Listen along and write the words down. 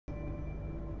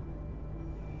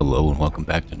Hello and welcome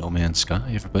back to No Man's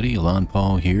Sky, everybody.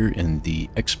 ElanPaul here in the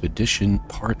Expedition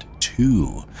Part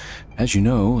 2. As you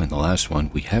know, in the last one,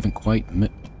 we haven't quite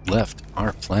left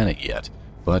our planet yet.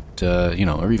 But, or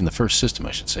even the first system,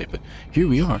 I should say. But here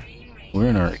we are. We're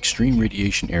in our extreme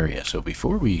radiation area. So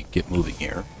before we get moving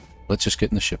here, let's just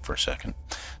get in the ship for a second.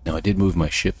 Now, I did move my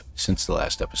ship since the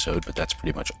last episode, but that's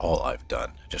pretty much all I've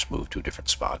done. I just moved to a different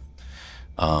spot.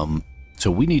 So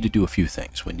we need to do a few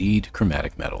things. We need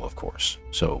chromatic metal, of course.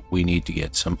 So we need to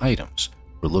get some items.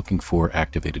 We're looking for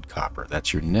activated copper.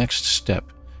 That's your next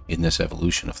step in this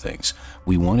evolution of things.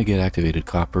 We want to get activated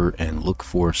copper and look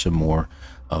for some more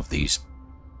of these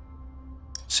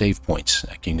save points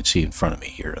that you can see in front of me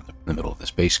here in the middle of this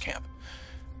base camp.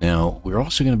 Now, we're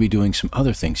also going to be doing some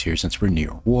other things here since we're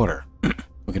near water. We're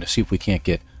going to see if we can't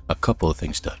get a couple of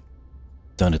things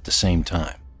done at the same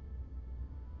time.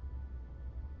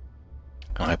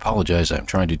 I apologize, I'm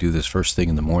trying to do this first thing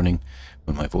in the morning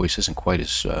when my voice isn't quite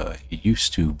as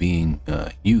used to being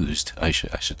used, I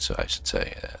should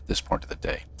say, at this part of the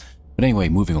day. But anyway,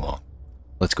 moving along.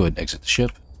 Let's go ahead and exit the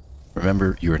ship.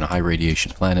 Remember, you're in a high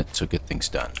radiation planet, so get things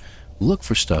done. Look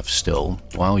for stuff still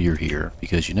while you're here,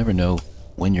 because you never know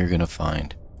when you're going to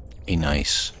find a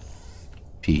nice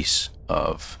piece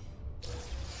of...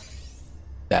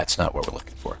 That's not what we're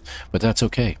looking for, but that's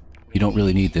okay. You don't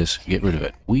really need this. Get rid of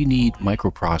it. We need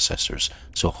microprocessors,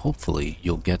 so hopefully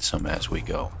you'll get some as we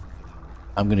go.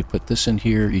 I'm going to put this in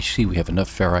here. You see we have enough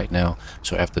ferrite now,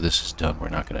 so after this is done, we're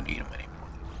not going to need them anymore.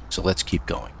 So let's keep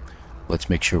going. Let's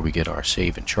make sure we get our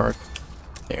save and chart.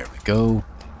 There we go.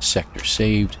 Sector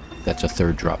saved. That's a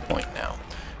third drop point now.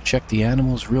 Check the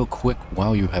animals real quick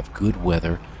while you have good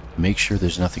weather. Make sure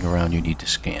there's nothing around you need to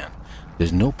scan.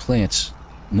 There's no plants,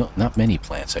 not many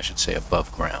plants, I should say,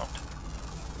 above ground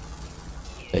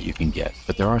that you can get,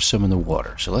 but there are some in the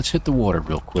water. So let's hit the water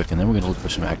real quick, and then we're going to look for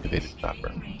some activated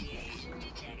copper.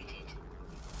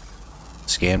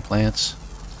 Scan plants,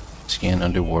 scan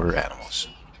underwater animals.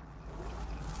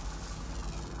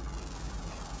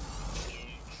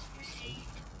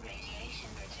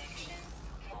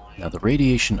 Now the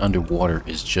radiation underwater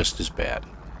is just as bad,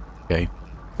 okay?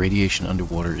 Radiation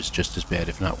underwater is just as bad,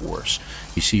 if not worse.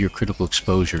 You see your critical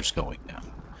exposures going down.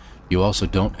 You also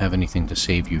don't have anything to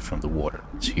save you from the water.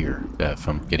 It's here,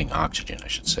 from getting oxygen, I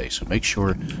should say. So make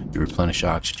sure you replenish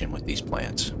oxygen with these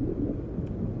plants.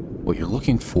 What you're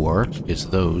looking for is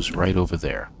those right over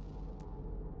there.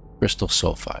 Crystal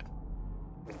sulfide.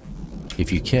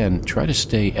 If you can, try to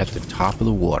stay at the top of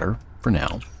the water for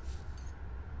now.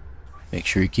 Make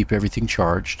sure you keep everything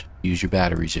charged. Use your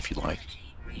batteries if you like.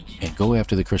 And go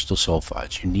after the crystal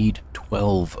sulfides. You need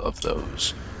 12 of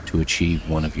those to achieve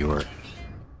one of your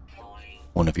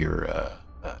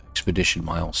expedition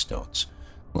milestones.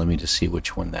 Let me just see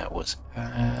which one that was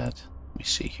at. Let me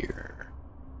see here.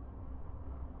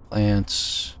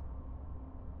 Plants.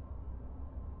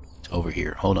 It's over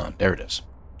here. Hold on. There it is.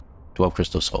 12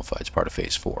 crystal sulfides, part of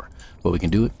phase 4. But we can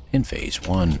do it in phase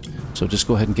 1. So just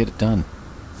go ahead and get it done.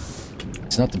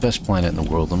 It's not the best planet in the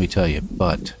world, let me tell you,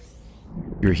 but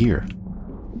you're here.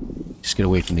 Just get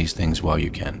away from these things while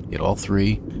you can. Get all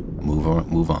 3,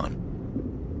 move on.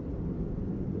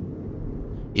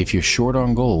 If you're short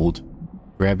on gold,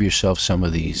 grab yourself some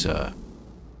of these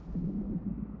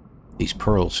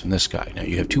pearls from this guy. Now,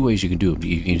 you have 2 ways you can do it.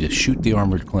 You can either shoot the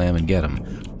armored clam and get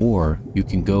them, or you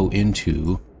can go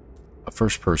into a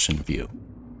first-person view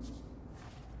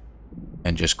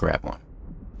and just grab one.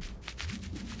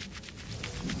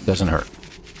 Doesn't hurt.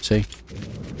 See?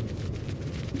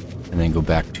 And then go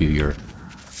back to your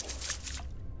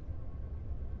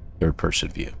third-person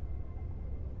view.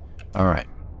 Alright.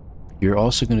 You're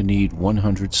also going to need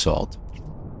 100 salt.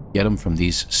 Get them from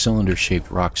these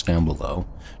cylinder-shaped rocks down below.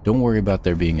 Don't worry about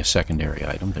there being a secondary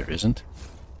item. There isn't.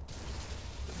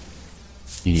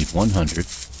 You need 100.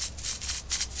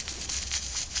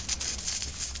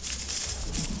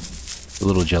 The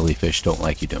little jellyfish don't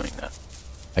like you doing that.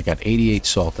 I got 88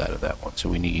 salt out of that one, so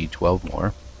we need 12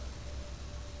 more.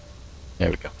 There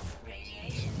we go.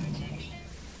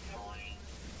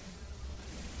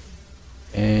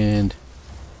 And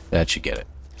that should get it.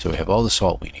 So we have all the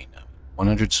salt we need now.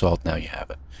 100 salt, now you have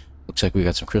it. Looks like we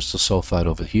got some crystal sulfide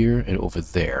over here and over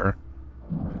there.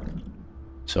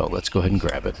 So let's go ahead and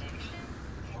grab it.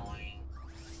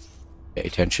 Pay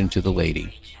attention to the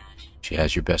lady. She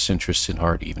has your best interests in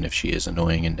heart, even if she is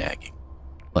annoying and nagging.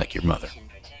 Like your mother.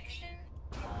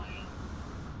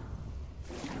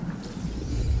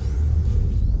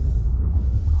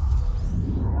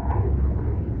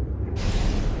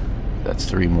 That's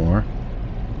 3 more.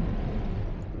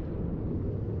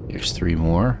 Here's 3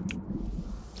 more.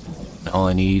 all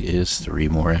I need is 3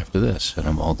 more after this, and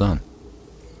I'm all done.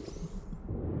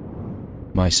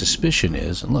 My suspicion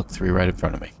is, and look, 3 right in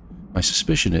front of me. My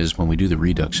suspicion is when we do the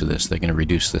redux of this, they're going to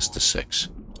reduce this to 6.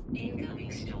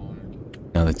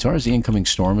 Now, as far as the incoming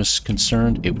storm is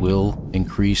concerned, it will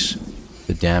increase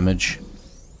the damage,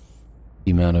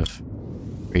 the amount of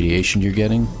radiation you're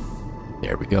getting.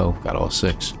 There we go, got all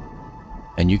 6.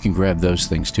 And you can grab those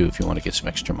things too if you want to get some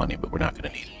extra money, but we're not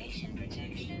going to need it.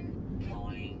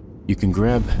 You can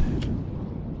grab...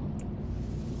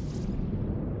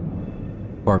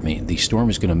 Pardon me, the storm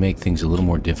is going to make things a little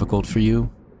more difficult for you.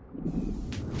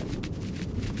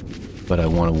 But I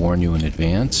want to warn you in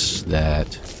advance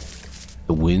that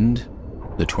the wind,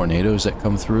 the tornadoes that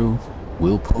come through,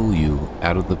 will pull you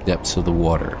out of the depths of the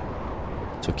water.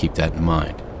 So keep that in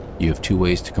mind. You have 2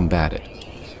 ways to combat it.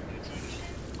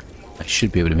 I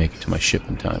should be able to make it to my ship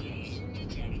in time.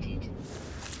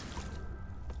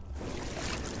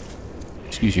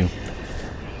 Excuse you.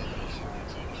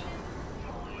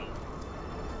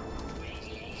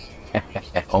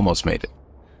 Almost made it.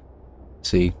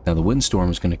 See, now the windstorm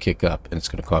is going to kick up and it's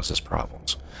going to cause us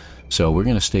problems. So we're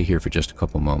going to stay here for just a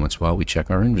couple moments while we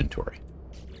check our inventory.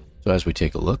 So as we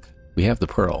take a look, we have the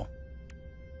pearl.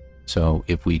 So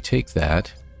if we take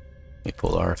that, we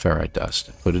pull our ferrite dust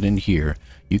and put it in here,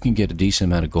 you can get a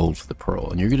decent amount of gold for the pearl.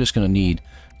 And you're just going to need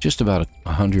just about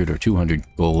 100 or 200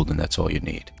 gold, and that's all you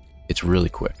need. It's really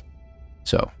quick.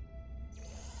 So,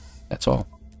 that's all.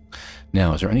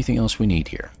 Now, is there anything else we need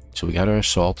here? So we got our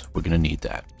salt, we're going to need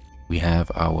that. We have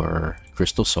our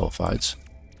crystal sulfides.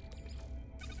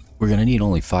 We're going to need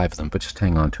only 5 of them, but just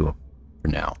hang on to them for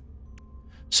now.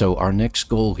 So our next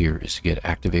goal here is to get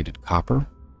activated copper.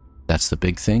 That's the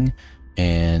big thing.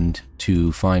 And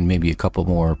to find maybe a couple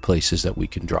more places that we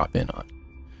can drop in on.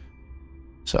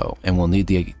 So, and we'll need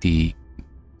the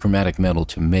chromatic metal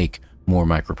to make more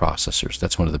microprocessors.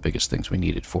 That's one of the biggest things we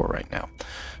need it for right now.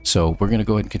 So we're going to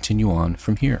go ahead and continue on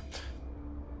from here.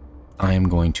 I am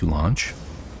going to launch,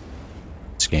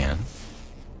 scan,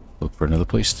 look for another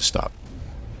place to stop.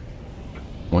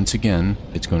 Once again,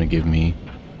 it's going to give me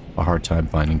a hard time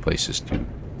finding places to,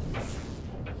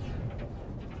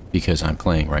 because I'm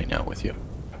playing right now with you.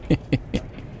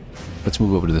 Let's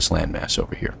move over to this landmass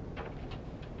over here.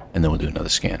 And then we'll do another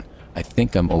scan. I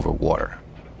think I'm over water.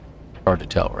 Hard to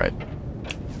tell, right?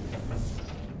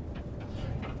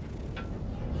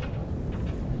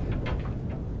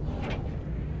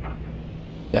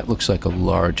 That looks like a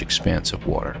large expanse of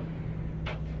water.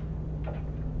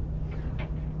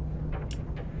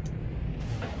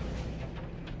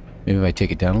 Maybe if I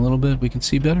take it down a little bit, we can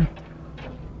see better.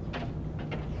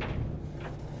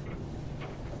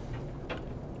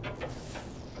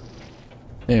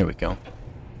 There we go.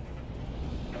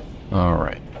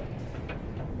 Alright.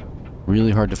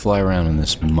 Really hard to fly around in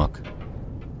this muck.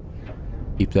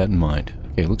 Keep that in mind.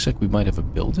 Okay, looks like we might have a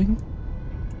building.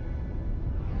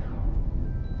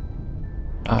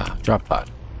 Ah, drop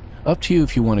pod. Up to you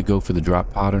if you want to go for the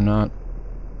drop pod or not.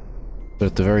 But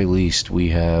at the very least, we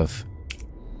have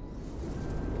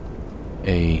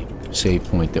a save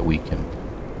point that we can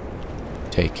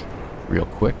take real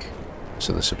quick.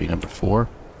 So this will be number 4.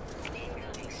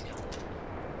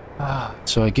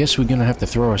 So I guess we're going to have to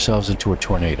throw ourselves into a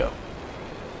tornado.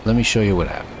 Let me show you what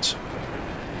happens.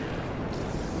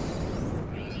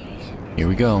 Here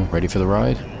we go. Ready for the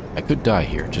ride? I could die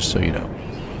here, just so you know.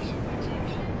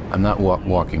 I'm not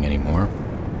walking anymore.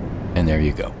 And there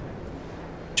you go.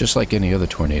 Just like any other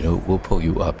tornado, we'll pull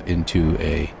you up into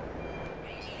a...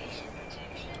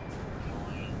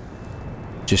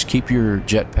 Just keep your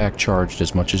jetpack charged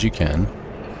as much as you can.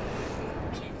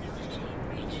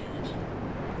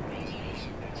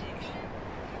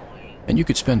 And you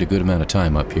could spend a good amount of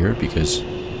time up here because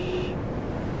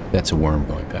that's a worm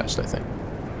going past, I think.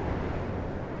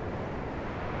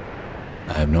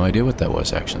 I have no idea what that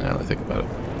was, actually, now that I think about it.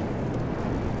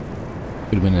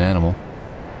 Could have been an animal.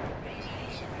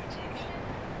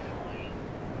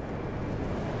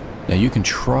 Now you can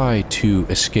try to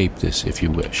escape this if you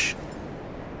wish.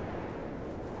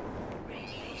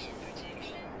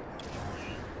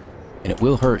 And it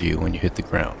will hurt you when you hit the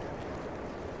ground.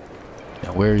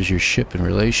 Now, where is your ship in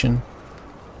relation?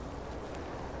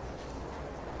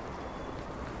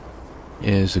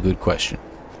 Is a good question.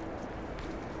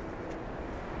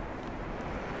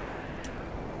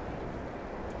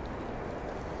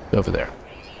 Over there.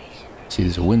 See,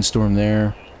 there's a windstorm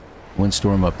there,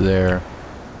 windstorm up there.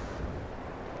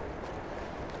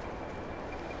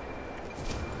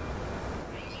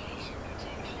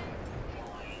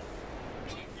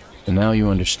 And now you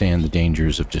understand the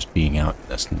dangers of just being out in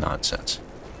this nonsense.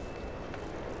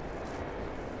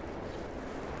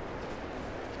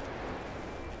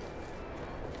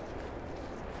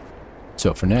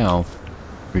 So for now,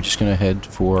 we're just going to head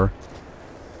for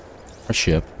our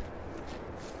ship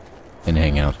and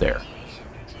hang out there.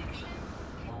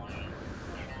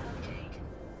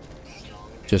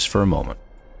 Just for a moment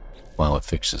while it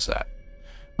fixes that.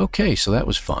 Okay, so that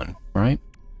was fun, right?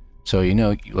 So, you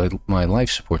know, my life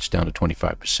support's down to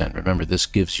 25%. Remember, this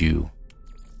gives you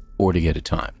 40 at a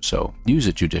time, so use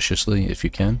it judiciously if you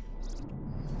can.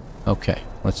 Okay,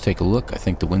 let's take a look. I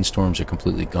think the windstorms are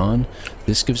completely gone.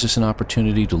 This gives us an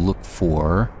opportunity to look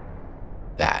for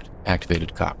that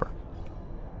activated copper.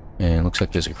 And it looks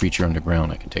like there's a creature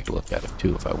underground. I can take a look at it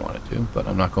too if I wanted to, but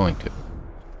I'm not going to.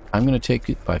 I'm going to take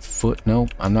it by foot. No,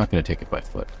 I'm not going to take it by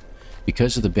foot.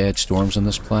 Because of the bad storms on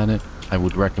this planet, I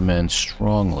would recommend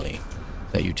strongly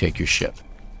that you take your ship.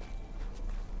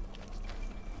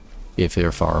 If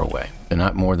they're far away. If they're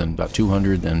not more than about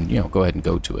 200, then, you know, go ahead and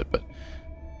go to it. But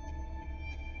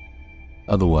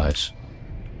otherwise,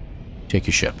 take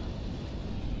your ship.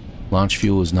 Launch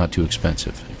fuel is not too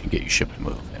expensive if you get your ship to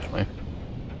move, anyway.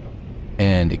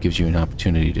 And it gives you an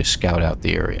opportunity to scout out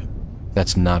the area.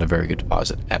 That's not a very good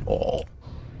deposit at all.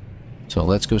 So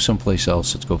let's go someplace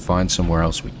else. Let's go find somewhere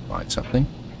else we can find something.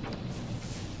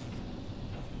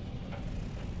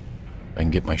 I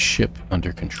can get my ship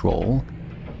under control.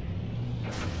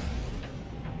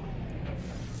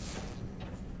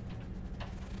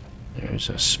 There's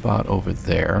a spot over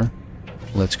there.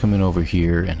 Let's come in over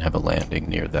here and have a landing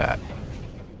near that.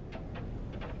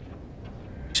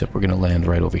 Except we're going to land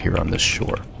right over here on this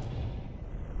shore.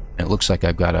 And it looks like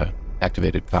I've got a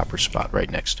activated copper spot right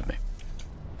next to me.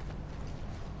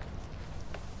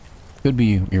 Could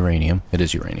be uranium. It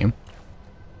is uranium.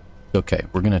 Okay,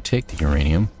 we're going to take the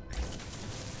uranium.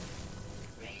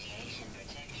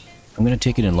 I'm going to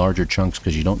take it in larger chunks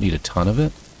because you don't need a ton of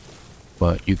it,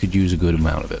 but you could use a good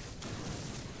amount of it.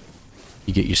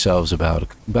 You get yourselves about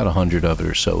 100 of it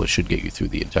or so. It should get you through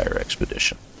the entire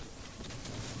expedition.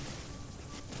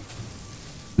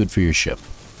 Good for your ship.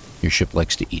 Your ship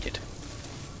likes to eat it.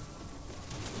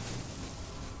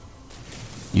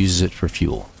 Uses it for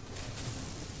fuel.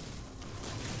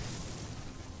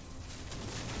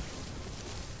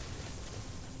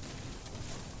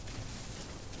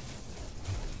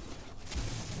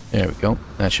 There we go.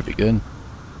 That should be good.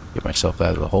 Get myself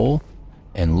out of the hole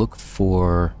and look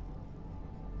for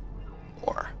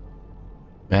more.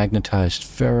 Magnetized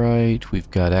ferrite.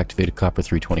 We've got activated copper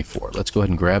 324. Let's go ahead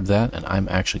and grab that, and I'm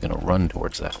actually going to run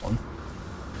towards that one.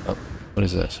 Oh, what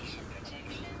is this?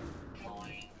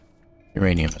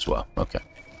 Uranium as well. Okay.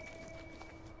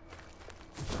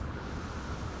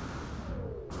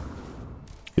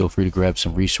 Feel free to grab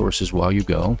some resources while you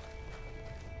go.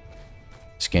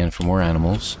 Scan for more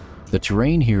animals. The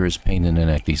terrain here is a pain in the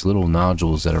neck. These little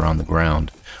nodules that are on the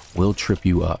ground will trip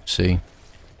you up, see?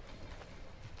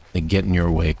 They get in your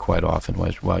way quite often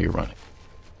while you're running.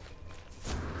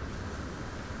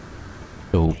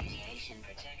 So,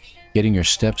 getting your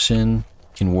steps in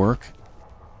can work,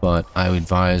 but I would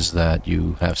advise that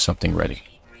you have something ready.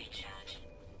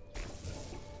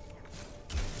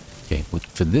 Okay,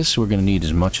 for this we're going to need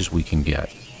as much as we can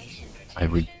get. I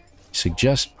would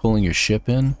suggest pulling your ship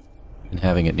in and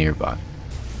having it nearby.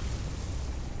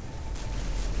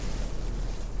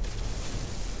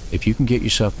 If you can get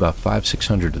yourself about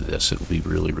 500-600 of this, it'll be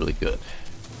really, really good.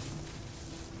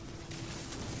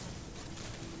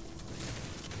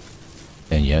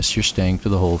 And yes, you're staying for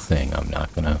the whole thing. I'm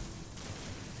not going to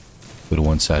go to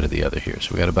one side or the other here.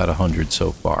 So we got about 100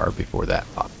 so far before that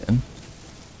popped in.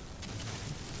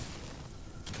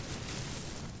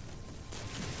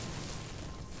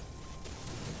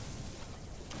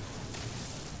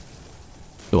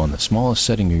 So on the smallest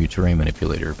setting of your terrain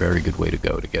manipulator, a very good way to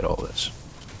go to get all this.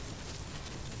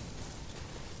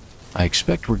 I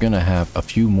expect we're going to have a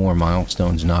few more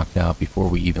milestones knocked out before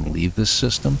we even leave this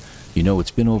system. You know,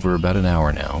 it's been over about an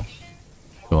hour now,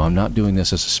 so I'm not doing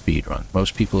this as a speed run.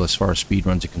 Most people, as far as speed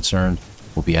runs are concerned,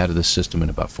 will be out of this system in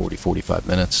about 40-45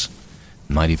 minutes.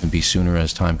 Might even be sooner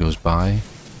as time goes by.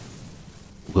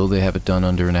 Will they have it done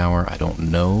under an hour? I don't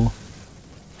know.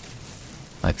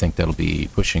 I think that'll be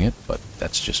pushing it, but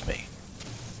that's just me.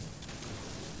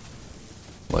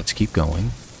 Let's keep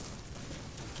going.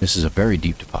 This is a very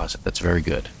deep deposit. That's very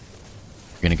good.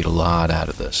 You're going to get a lot out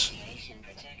of this.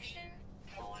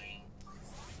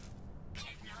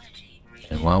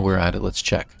 And while we're at it, let's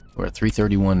check. We're at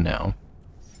 331 now.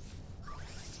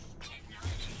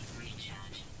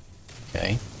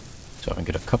 Okay. So I can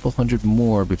get a couple hundred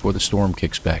more before the storm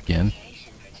kicks back in.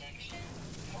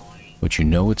 But you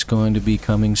know it's going to be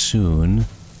coming soon.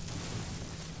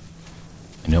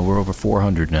 I know we're over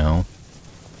 400 now.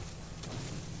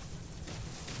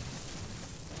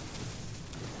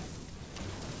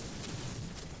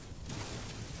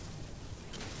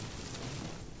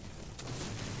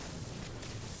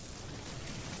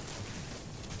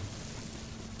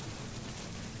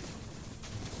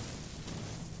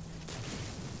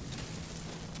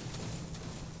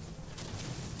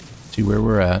 see where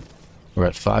we're at. We're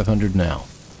at 500 now.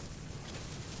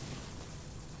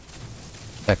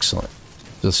 Excellent.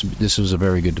 This was a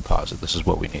very good deposit. This is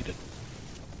what we needed.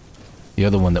 The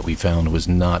other one that we found was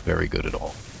not very good at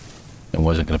all. It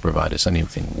wasn't going to provide us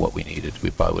anything what we needed. We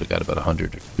probably would have got about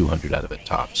 100 or 200 out of it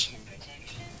tops.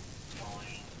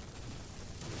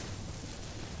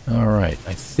 Alright,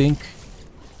 I think...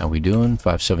 How we doing?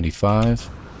 575.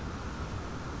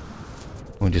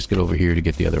 We'll just get over here to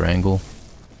get the other angle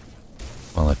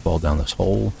while I fall down this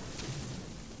hole.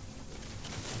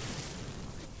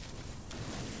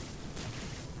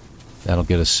 That'll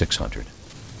get us 600.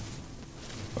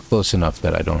 We're close enough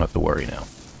that I don't have to worry now.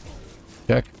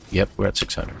 Check. Yep, we're at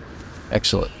 600.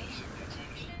 Excellent.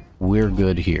 We're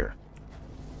good here.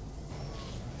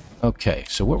 Okay,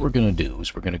 so what we're going to do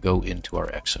is we're going to go into our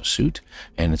exosuit,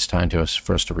 and it's time for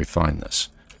us to refine this.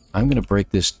 I'm going to break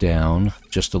this down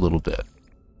just a little bit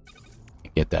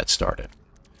and get that started.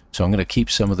 So I'm going to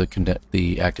keep some of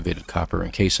the activated copper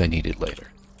in case I need it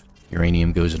later.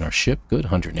 Uranium goes in our ship. Good,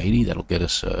 180. That'll get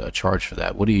us a charge for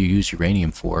that. What do you use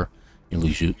uranium for? You'll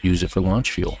use it for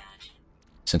launch fuel.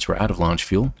 Since we're out of launch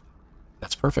fuel,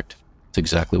 that's perfect. It's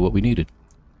exactly what we needed.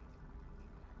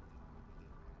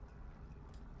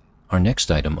 Our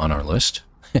next item on our list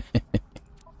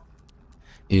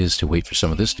is to wait for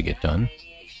some of this to get done.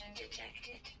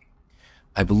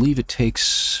 I believe it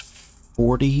takes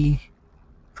 40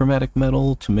 chromatic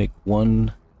metal to make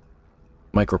one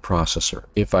microprocessor,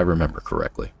 if I remember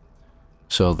correctly.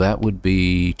 So that would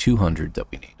be 200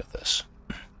 that we need of this.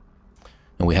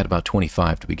 And we had about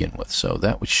 25 to begin with, so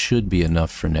that should be enough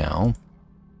for now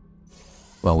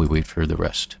while we wait for the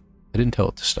rest. I didn't tell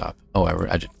it to stop. Oh,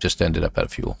 I just ended up out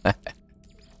of fuel.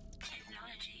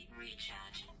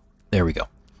 There we go.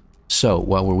 So,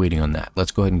 while we're waiting on that,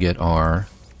 let's go ahead and get our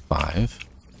 5,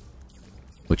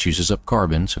 which uses up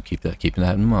carbon, so keeping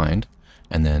that in mind.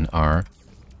 And then our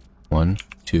 1,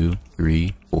 2,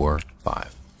 3, 4,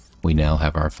 5. We now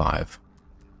have our 5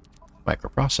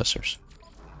 microprocessors.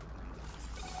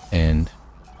 And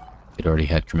it already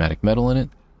had chromatic metal in it,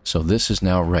 so this is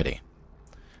now ready.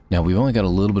 Now, we've only got a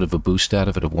little bit of a boost out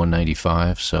of it of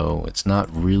 195, so it's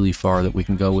not really far that we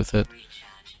can go with it.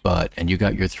 And you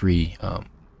got your 3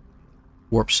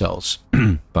 warp cells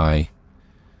by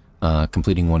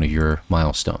completing one of your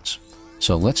milestones.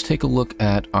 So let's take a look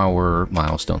at our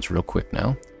milestones real quick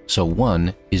now. So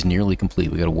 1 is nearly complete.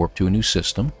 We got to warp to a new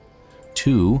system.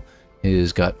 2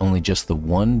 is got only just the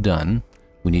 1 done.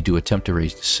 We need to attempt to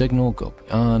raise the signal, go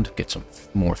beyond, get some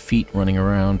more feet running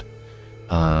around.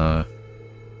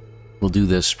 We'll do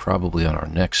this probably on our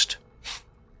next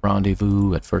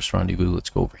rendezvous. At first rendezvous,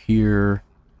 let's go over here.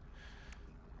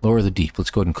 Lower the deep. Let's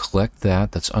go ahead and collect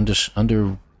that. That's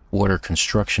underwater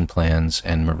construction plans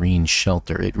and marine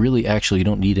shelter. It really, actually, you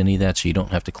don't need any of that, so you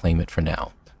don't have to claim it for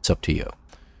now. It's up to you.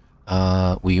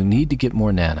 We need to get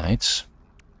more nanites.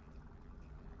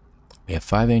 We have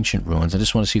 5 ancient ruins. I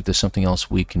just want to see if there's something else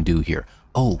we can do here.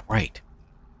 Oh, right.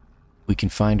 We can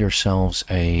find ourselves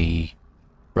a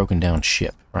broken down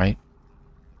ship, right?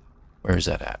 Where is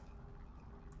that at?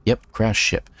 Yep, crash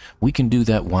ship. We can do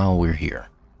that while we're here.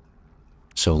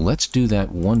 So let's do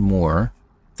that one more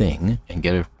thing and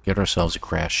get ourselves a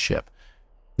crash ship.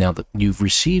 Now that you've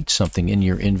received something in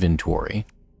your inventory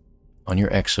on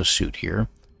your exosuit here,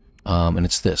 and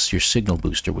it's this, your signal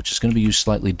booster, which is going to be used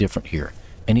slightly different here.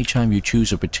 Anytime you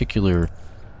choose a particular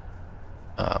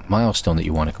milestone that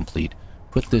you want to complete,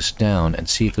 put this down and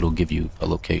see if it'll give you a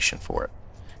location for it.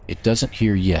 It doesn't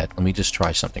here yet. Let me just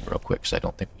try something real quick because I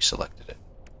don't think we selected it.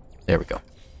 There we go.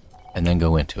 And then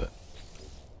go into it.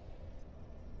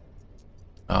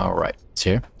 Alright, it's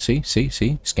here. See?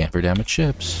 Scan for damaged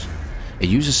ships. It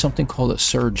uses something called a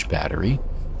surge battery,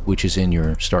 which is in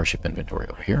your starship inventory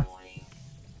over here.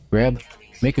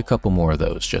 Make a couple more of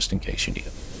those just in case you need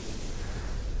them.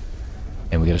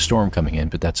 And we get a storm coming in,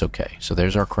 but that's okay. So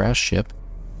there's our crash ship,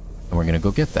 and we're going to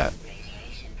go get that.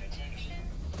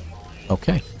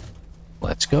 Okay,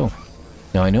 let's go.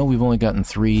 Now I know we've only gotten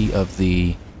 3 of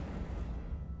the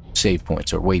save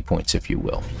points, or waypoints if you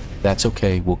will. That's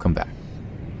okay, we'll come back.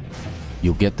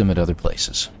 You'll get them at other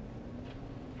places.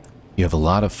 You have a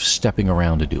lot of stepping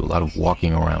around to do, a lot of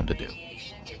walking around to do.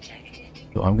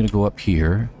 So I'm going to go up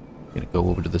here. I'm going to go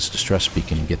over to this distress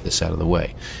beacon and get this out of the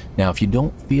way. Now, if you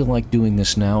don't feel like doing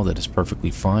this now, that is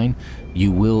perfectly fine.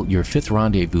 Your 5th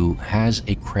rendezvous has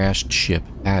a crashed ship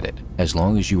added, as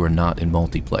long as you are not in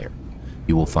multiplayer.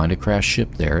 You will find a crashed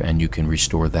ship there, and you can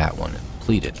restore that one and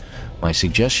complete it. My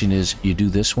suggestion is you do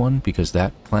this one, because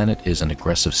that planet is an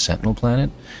aggressive sentinel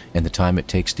planet, and the time it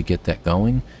takes to get that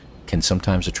going can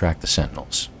sometimes attract the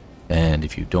sentinels. And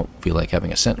if you don't feel like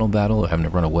having a sentinel battle or having to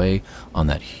run away on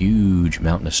that huge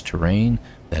mountainous terrain,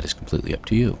 that is completely up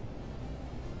to you.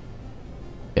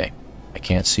 Okay, I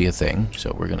can't see a thing,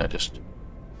 so we're gonna just...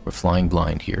 We're flying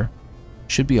blind here.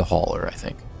 Should be a hauler, I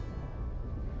think.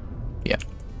 Yeah.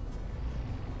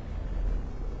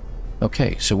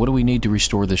 Okay, so what do we need to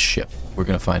restore this ship? We're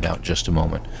going to find out in just a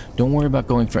moment. Don't worry about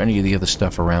going for any of the other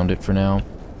stuff around it for now.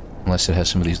 Unless it has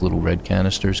some of these little red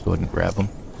canisters, go ahead and grab them.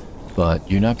 But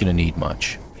you're not going to need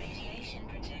much.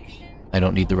 I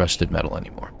don't need the rusted metal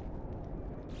anymore.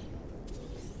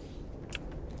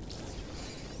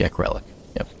 Yak relic.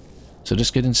 Yep. So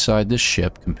just get inside this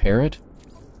ship, compare it,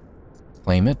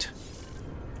 claim it,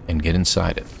 and get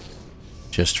inside it.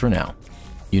 Just for now.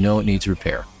 You know it needs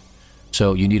repair.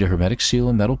 So you need a hermetic seal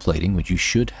and metal plating, which you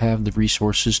should have the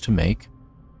resources to make.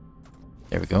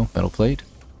 There we go, metal plate.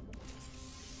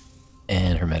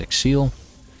 And hermetic seal.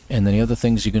 And then the other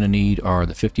things you're going to need are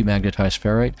the 50 magnetized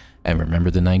ferrite, and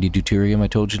remember the 90 deuterium I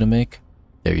told you to make?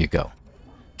 There you go.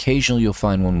 Occasionally you'll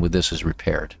find one with this is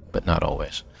repaired, but not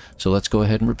always. So let's go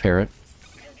ahead and repair it.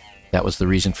 That was the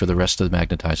reason for the rest of the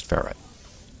magnetized ferrite.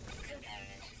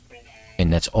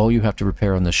 And that's all you have to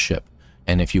repair on this ship.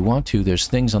 And if you want to, there's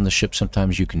things on the ship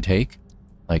sometimes you can take.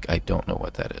 Like, I don't know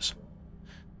what that is.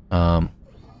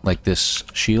 Like this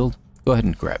shield. Go ahead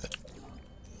and grab it.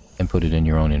 And put it in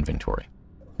your own inventory.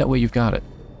 That way you've got it.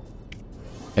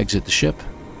 Exit the ship.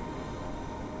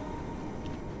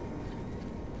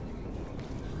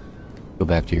 Go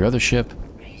back to your other ship.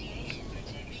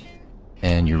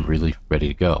 And you're really ready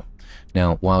to go.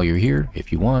 Now, while you're here,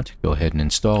 if you want, go ahead and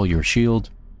install your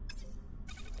shield.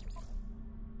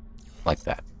 Like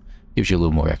that. Gives you a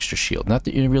little more extra shield. Not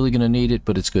that you're really going to need it,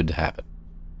 but it's good to have it.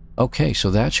 Okay, so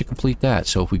that should complete that.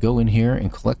 So if we go in here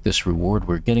and collect this reward,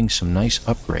 we're getting some nice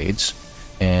upgrades.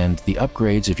 And the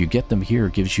upgrades, if you get them here,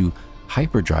 gives you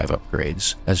hyperdrive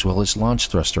upgrades, as well as launch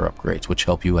thruster upgrades, which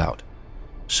help you out.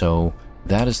 So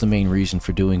that is the main reason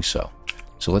for doing so.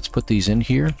 So let's put these in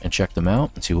here and check them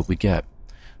out and see what we get.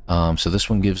 So this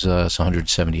one gives us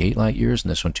 178 light years,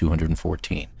 and this one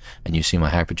 214. And you see my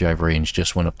hyperdrive range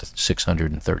just went up to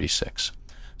 636.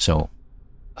 So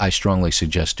I strongly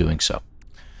suggest doing so.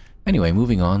 Anyway,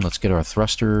 moving on, let's get our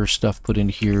thruster stuff put in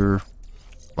here.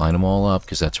 Line them all up,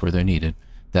 because that's where they're needed.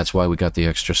 That's why we got the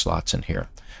extra slots in here.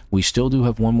 We still do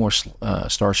have one more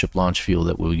Starship launch fuel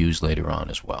that we'll use later on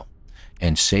as well.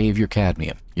 And save your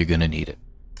cadmium. You're going to need it.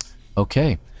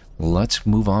 Okay. Let's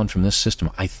move on from this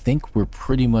system. I think we're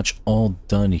pretty much all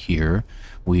done here.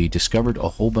 We discovered a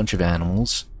whole bunch of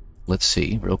animals. Let's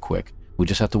see, real quick. We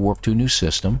just have to warp to a new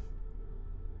system.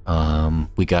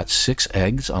 We got 6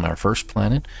 eggs on our first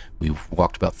planet. We've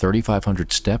walked about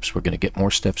 3,500 steps. We're going to get more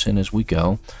steps in as we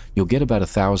go. You'll get about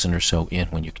 1,000 or so in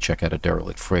when you check out a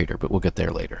derelict freighter, but we'll get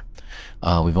there later.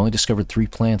 We've only discovered 3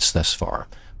 plants thus far,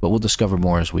 but we'll discover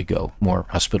more as we go. More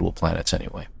hospitable planets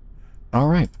anyway. All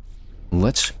right.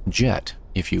 Let's jet,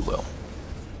 if you will,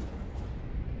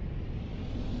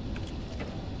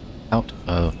 out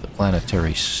of the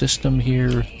planetary system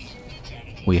here.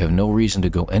 We have no reason to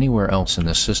go anywhere else in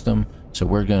this system, so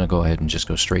we're going to go ahead and just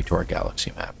go straight to our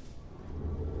galaxy map.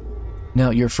 Now,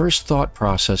 your first thought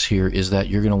process here is that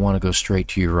you're going to want to go straight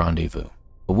to your rendezvous.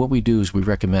 But what we do is we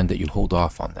recommend that you hold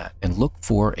off on that and look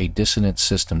for a dissonant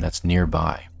system that's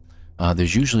nearby.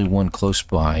 There's usually one close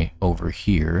by over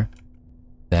here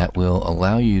that will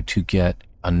allow you to get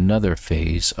another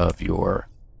phase of your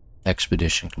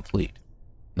expedition complete.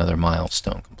 Another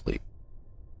milestone complete.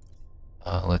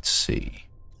 Let's see.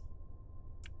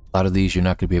 A lot of these you're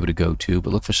not going to be able to go to,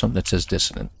 but look for something that says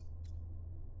dissonant.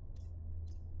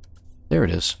 There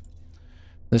it is.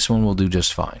 This one will do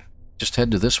just fine. Just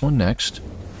head to this one next.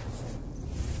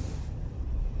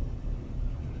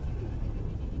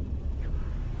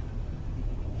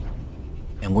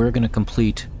 And we're going to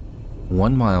complete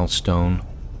 1 milestone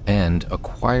and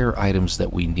acquire items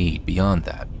that we need beyond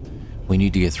that. We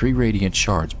need to get 3 radiant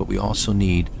shards, but we also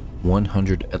need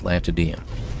 100 Atlantidium.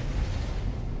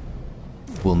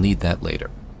 We'll need that later,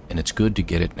 and it's good to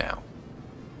get it now.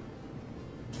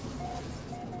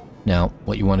 Now,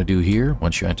 what you want to do here,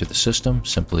 once you enter the system,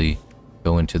 simply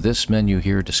go into this menu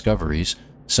here, Discoveries.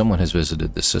 Someone has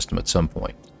visited this system at some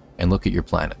point, and look at your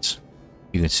planets.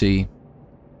 You can see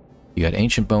you got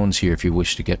ancient bones here if you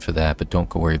wish to get for that, but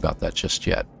don't worry about that just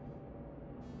yet.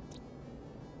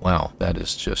 Wow, that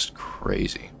is just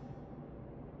crazy.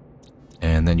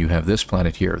 And then you have this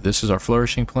planet here. This is our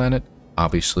flourishing planet.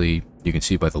 Obviously, you can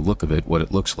see by the look of it what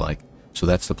it looks like. So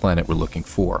that's the planet we're looking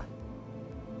for.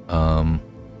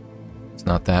 It's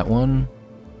not that one.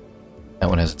 That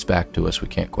one has its back to us. We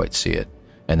can't quite see it.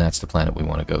 And that's the planet we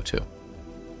want to go to.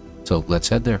 So let's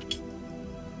head there.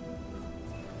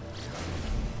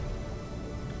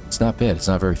 not bad. It's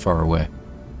not very far away.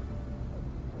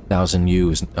 100,000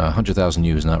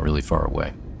 U is not really far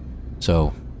away.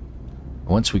 So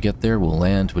once we get there, we'll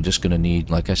land. We're just going to need,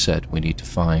 like I said, we need to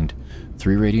find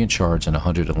 3 radiant shards and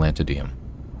 100 Atlantidium.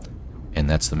 And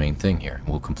that's the main thing here.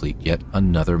 We'll complete yet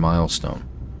another milestone.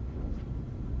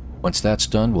 Once that's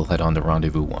done, we'll head on to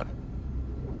Rendezvous 1.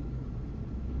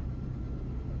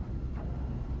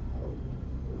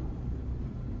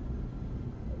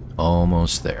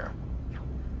 Almost there.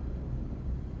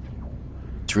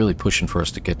 It's really pushing for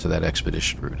us to get to that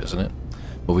expedition route, isn't it?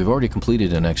 But we've already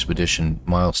completed an expedition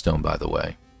milestone, by the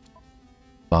way,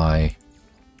 by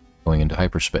going into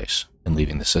hyperspace and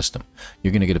leaving the system.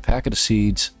 You're going to get a packet of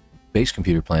seeds, base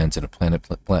computer plans, and a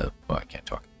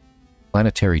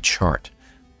planetary chart.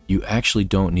 You actually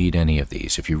don't need any of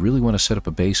these. If you really want to set up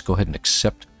a base, go ahead and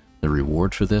accept the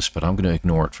reward for this, but I'm going to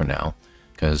ignore it for now,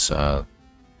 because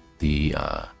the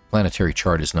planetary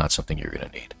chart is not something you're going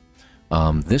to need.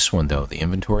 This one, though, the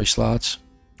inventory slots,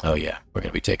 oh yeah, we're going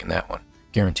to be taking that one.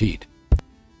 Guaranteed.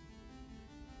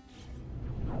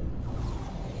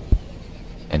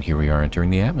 And here we are entering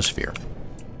the atmosphere.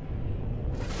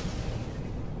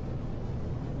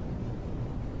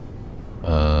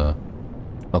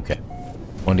 Okay.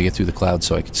 Wanted to get through the clouds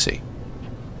so I could see.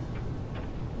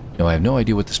 No, I have no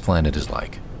idea what this planet is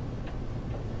like.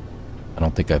 I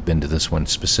don't think I've been to this one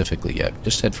specifically yet.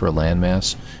 Just head for a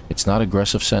landmass. It's not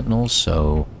aggressive sentinels,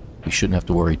 so we shouldn't have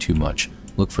to worry too much.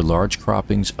 Look for large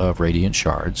croppings of radiant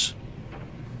shards.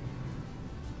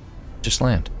 Just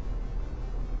land.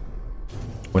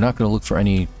 We're not going to look for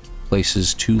any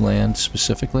places to land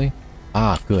specifically.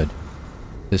 Ah, good.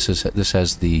 This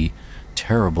has the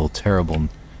terrible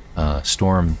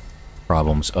storm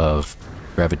problems of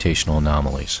gravitational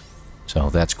anomalies. So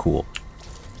that's cool.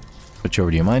 Switch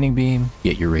over to your mining beam,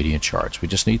 get your radiant shards. We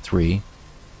just need 3.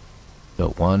 So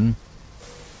 1,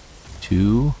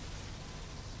 2,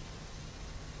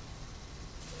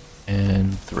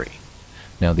 and 3.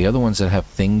 Now the other ones that have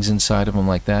things inside of them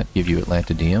like that give you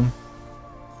Atlantidium.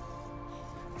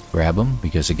 Grab them,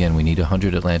 because again we need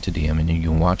 100 Atlantidium, and you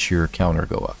can watch your counter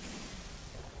go up.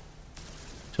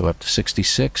 So up to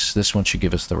 66, this one should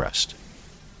give us the rest.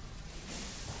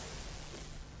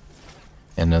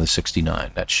 And another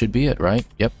 69. That should be it, right?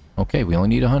 Yep. Okay, we only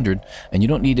need 100. And you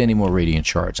don't need any more radiant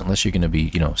shards unless you're going to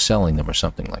be, selling them or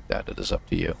something like that. It is up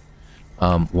to you.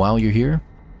 While you're here,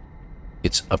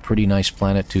 it's a pretty nice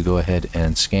planet to go ahead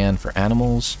and scan for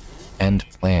animals and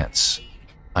plants.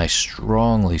 I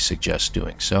strongly suggest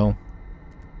doing so,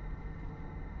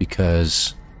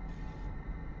 because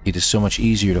it is so much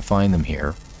easier to find them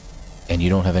here, and you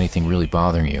don't have anything really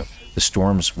bothering you. The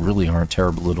storms really aren't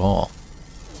terrible at all.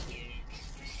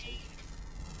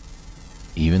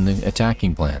 Even the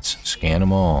attacking plants, scan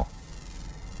them all.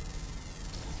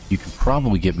 You can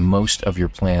probably get most of your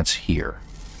plants here.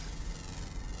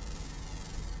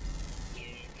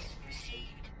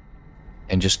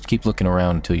 And just keep looking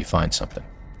around until you find something.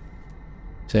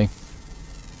 See?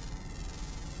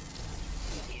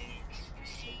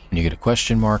 When you get a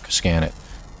question mark, scan it.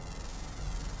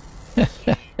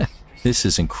 This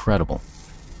is incredible.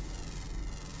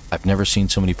 I've never seen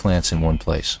so many plants in one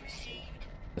place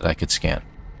that I could scan.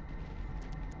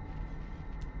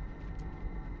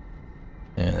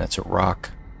 And that's a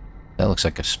rock. That looks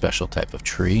like a special type of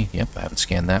tree. Yep, I haven't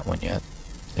scanned that one yet.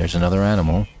 There's another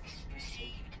animal.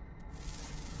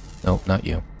 Nope, not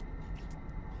you.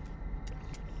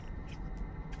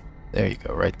 There you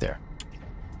go, right there.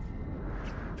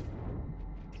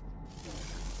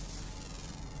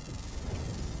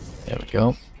 There we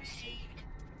go.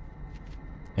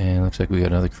 And looks like we got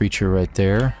another creature right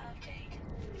there.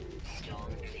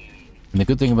 And the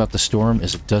good thing about the storm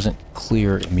is it doesn't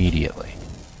clear immediately.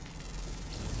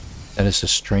 That is the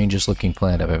strangest looking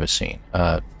plant I've ever seen.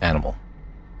 Animal.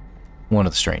 One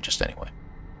of the strangest, anyway.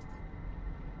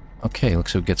 Okay,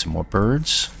 looks like we get some more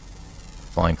birds.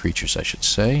 Flying creatures, I should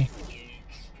say.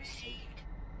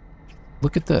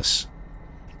 Look at this.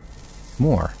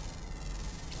 More.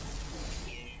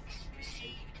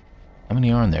 How many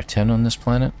are in there? 10 on this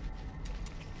planet?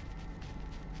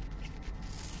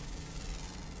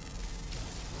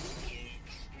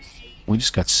 We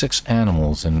just got 6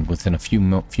 animals and within a few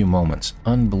moments.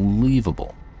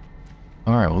 Unbelievable.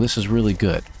 Alright, well this is really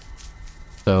good.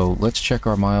 So let's check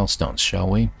our milestones, shall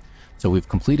we? So we've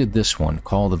completed this one,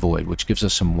 Call the Void, which gives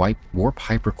us some warp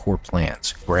hypercore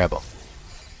plants. Grab them,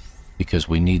 because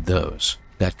we need those.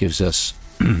 That gives us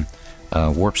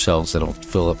warp cells that'll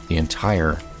fill up the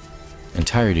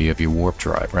entirety of your warp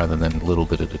drive, rather than a little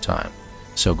bit at a time.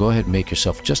 So go ahead and make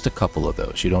yourself just a couple of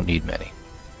those. You don't need many.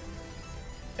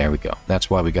 There we go. That's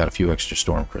why we got a few extra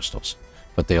storm crystals.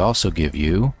 but they also give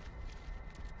you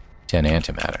 10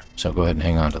 antimatter. So go ahead and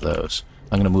hang on to those.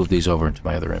 I'm going to move these over into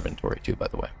my other inventory too, by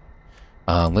the way.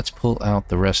 Let's pull out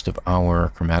the rest of our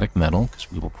chromatic metal,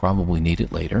 because we will probably need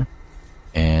it later.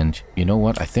 And you know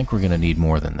what? I think we're going to need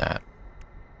more than that.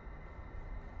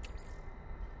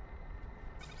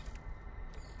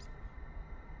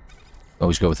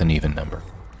 Always go with an even number.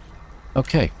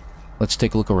 Okay, let's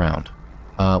take a look around.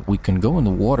 We can go in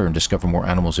the water and discover more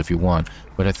animals if you want,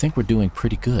 but I think we're doing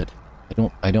pretty good.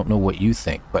 I don't know what you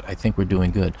think, but I think we're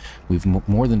doing good. We've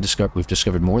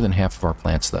discovered more than half of our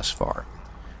plants thus far.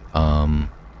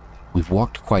 We've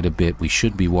walked quite a bit. We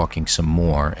should be walking some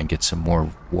more and get some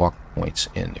more walk points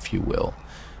in, if you will.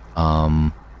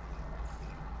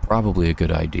 Probably a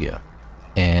good idea.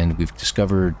 And we've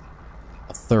discovered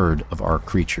a third of our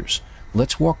creatures.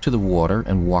 Let's walk to the water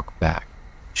and walk back,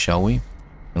 shall we?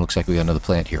 It looks like we got another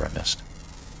plant here I missed.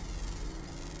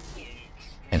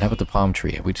 And how about the palm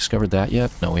tree? Have we discovered that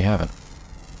yet? No, we haven't.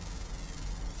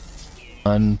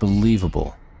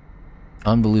 Unbelievable.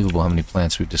 Unbelievable how many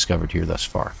plants we've discovered here thus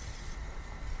far.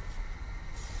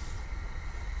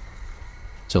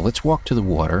 So let's walk to the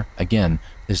water. Again,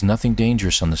 there's nothing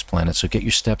dangerous on this planet, so get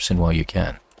your steps in while you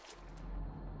can.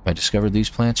 Have I discovered these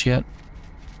plants yet?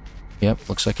 Yep,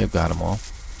 looks like I've got them all.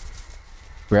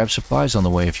 Grab supplies on the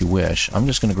way if you wish. I'm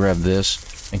just going to grab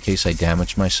this in case I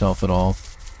damage myself at all.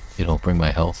 It'll bring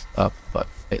my health up, but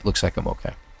it looks like I'm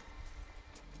okay.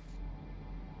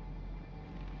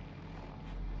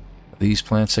 These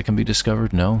plants that can be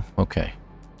discovered? No? Okay.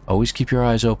 Always keep your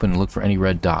eyes open and look for any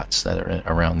red dots that are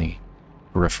around the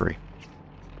periphery.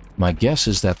 My guess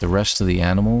is that the rest of the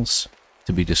animals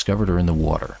to be discovered are in the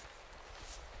water.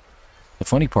 The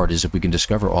funny part is if we can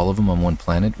discover all of them on one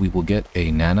planet, we will get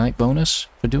a nanite bonus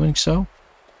for doing so.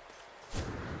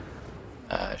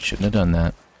 Shouldn't have done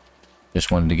that.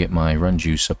 Just wanted to get my run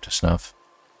juice up to snuff.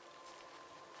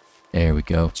 There we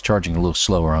go. It's charging a little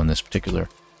slower on this particular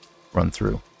run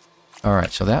through.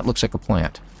 Alright, so that looks like a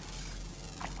plant.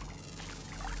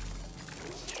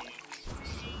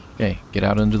 Okay, get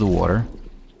out into the water.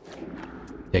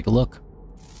 Take a look.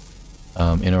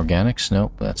 Inorganics?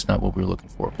 Nope, that's not what we're looking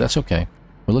for. But that's okay.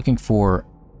 We're looking for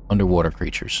underwater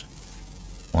creatures.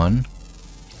 1,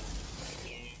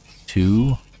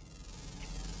 2.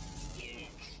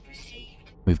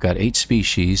 We've got 8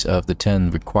 species of the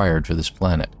 10 required for this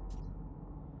planet.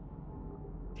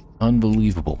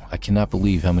 Unbelievable. I cannot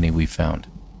believe how many we've found.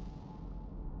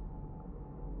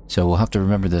 So we'll have to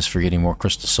remember this for getting more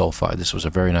crystal sulfide. This was a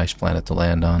very nice planet to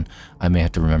land on. I may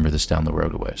have to remember this down the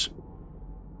road a ways.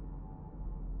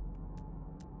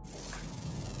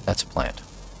 That's a plant.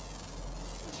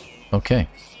 Okay,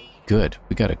 good.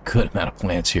 We got a good amount of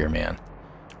plants here, man.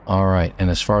 Alright, and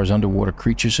as far as underwater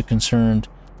creatures are concerned,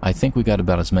 I think we got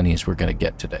about as many as we're going to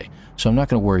get today. So I'm not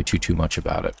going to worry too much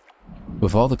about it.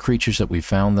 With all the creatures that we've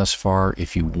found thus far,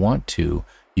 if you want to,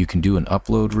 you can do an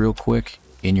upload real quick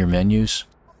in your menus.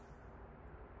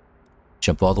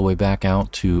 Jump all the way back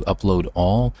out to upload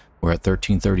all. We're at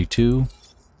 1332.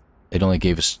 It only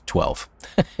gave us 12.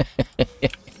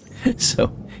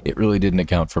 So it really didn't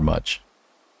account for much.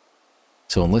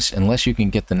 So unless you can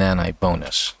get the nanite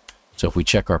bonus. So if we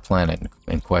check our planet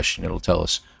in question, it'll tell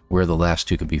us where the last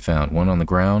 2 could be found. One on the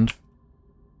ground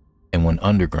and one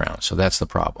underground. So that's the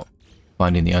problem.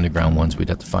 Finding the underground ones, we'd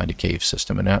have to find a cave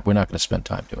system. And we're not going to spend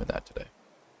time doing that today.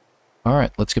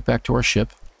 Alright, let's get back to our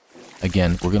ship.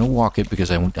 Again, we're going to walk it because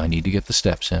I need to get the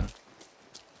steps in.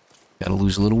 Got to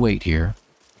lose a little weight here.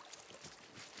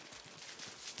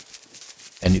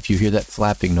 And if you hear that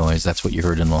flapping noise, that's what you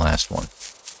heard in the last one.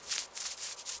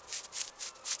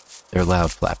 They're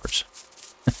loud flappers.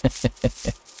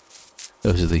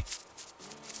 Those are the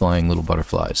flying little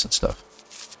butterflies and stuff.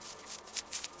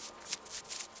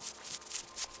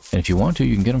 And if you want to,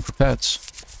 you can get them for pets.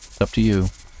 It's up to you.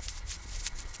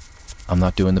 I'm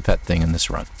not doing the pet thing in this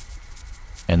run.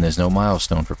 And there's no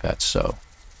milestone for pets, so...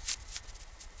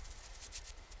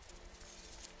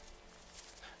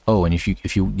 Oh, and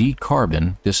if you need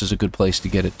carbon, this is a good place to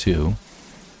get it too.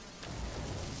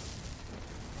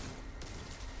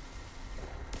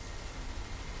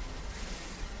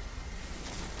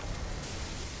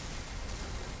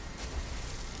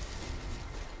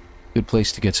 Good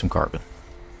place to get some carbon.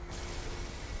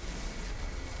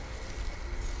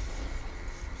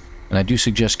 And I do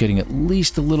suggest getting at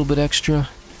least a little bit extra.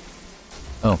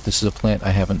 Oh, this is a plant I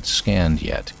haven't scanned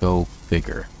yet. Go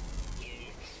figure.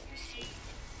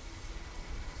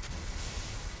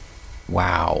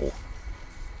 Wow.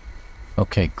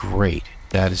 Okay, great.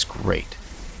 That is great.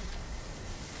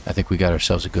 I think we got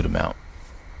ourselves a good amount.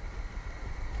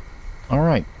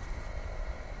 Alright.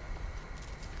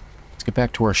 Let's get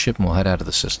back to our ship and we'll head out of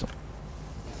the system.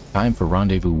 Time for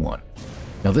Rendezvous 1.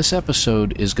 Now this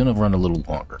episode is going to run a little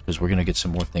longer because we're going to get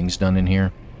some more things done in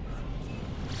here.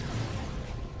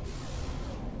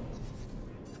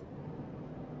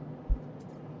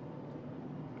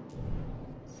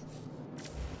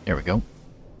 There we go.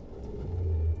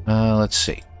 Let's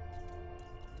see.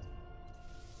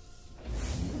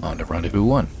 On to Rendezvous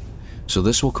 1. So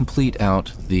this will complete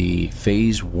out the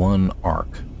Phase 1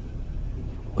 arc.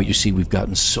 But you see, we've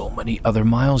gotten so many other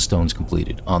milestones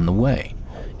completed on the way.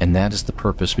 And that is the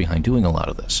purpose behind doing a lot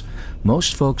of this.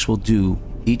 Most folks will do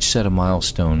each set of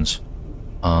milestones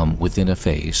within a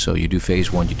phase. So you do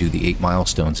Phase 1, you do the 8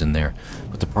 milestones in there.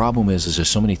 But the problem is there's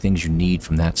so many things you need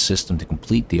from that system to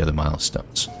complete the other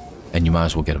milestones. And you might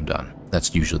as well get them done.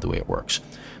 That's usually the way it works.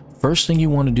 First thing you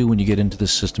want to do when you get into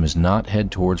this system is not head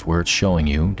towards where it's showing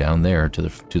you, down there to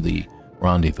the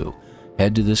rendezvous.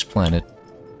 Head to this planet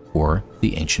for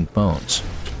the Ancient Bones.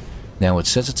 Now it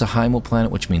says it's a Hymal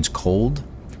planet, which means cold.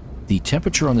 The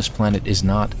temperature on this planet is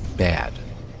not bad.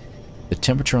 The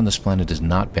temperature on this planet is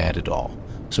not bad at all.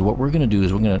 So what we're going to do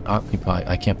is we're going to occupy,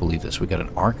 I can't believe this, we got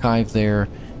an archive there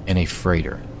and a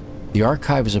freighter. The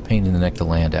archive is a pain in the neck to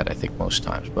land at, I think, most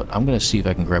times, but I'm going to see if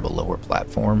I can grab a lower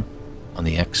platform on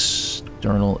the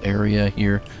external area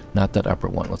here. Not that upper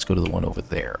one. Let's go to the one over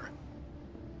there.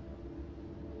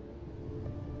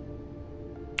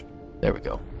 There we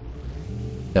go.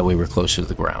 That way we're closer to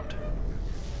the ground.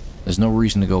 There's no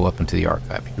reason to go up into the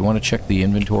archive. If you want to check the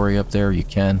inventory up there, you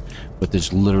can, but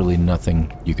there's literally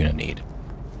nothing you're going to need.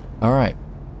 Alright.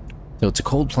 So it's a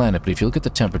cold planet, but if you look at the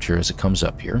temperature as it comes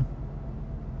up here,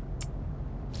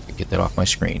 get that off my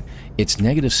screen, it's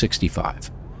negative 65.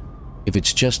 If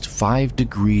it's just 5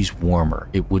 degrees warmer,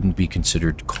 it wouldn't be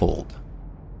considered cold.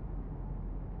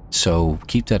 So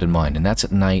keep that in mind, and that's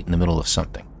at night in the middle of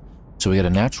something. So we got a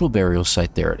natural burial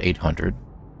site there at 800.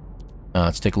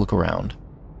 Let's take a look around,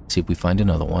 see if we find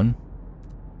another one.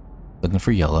 Looking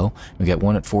for yellow. We got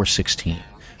one at 416.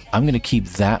 I'm going to keep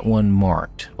that one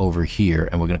marked over here,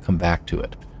 and we're going to come back to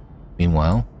it.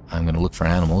 Meanwhile, I'm going to look for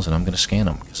animals, and I'm going to scan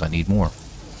them, because I need more.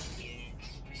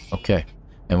 Okay,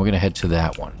 and we're going to head to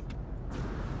that one.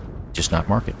 Just not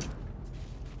mark it.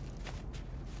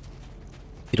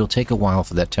 It'll take a while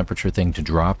for that temperature thing to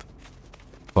drop,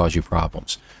 cause you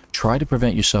problems. Try to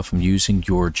prevent yourself from using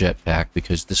your jetpack,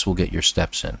 because this will get your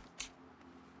steps in.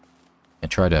 And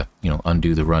try to,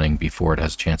 undo the running before it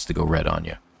has a chance to go red on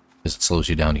you, because it slows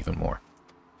you down even more.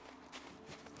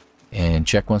 And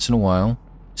check once in a while,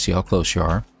 see how close you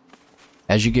are.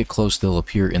 As you get close, they'll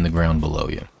appear in the ground below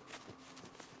you.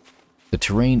 The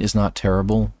terrain is not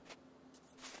terrible.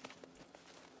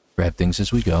 Grab things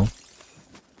as we go.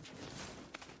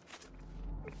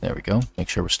 There we go. Make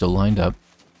sure we're still lined up.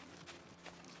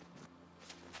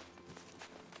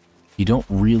 You don't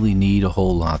really need a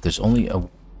whole lot. There's only a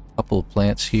couple of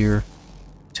plants here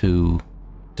to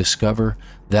discover.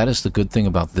 That is the good thing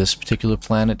about this particular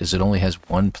planet, is it only has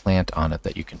one plant on it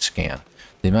that you can scan.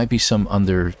 There might be some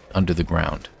under the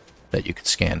ground that you can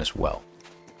scan as well.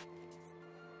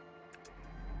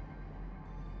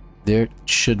 There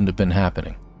shouldn't have been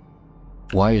happening.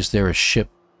 Why is there a ship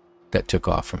that took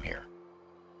off from here?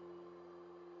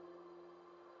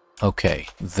 Okay,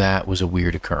 that was a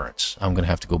weird occurrence. I'm going to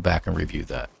have to go back and review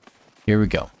that. Here we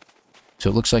go.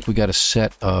 So it looks like we got a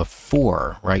set of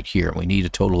 4 right here, and we need a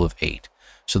total of 8.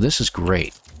 So this is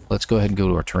great. Let's go ahead and go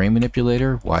to our terrain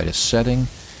manipulator, widest setting,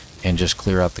 and just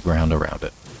clear out the ground around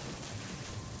it.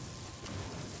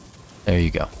 There you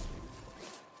go.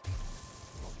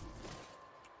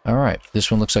 Alright,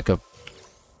 this one looks like a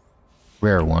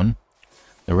rare one.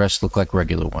 The rest look like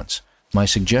regular ones. My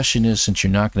suggestion is, since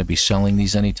you're not going to be selling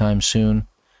these anytime soon,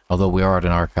 although we are at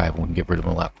an archive, we can get rid of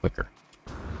them a lot quicker.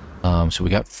 So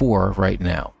we got 4 right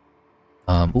now.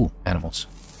 Ooh, animals.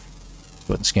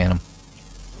 Go ahead and scan them.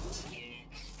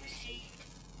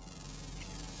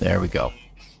 There we go.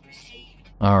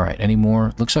 Alright, any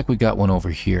more? Looks like we got one over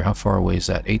here. How far away is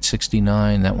that?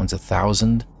 869. That one's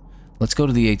 1,000. Let's go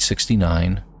to the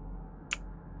 869.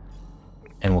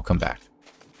 And we'll come back.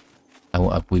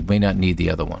 We may not need the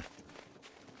other one.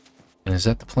 And is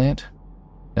that the plant?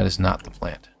 That is not the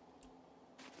plant.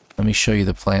 Let me show you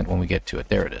the plant when we get to it.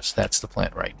 There it is. That's the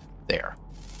plant right there.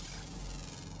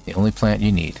 The only plant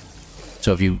you need.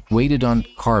 So if you waited on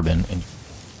carbon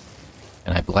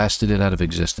and I blasted it out of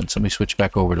existence. Let me switch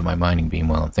back over to my mining beam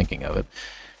while I'm thinking of it.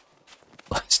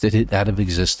 Blasted it out of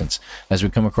existence. As we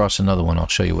come across another one, I'll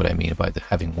show you what I mean by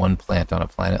having one plant on a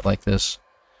planet like this.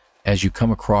 As you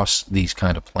come across these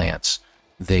kind of plants,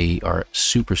 they are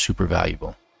super, super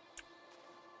valuable.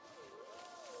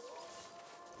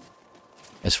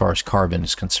 As far as carbon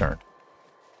is concerned.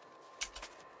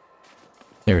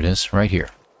 There it is, right here.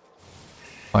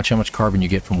 Watch how much carbon you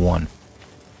get from one.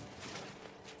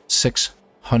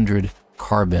 600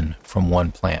 carbon from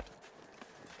one plant.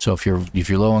 So if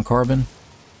you're low on carbon,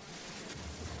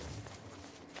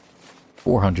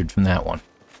 400 from that one.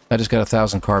 I just got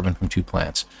 1,000 carbon from 2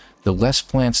 plants. The less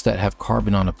plants that have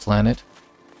carbon on a planet,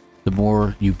 the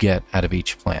more you get out of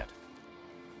each plant.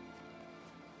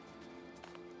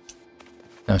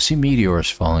 Now I see meteors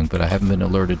falling, but I haven't been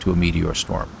alerted to a meteor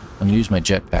storm. I'm going to use my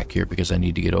jetpack here because I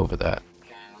need to get over that.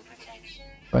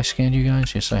 Have I scanned you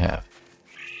guys? Yes, I have.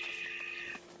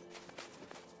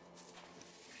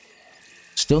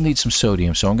 Still need some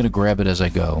sodium, so I'm going to grab it as I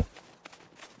go.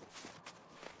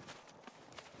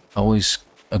 Always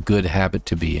a good habit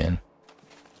to be in.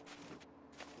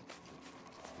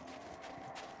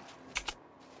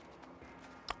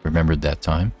 Remembered that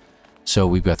time. So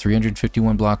we've got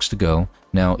 351 blocks to go.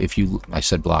 Now, if you... I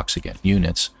said blocks again.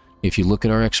 Units. If you look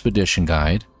at our expedition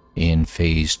guide in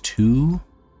phase 2,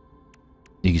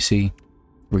 you can see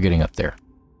we're getting up there.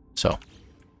 So,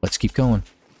 let's keep going.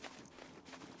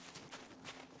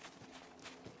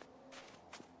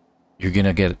 You're going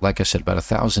to get, like I said, about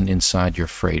 1,000 inside your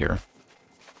freighter.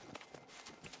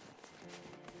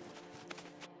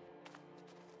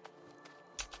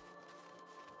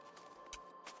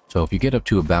 So if you get up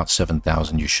to about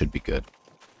 7,000, you should be good.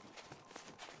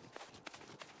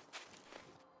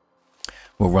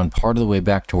 We'll run part of the way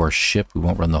back to our ship. We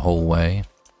won't run the whole way.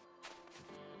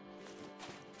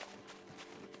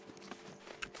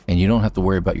 And you don't have to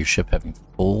worry about your ship having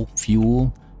full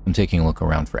fuel. I'm taking a look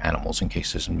around for animals in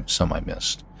case there's some I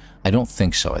missed. I don't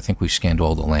think so. I think we've scanned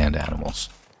all the land animals.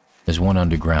 There's one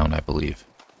underground, I believe.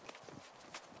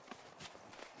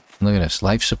 Look at this.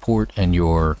 Life support and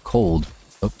your cold.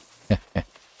 Oh,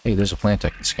 hey, there's a plant I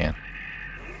can scan.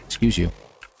 Excuse you.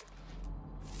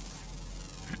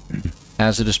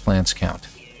 Hazardous plants count.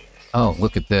 Oh,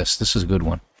 look at this. This is a good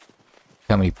one.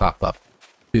 How many pop up?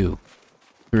 2,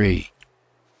 3.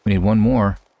 We need one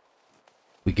more.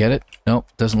 We get it? Nope,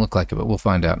 doesn't look like it, but we'll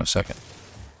find out in a second.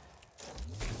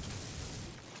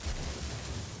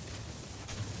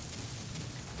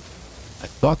 I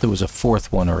thought there was a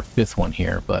 4th one or a 5th one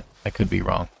here, but I could be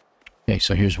wrong. Okay,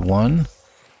 so here's 1.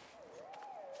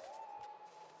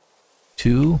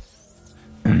 2.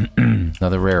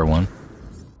 Another rare one.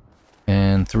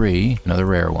 And 3. Another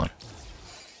rare one.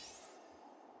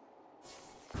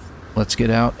 Let's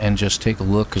get out and just take a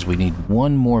look, because we need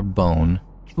one more bone.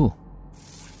 Ooh.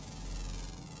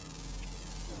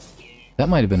 That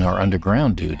might have been our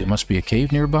underground dude. It must be a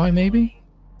cave nearby, maybe?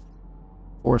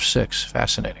 4 of 6.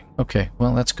 Fascinating. Okay,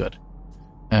 well, that's good.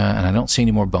 And I don't see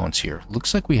any more bones here.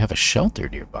 Looks like we have a shelter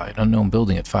nearby. An unknown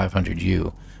building at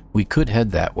 500U. We could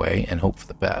head that way and hope for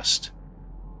the best.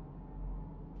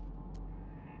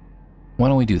 Why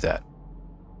don't we do that?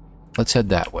 Let's head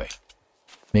that way.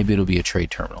 Maybe it'll be a trade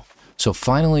terminal. So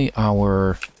finally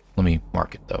our... Let me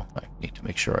mark it, though. I need to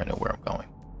make sure I know where I'm going.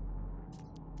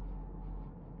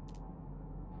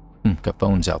 Got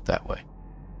bones out that way.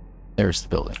 There's the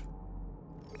building.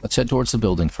 Let's head towards the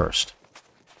building first.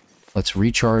 Let's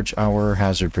recharge our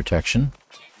hazard protection.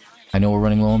 I know we're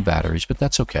running low on batteries, but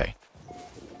that's okay.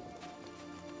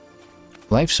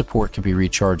 Life support can be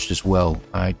recharged as well.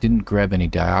 I didn't grab any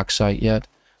dioxide yet,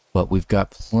 but we've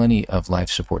got plenty of life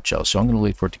support gels, so I'm going to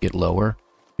wait for it to get lower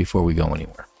before we go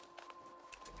anywhere.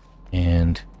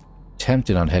 And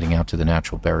tempted on heading out to the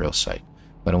natural burial site,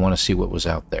 but I want to see what was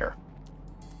out there.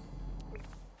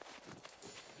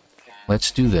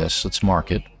 Let's do this. Let's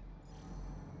mark it.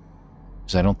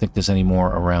 Because I don't think there's any more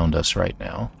around us right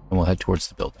now. And we'll head towards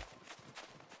the building.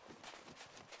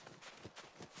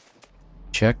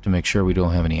 Check to make sure we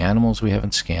don't have any animals we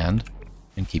haven't scanned.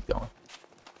 And keep going.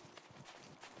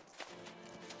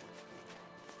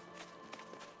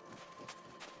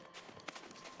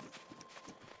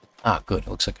 Ah, good. It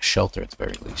looks like a shelter at the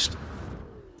very least.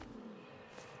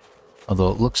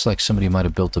 Although it looks like somebody might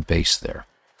have built a base there.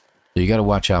 So you got to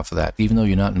watch out for that. Even though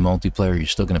you're not in multiplayer, you're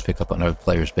still going to pick up on other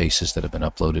players' bases that have been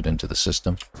uploaded into the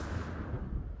system.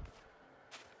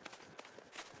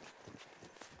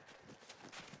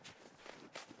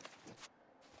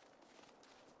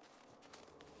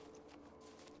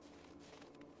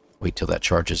 Wait till that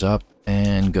charges up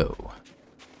and go.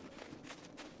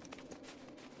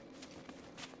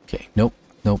 Okay, nope,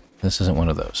 this isn't one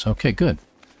of those. Okay, good.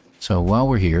 So while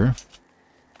we're here,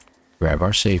 grab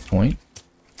our save point.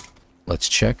 Let's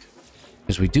check,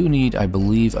 because we do need, I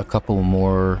believe, a couple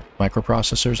more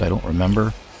microprocessors. I don't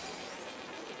remember,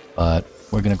 but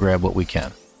we're going to grab what we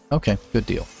can. Okay, good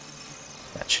deal.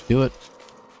 That should do it.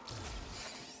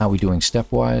 How are we doing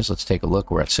stepwise? Let's take a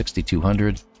look. We're at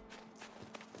 6,200.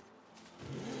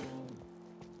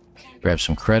 Grab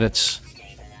some credits.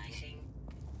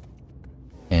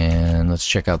 And let's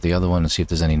check out the other one and see if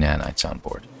there's any nanites on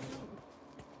board.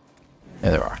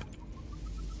 There are.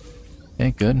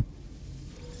 Okay, good.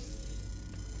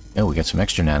 Oh, we got some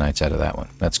extra nanites out of that one.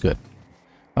 That's good.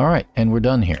 Alright, and we're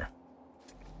done here.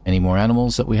 Any more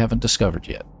animals that we haven't discovered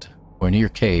yet? We're near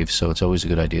caves, so it's always a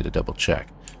good idea to double check.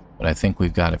 But I think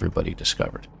we've got everybody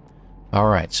discovered.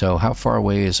 Alright, so how far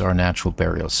away is our natural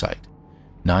burial site?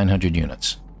 900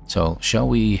 units. So, shall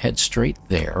we head straight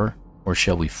there, or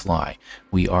shall we fly?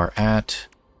 We are at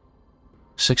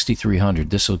 6,300.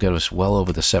 This will get us well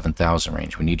over the 7,000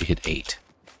 range. We need to hit 8.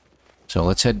 So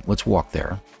let's walk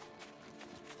there.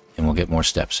 And we'll get more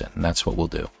steps in, and that's what we'll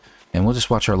do. And we'll just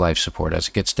watch our life support. As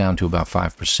it gets down to about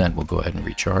 5%, we'll go ahead and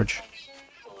recharge.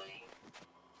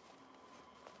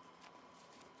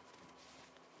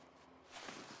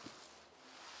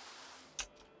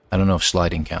 I don't know if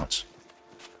sliding counts.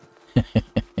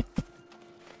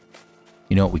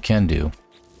 You know what we can do?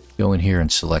 Go in here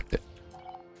and select it.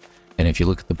 And if you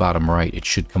look at the bottom right, it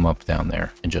should come up down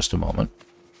there in just a moment.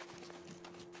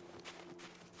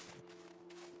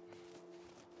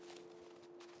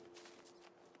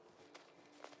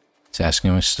 It's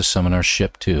asking us to summon our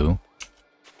ship too.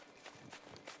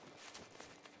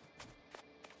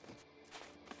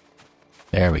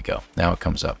 There we go. Now it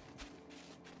comes up.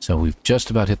 So we've just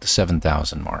about hit the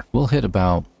 7,000 mark. We'll hit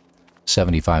about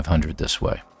 7,500 this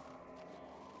way.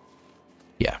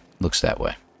 Yeah, looks that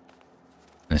way.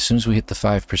 And as soon as we hit the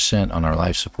 5% on our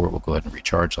life support, we'll go ahead and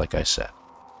recharge like I said.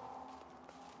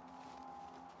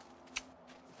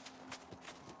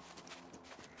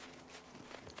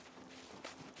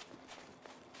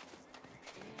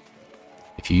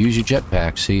 If you use your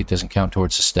jetpack, see, it doesn't count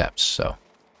towards the steps, so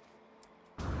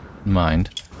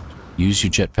mind. Use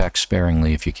your jetpack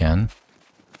sparingly if you can.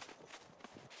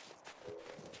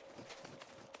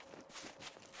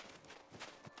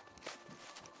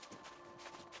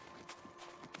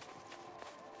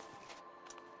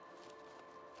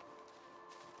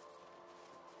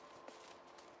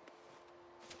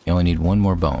 You only need one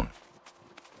more bone.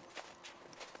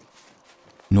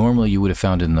 Normally you would have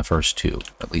found it in the first two.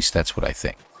 At least that's what I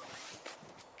think.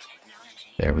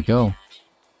 There we go.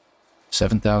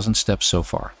 7,000 steps so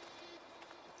far.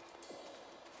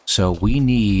 So we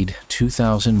need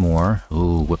 2,000 more.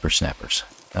 Ooh, whippersnappers.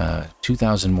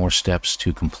 2,000 more steps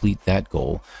to complete that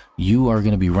goal. You are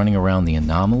going to be running around the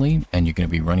anomaly, and you're going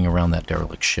to be running around that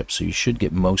derelict ship. So you should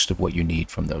get most of what you need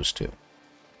from those two.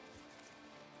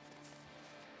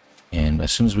 And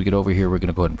as soon as we get over here, we're going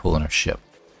to go ahead and pull in our ship.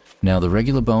 Now, the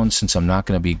regular bones, since I'm not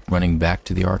going to be running back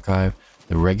to the archive,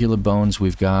 the regular bones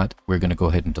we've got, we're going to go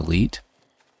ahead and delete.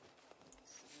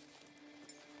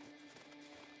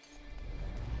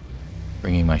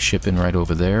 Bringing my ship in right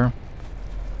over there.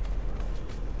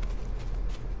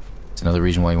 It's another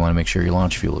reason why you want to make sure your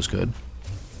launch fuel is good.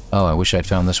 Oh, I wish I'd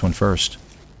found this one first.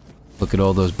 Look at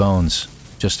all those bones,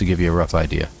 just to give you a rough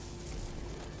idea.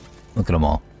 Look at them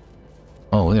all.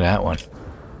 Oh, look at that one.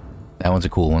 That one's a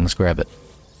cool one. Let's grab it.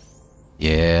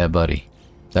 Yeah, buddy.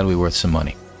 That'll be worth some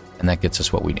money. And that gets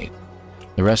us what we need.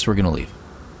 The rest we're going to leave.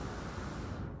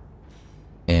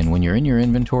 And when you're in your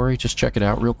inventory, just check it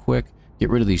out real quick. Get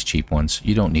rid of these cheap ones.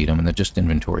 You don't need them, and they're just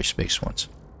inventory space ones.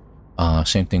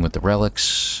 Same thing with the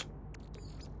relics.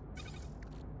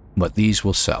 But these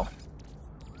will sell.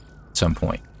 At some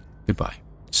point. Goodbye.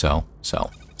 Sell,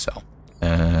 sell, sell.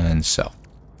 And sell.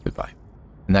 Goodbye.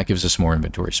 And that gives us more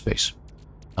inventory space.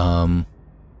 Lantodium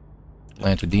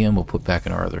we'll put back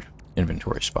in our other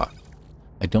inventory spot.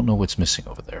 I don't know what's missing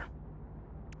over there.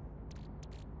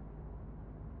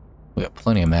 We got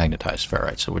plenty of magnetized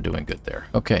ferrite, so we're doing good there.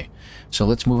 Okay, so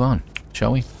let's move on,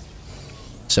 shall we?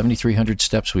 7,300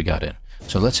 steps we got in.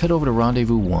 So let's head over to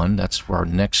Rendezvous 1. That's our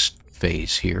next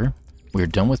phase here. We're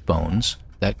done with bones.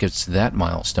 That gets that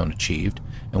milestone achieved.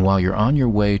 And while you're on your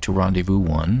way to Rendezvous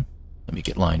 1, let me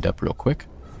get lined up real quick.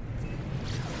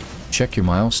 Check your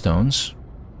milestones.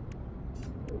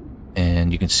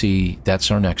 And you can see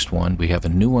that's our next one. We have a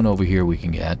new one over here we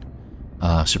can get.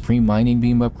 Supreme Mining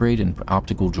Beam upgrade and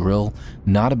Optical Drill.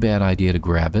 Not a bad idea to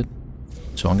grab it.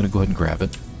 So I'm going to go ahead and grab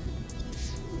it.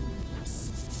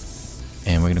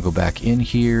 And we're going to go back in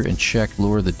here and check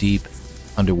Lure of the Deep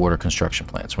underwater construction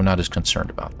plants. We're not as concerned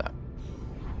about that.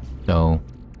 So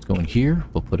let's go in here.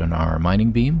 We'll put in our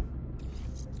mining beam.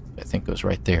 I think goes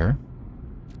right there.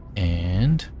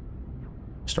 And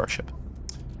Starship.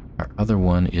 Our other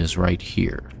one is right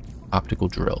here. Optical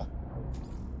Drill.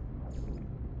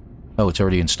 Oh, it's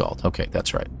already installed. Okay,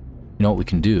 that's right. You know what we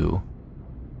can do?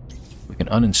 We can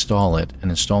uninstall it and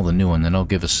install the new one. Then that'll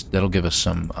give us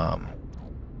some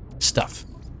stuff,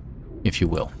 if you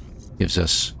will. Gives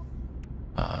us,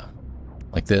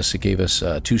 like this, it gave us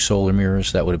 2 solar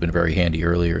mirrors. That would have been very handy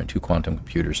earlier, and 2 quantum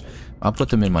computers. I'll put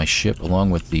them in my ship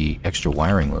along with the extra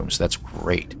wiring looms. That's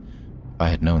great. If I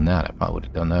had known that, I probably would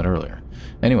have done that earlier.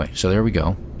 Anyway, so there we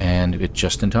go, and it's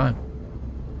just in time.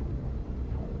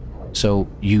 So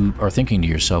you are thinking to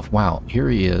yourself, wow, here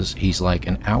he is. He's like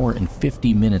an hour and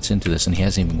 50 minutes into this, and he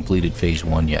hasn't even completed phase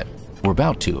 1 yet. We're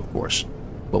about to, of course,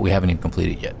 but we haven't even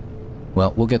completed yet.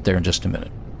 Well, we'll get there in just a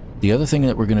minute. The other thing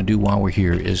that we're going to do while we're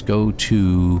here is go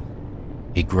to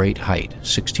a great height.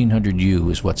 1600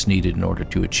 U is what's needed in order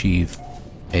to achieve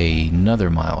another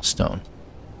milestone.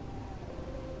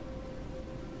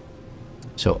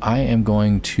 So I am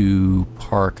going to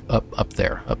park up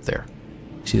there.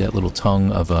 See that little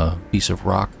tongue of a piece of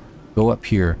rock? Go up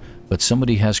here, but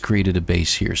somebody has created a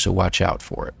base here, so watch out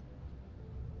for it.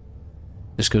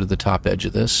 Just go to the top edge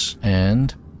of this,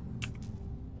 and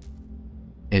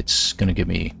it's going to give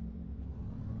me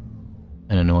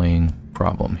an annoying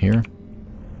problem here.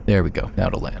 There we go, now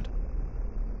to land.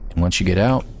 And once you get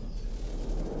out,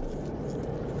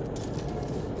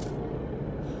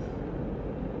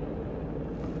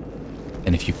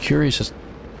 and if you're curious as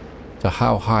to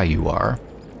how high you are,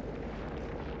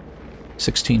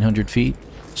 1600 feet,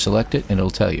 select it and it'll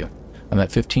tell you. I'm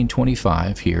at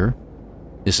 1525 here.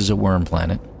 This is a worm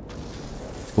planet.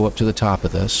 Go up to the top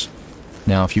of this.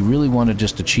 Now if you really want to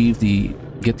just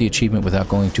get the achievement without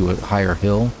going to a higher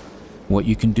hill, what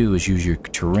you can do is use your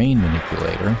terrain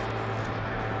manipulator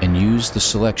and use the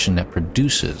selection that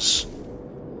produces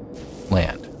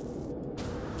land.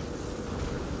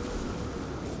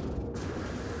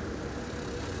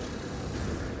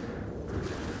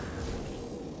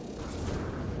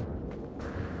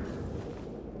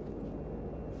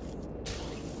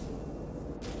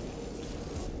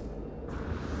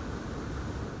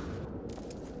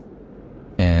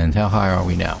 And how high are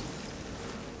we now?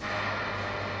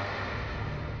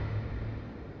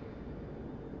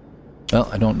 Well,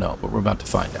 I don't know, but we're about to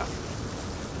find out.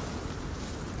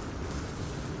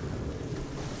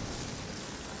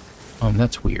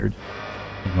 That's weird.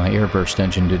 My airburst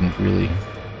engine didn't really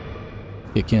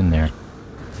kick in there.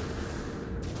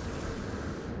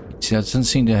 See, it doesn't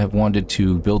seem to have wanted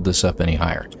to build this up any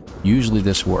higher. Usually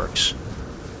this works.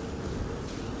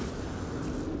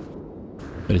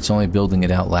 But it's only building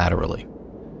it out laterally.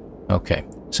 Okay,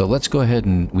 so let's go ahead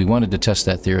and... We wanted to test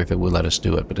that theory if it would let us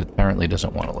do it, but it apparently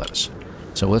doesn't want to let us.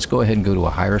 So let's go ahead and go to a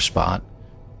higher spot.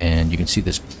 And you can see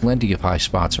there's plenty of high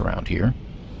spots around here.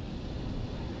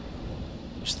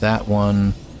 There's that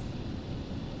one.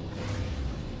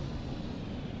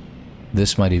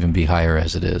 This might even be higher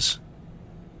as it is.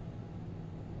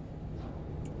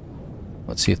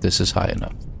 Let's see if this is high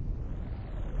enough.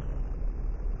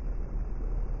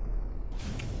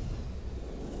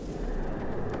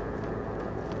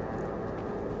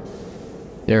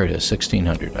 There it is,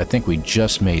 1600. I think we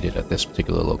just made it at this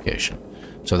particular location.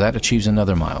 So that achieves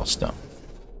another milestone.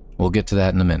 We'll get to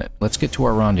that in a minute. Let's get to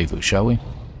our rendezvous, shall we?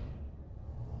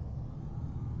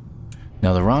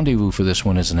 Now the rendezvous for this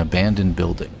one is an abandoned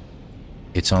building.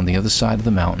 It's on the other side of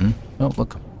the mountain. Oh,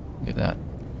 look at that.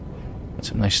 That's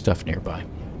some nice stuff nearby.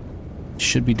 It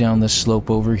should be down this slope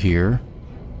over here.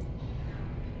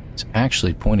 It's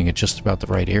actually pointing at just about the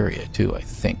right area, too, I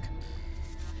think.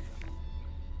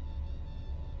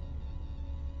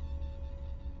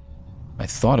 I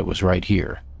thought it was right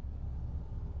here.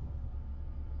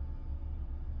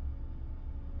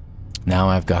 Now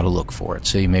I've got to look for it.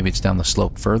 See, maybe it's down the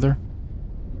slope further?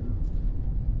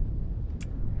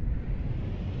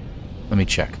 Let me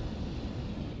check.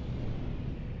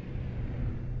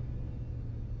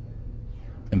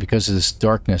 And because of this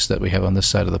darkness that we have on this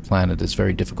side of the planet, it's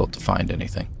very difficult to find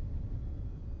anything.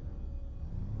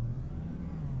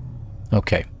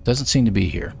 Okay, doesn't seem to be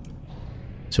here.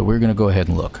 So we're going to go ahead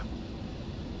and look.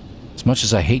 As much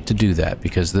as I hate to do that,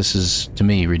 because this is, to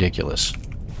me, ridiculous.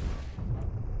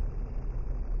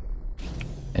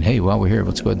 And hey, while we're here,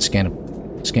 let's go ahead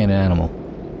and scan an animal.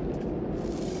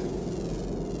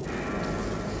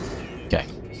 Okay.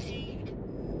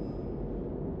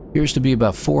 Appears to be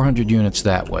about 400 units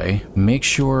that way. Make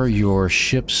sure your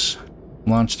ship's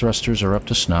launch thrusters are up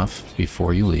to snuff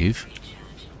before you leave.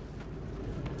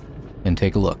 And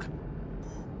take a look.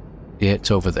 It's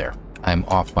over there. I'm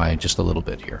off by just a little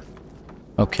bit here.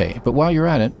 Okay, but while you're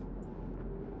at it,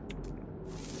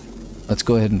 let's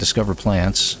go ahead and discover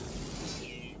plants.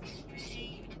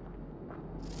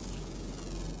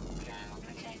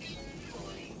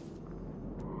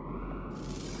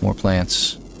 More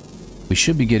plants. We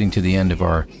should be getting to the end of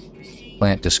our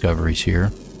plant discoveries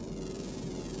here.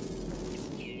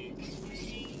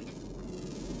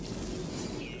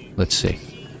 Let's see.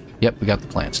 Yep, we got the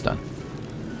plants done.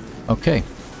 Okay.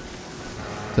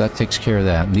 So that takes care of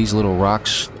that. And these little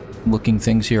rocks looking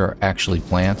things here are actually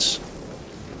plants.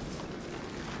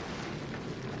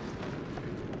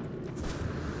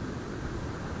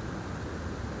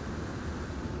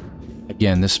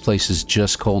 Again, this place is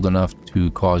just cold enough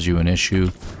to cause you an issue,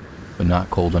 but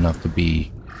not cold enough to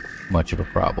be much of a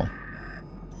problem.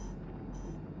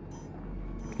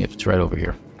 Yep, it's right over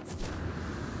here.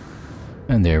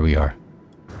 And there we are.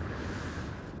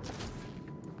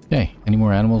 Okay, any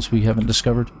more animals we haven't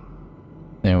discovered?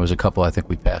 There was a couple I think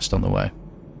we passed on the way.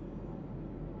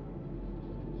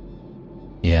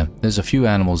 Yeah, there's a few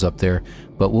animals up there,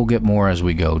 but we'll get more as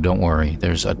we go, don't worry.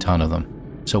 There's a ton of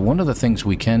them. So one of the things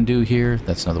we can do here,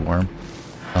 that's another worm,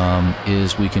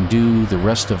 is we can do the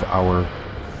rest of our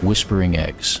whispering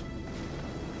eggs.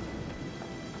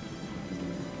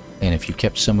 And if you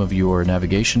kept some of your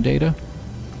navigation data,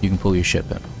 you can pull your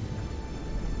ship in.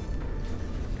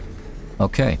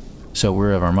 Okay, so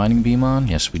we have our mining beam on.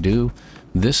 Yes, we do.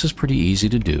 This is pretty easy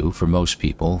to do for most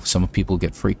people. Some people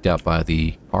get freaked out by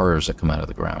the horrors that come out of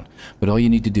the ground. But all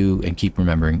you need to do, and keep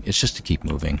remembering, is just to keep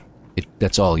moving.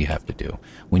 That's all you have to do.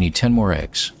 We need 10 more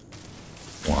eggs.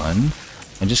 1,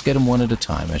 and just get them one at a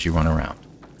time as you run around.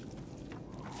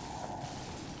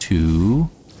 2,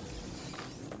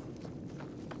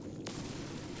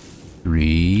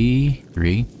 3.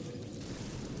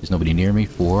 There's nobody near me.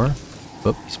 4.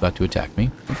 Oh, he's about to attack me.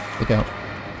 Oh, look out.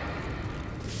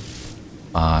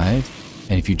 5.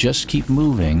 And if you just keep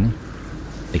moving,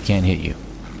 they can't hit you.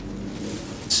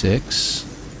 6.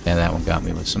 And that one got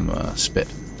me with some spit.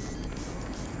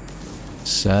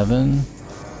 7.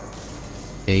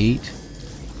 8.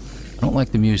 I don't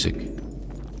like the music.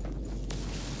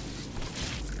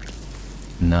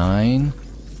 9.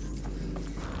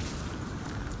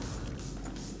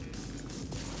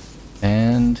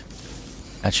 And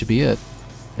that should be it.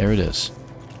 There it is.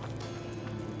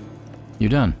 You're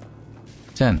done.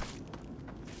 10.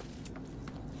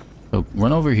 So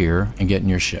run over here and get in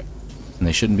your ship. And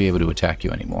they shouldn't be able to attack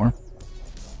you anymore.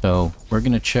 So we're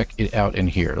going to check it out in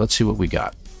here. Let's see what we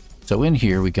got. So in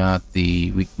here we got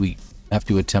the... We have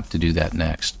to attempt to do that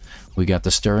next. We got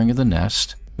the stirring of the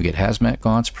nest. We get hazmat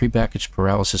gaunts, prepackaged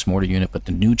paralysis mortar unit, but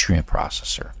the nutrient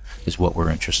processor is what we're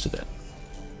interested in.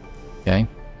 Okay?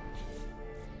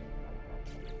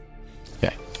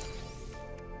 Okay.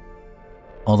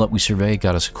 All that we survey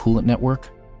got us a coolant network,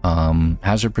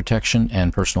 hazard protection,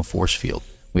 and personal force field.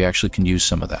 We actually can use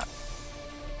some of that.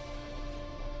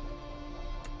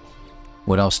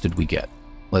 What else did we get?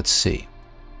 Let's see.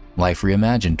 Life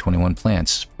Reimagined, 21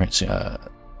 plants.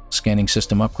 Scanning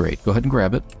system upgrade. Go ahead and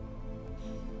grab it.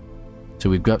 So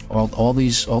we've got all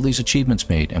these achievements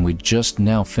made, and we just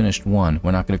now finished one.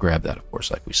 We're not going to grab that, of course,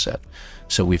 like we said.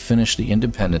 So we finished the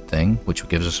independent thing, which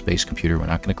gives us a space computer. We're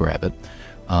not going to grab it.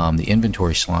 The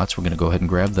inventory slots, we're going to go ahead and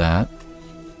grab that.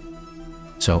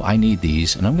 So I need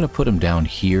these, and I'm going to put them down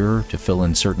here to fill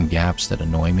in certain gaps that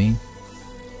annoy me.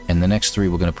 And the next 3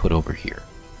 we're going to put over here.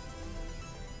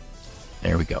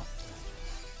 There we go.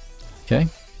 Okay.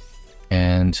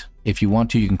 And if you want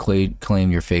to, you can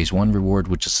claim your Phase 1 reward,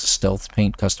 which is the stealth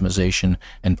paint customization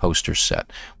and poster set.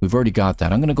 We've already got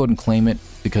that. I'm going to go ahead and claim it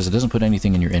because it doesn't put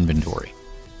anything in your inventory.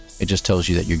 It just tells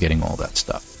you that you're getting all that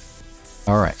stuff.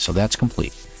 Alright, so that's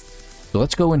complete. So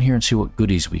let's go in here and see what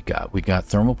goodies we got. We got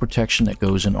thermal protection that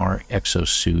goes in our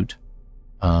exosuit.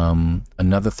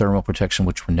 Another thermal protection,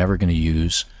 which we're never going to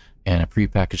use, and a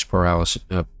prepackaged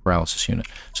paralysis unit.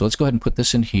 So let's go ahead and put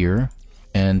this in here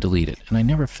and delete it. And I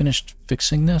never finished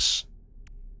fixing this.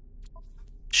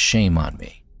 Shame on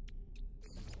me.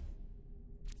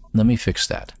 Let me fix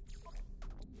that.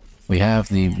 We have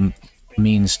the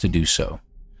means to do so.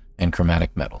 And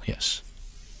chromatic metal, yes.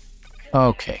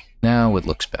 Okay, now it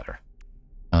looks better.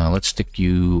 Let's stick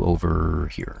you over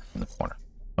here in the corner.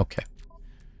 Okay.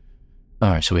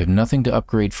 Alright, so we have nothing to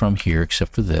upgrade from here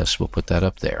except for this. We'll put that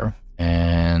up there.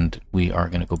 And we are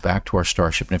going to go back to our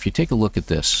starship. And if you take a look at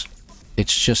this,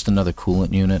 it's just another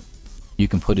coolant unit. You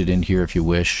can put it in here if you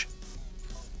wish.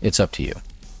 It's up to you.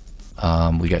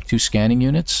 We got 2 scanning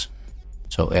units.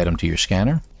 So add them to your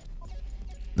scanner.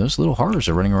 Those little horrors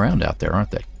are running around out there,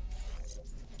 aren't they?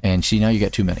 And see, now you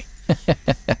got too many.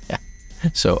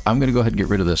 So I'm going to go ahead and get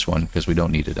rid of this one because we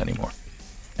don't need it anymore.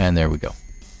 And there we go.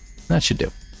 That should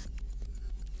do.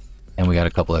 And we got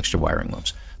a couple extra wiring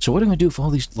looms. So what am I going to do with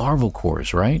all these larval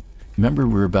cores, right? Remember,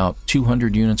 we're about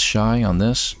 200 units shy on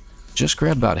this. Just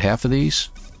grab about half of these.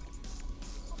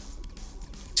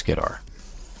 Let's get our.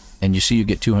 And you see you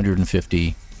get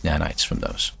 250 nanites from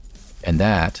those. And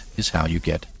that is how you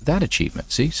get that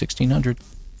achievement. See, 1600.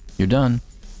 You're done.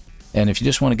 And if you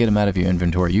just want to get them out of your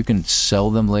inventory, you can sell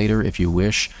them later if you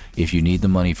wish, if you need the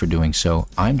money for doing so.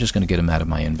 I'm just going to get them out of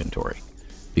my inventory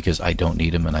because I don't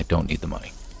need them and I don't need the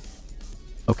money.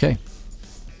 Okay,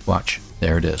 watch.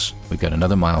 There it is. We've got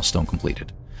another milestone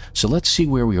completed. So let's see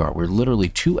where we are. We're literally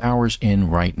 2 hours in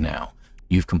right now.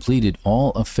 You've completed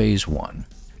all of Phase 1.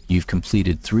 You've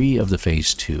completed 3 of the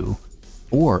Phase 2,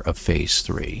 4 of Phase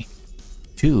 3,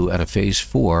 2 out of Phase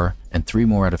 4, and 3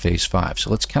 more out of Phase 5. So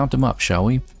let's count them up, shall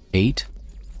we? 8,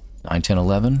 9, 10,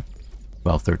 11,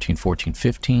 12, 13, 14,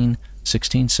 15,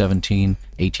 16, 17,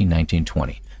 18, 19,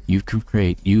 20.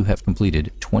 You have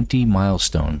completed 20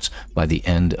 milestones by the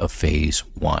end of Phase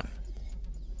 1.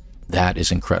 That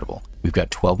is incredible. We've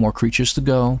got 12 more creatures to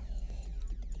go.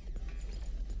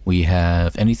 We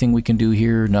have anything we can do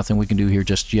here? Nothing we can do here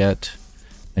just yet.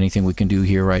 Anything we can do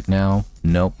here right now?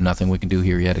 Nope, nothing we can do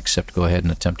here yet except go ahead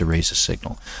and attempt to raise a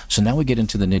signal. So now we get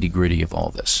into the nitty-gritty of all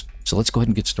this. So let's go ahead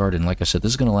and get started. And like I said,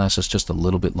 this is going to last us just a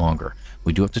little bit longer.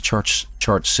 We do have to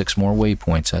chart 6 more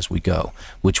waypoints as we go,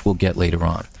 which we'll get later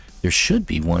on. There should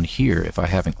be one here if I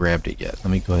haven't grabbed it yet. Let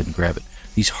me go ahead and grab it.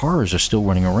 These horrors are still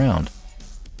running around.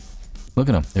 Look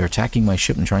at them. They're attacking my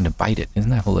ship and trying to bite it. Isn't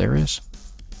that hilarious?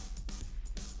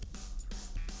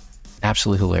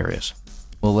 Absolutely hilarious.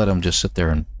 We'll let them just sit there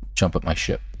and jump at my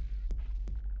ship.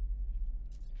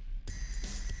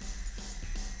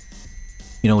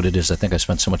 You know what it is? I think I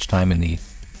spent so much time in the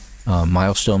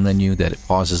milestone menu that it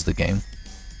pauses the game.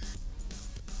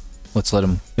 Let's let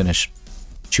him finish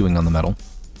chewing on the metal.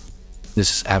 This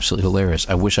is absolutely hilarious.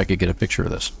 I wish I could get a picture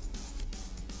of this.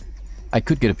 I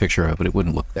could get a picture of it, but it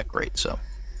wouldn't look that great, so.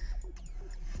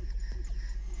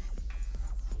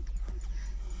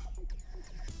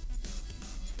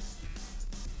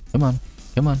 Come on,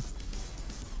 come on.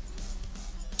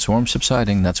 Swarm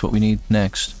subsiding, that's what we need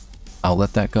next. I'll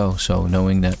let that go, so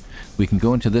knowing that we can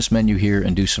go into this menu here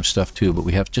and do some stuff too, but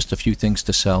we have just a few things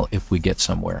to sell if we get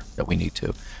somewhere that we need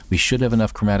to. We should have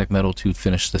enough chromatic metal to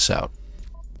finish this out.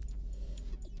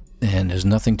 And there's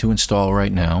nothing to install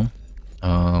right now.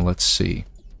 Let's see.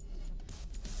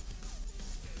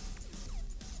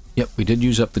 Yep, we did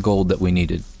use up the gold that we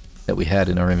needed, that we had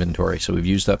in our inventory, so we've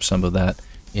used up some of that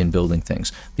in building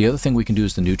things. The other thing we can do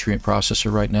is the nutrient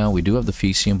processor right now. We do have the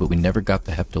Fecium, but we never got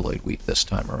the heptaloid wheat this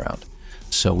time around.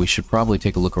 So we should probably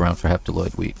take a look around for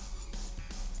heptaloid wheat.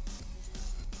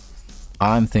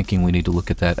 I'm thinking we need to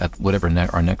look at that at whatever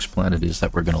our next planet is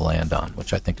that we're going to land on,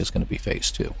 which I think is going to be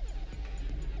Phase 2.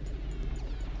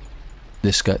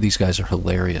 These guys are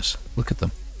hilarious. Look at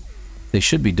them. They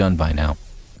should be done by now.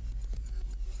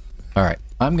 Alright,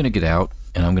 I'm going to get out,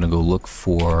 and I'm going to go look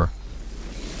for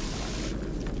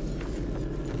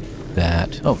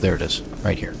that. Oh, there it is.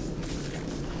 Right here.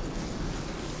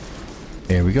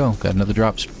 There we go. Got another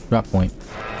drop point.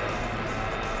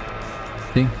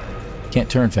 See? Can't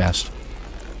turn fast.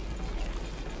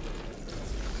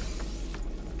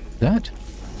 That?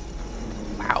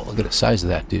 Wow, look at the size of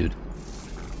that dude.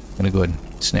 I'm gonna go ahead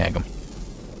and snag him.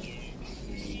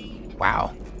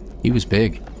 Wow. He was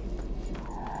big.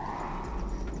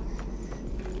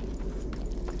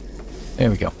 There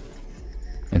we go.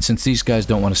 And since these guys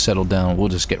don't want to settle down, we'll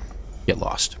just get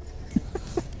lost.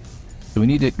 So we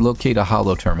need to locate a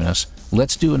hollow terminus.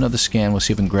 Let's do another scan. We'll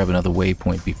see if we can grab another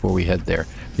waypoint before we head there.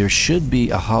 There should be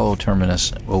a hollow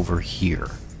terminus over here.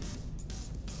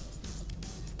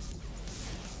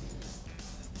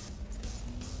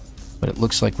 But it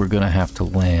looks like we're going to have to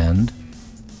land.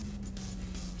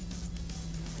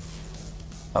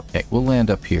 Okay, we'll land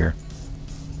up here.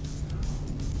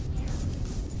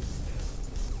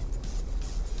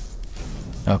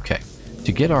 Okay,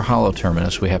 to get our hollow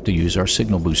terminus, we have to use our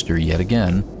signal booster yet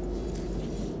again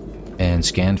and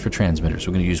scan for transmitters.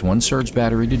 We're going to use 1 surge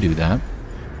battery to do that.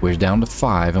 We're down to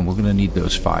 5, and we're going to need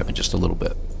those 5 in just a little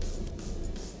bit.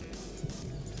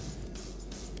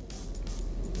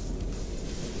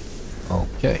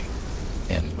 Okay,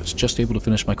 and was just able to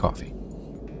finish my coffee.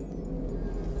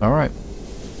 All right,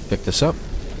 pick this up.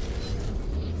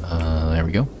 There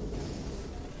we go.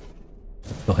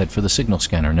 We'll head for the signal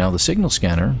scanner. Now the signal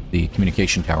scanner, the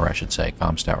communication tower I should say,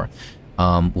 comms tower,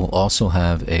 will also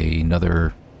have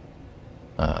another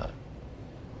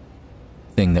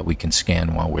thing that we can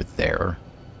scan while we're there.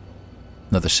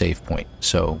 Another save point.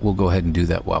 So we'll go ahead and do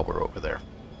that while we're over there.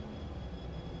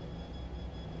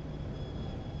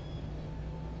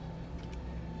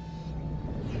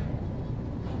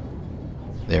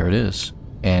 There it is.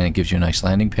 And it gives you a nice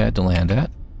landing pad to land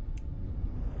at.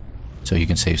 So you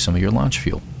can save some of your launch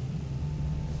fuel.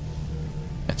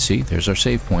 And see, there's our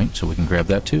save point, so we can grab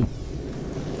that too.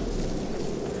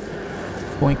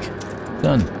 Boink.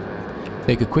 Done.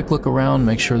 Take a quick look around,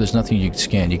 make sure there's nothing you can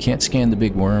scan. You can't scan the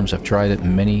big worms. I've tried it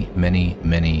many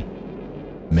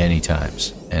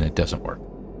times, and it doesn't work.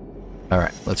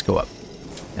 Alright, let's go up.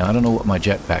 Now, I don't know what my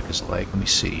jetpack is like. Let me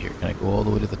see here. Can I go all the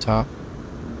way to the top?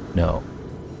 No.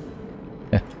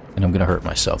 And I'm going to hurt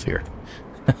myself here.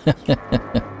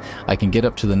 I can get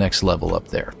up to the next level up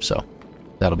there, so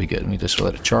that'll be good. Let me just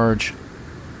let it charge.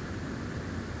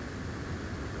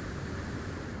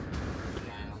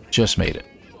 Just made it.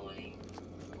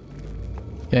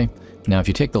 Okay, now if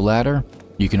you take the ladder,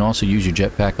 you can also use your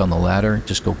jetpack on the ladder.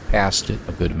 Just go past it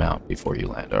a good amount before you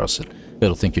land, or else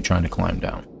it'll think you're trying to climb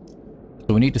down.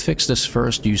 So we need to fix this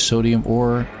first. Use sodium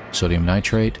ore, sodium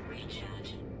nitrate,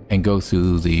 and go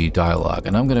through the dialogue.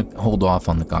 And I'm going to hold off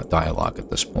on the dialogue at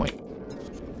this point.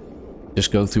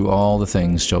 Just go through all the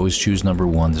things. Always choose number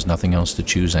 1. There's nothing else to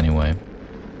choose anyway.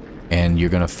 And you're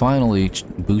going to finally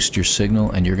boost your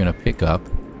signal, and you're going to pick up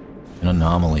an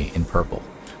anomaly in purple.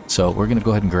 So we're going to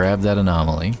go ahead and grab that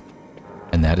anomaly.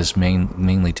 And that is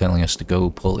mainly telling us to go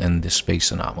pull in this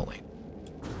space anomaly.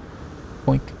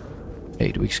 Boink.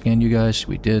 Hey, do we scan you guys?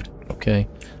 We did. Okay.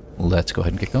 Let's go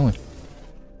ahead and get going.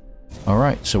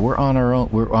 Alright, so we're on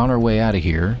our way out of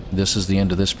here. This is the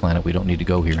end of this planet. We don't need to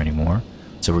go here anymore.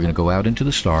 So we're going to go out into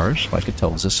the stars, like it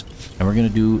tells us, and we're going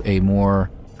to do a more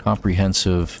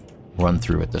comprehensive run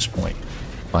through at this point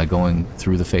by going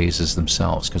through the phases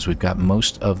themselves, because we've got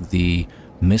most of the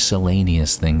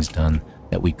miscellaneous things done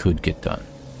that we could get done.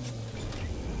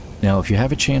 Now, if you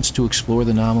have a chance to explore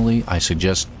the anomaly, I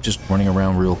suggest just running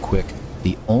around real quick.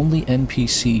 The only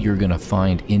NPC you're going to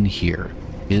find in here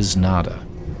is Nada.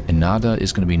 And Nada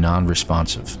is going to be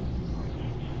non-responsive.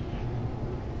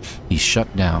 He's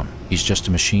shut down. He's just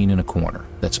a machine in a corner.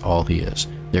 That's all he is.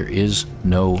 There is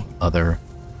no other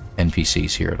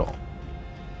NPCs here at all.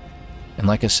 And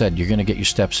like I said, you're going to get your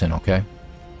steps in, okay?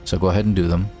 So go ahead and do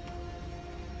them.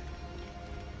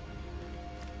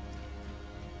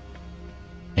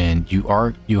 And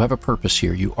you have a purpose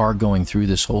here. You are going through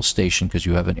this whole station because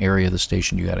you have an area of the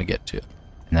station you got to get to.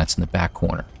 And that's in the back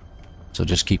corner. So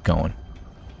just keep going.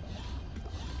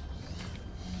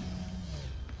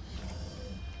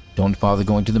 Don't bother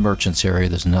going to the merchants area.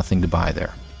 There's nothing to buy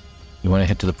there. You want to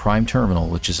head to the prime terminal,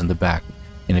 which is in the back.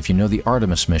 And if you know the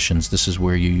Artemis missions, this is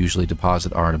where you usually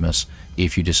deposit Artemis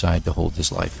if you decide to hold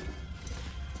his life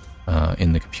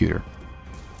in the computer.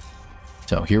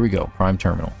 So here we go, prime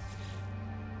terminal.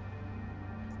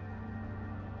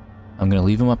 I'm going to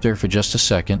leave him up there for just a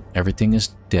second. Everything is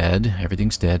dead.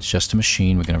 Everything's dead. It's just a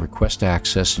machine. We're going to request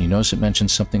access. And you notice it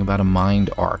mentions something about a mind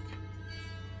arc.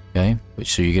 Okay?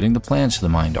 So you're getting the plans for the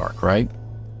mind arc, right?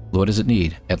 What does it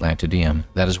need? Atlantidium.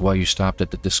 That is why you stopped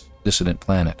at the dissident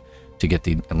planet to get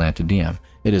the Atlantidium.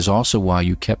 It is also why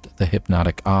you kept the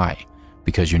hypnotic eye,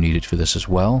 because you need it for this as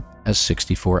well as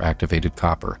 64 activated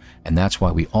copper. And that's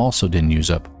why we also didn't use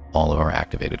up all of our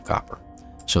activated copper.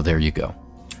 So there you go.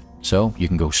 So you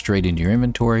can go straight into your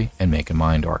inventory and make a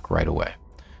mind arc right away.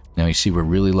 Now you see we're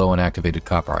really low on activated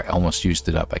copper. I almost used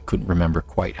it up. I couldn't remember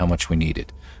quite how much we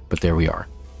needed. But there we are.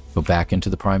 Go back into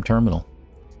the prime terminal.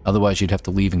 Otherwise you'd have to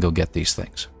leave and go get these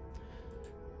things.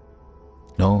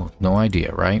 No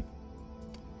idea, right?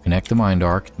 Connect the mind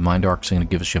arc. The mind arc's going to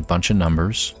give us a bunch of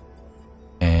numbers.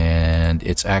 And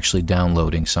it's actually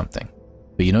downloading something.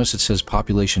 But you notice it says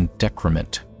population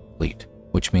decrement complete,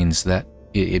 which means that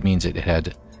it means it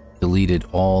had deleted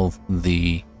all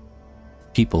the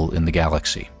people in the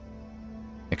galaxy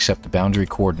except the boundary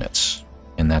coordinates,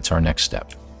 and that's our next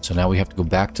step. So now we have to go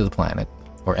back to the planet,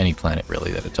 or any planet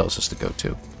really that it tells us to go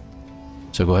to.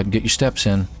 So go ahead and get your steps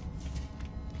in.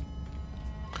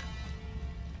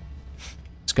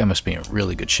 This guy must be in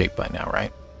really good shape by now,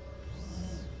 right?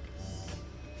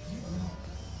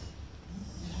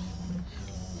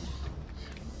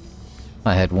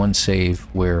 I had one save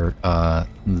where not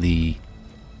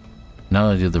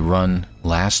only did the run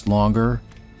last longer,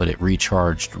 but it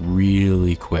recharged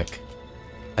really quick.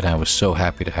 And I was so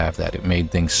happy to have that. It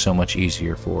made things so much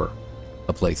easier for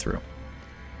a playthrough.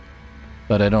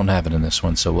 But I don't have it in this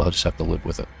one, so we'll just have to live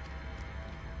with it.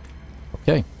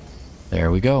 Okay, there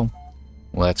we go.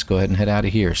 Let's go ahead and head out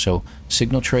of here. So,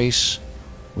 signal trace,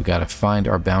 we got to find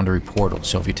our boundary portal.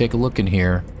 So if you take a look in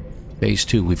here, phase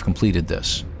 2, we've completed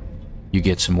this. You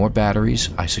get some more batteries.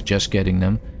 I suggest getting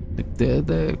them.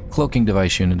 The cloaking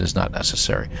device unit is not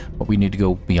necessary, but we need to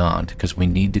go beyond because we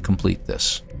need to complete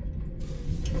this.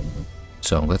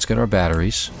 So let's get our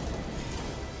batteries.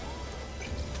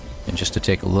 And just to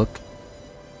take a look,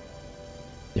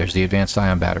 there's the advanced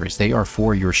ion batteries. They are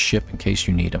for your ship in case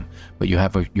you need them, but you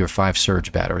have your 5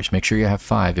 surge batteries. Make sure you have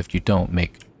 5. If you don't,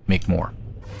 make more.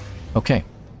 Okay,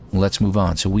 Let's move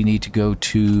on. So we need to go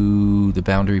to the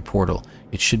boundary portal.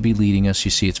 It should be leading us.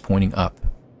 You see it's pointing up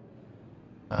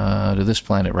to this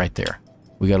planet right there.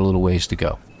 We got a little ways to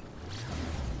go.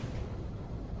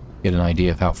 Get an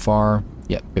idea of how far.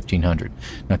 Yeah, 1500.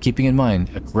 Now keeping in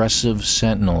mind, aggressive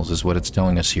sentinels is what it's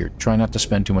telling us here. Try not to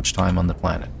spend too much time on the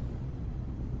planet.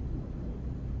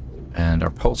 And our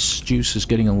pulse juice is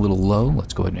getting a little low.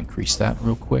 Let's go ahead and increase that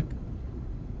real quick.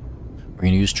 We're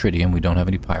going to use tritium. We don't have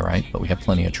any pyrite, but we have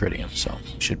plenty of tritium, so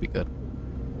it should be good.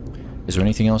 Is there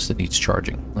anything else that needs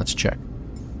charging? Let's check.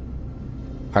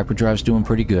 Hyperdrive's doing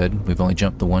pretty good. We've only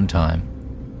jumped the one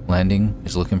time. Landing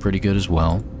is looking pretty good as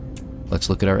well. Let's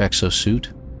look at our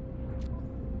exosuit.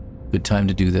 Good time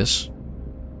to do this.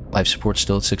 Life support's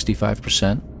still at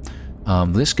 65%.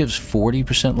 This gives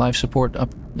 40% life support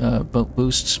up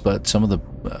boosts, but some of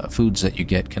the foods that you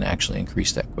get can actually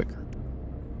increase that quicker.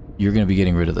 You're going to be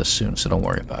getting rid of this soon, so don't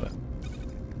worry about it.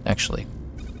 Actually,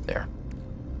 there.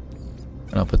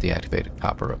 And I'll put the activated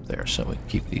copper up there so we can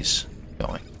keep these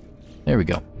going. There we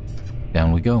go.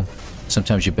 Down we go.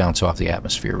 Sometimes you bounce off the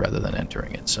atmosphere rather than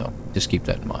entering it, so just keep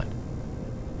that in mind.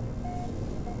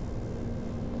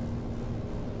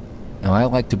 Now I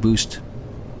like to boost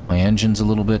my engines a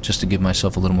little bit just to give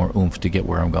myself a little more oomph to get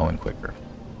where I'm going quicker.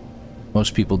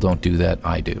 Most people don't do that.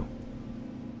 I do.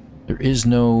 There is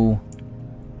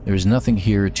nothing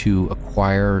here to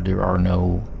acquire. There are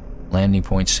no landing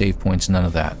points, save points, none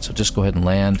of that. So just go ahead and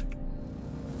land.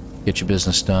 Get your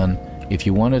business done. If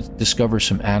you want to discover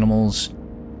some animals,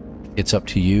 it's up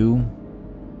to you.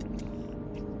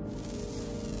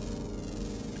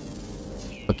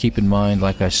 But keep in mind,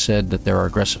 like I said, that there are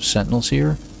aggressive sentinels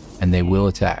here, and they will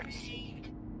attack.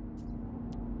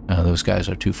 Those guys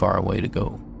are too far away to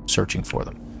go searching for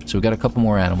them. So we've got a couple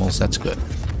more animals. That's good.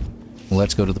 Well,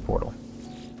 let's go to the portal.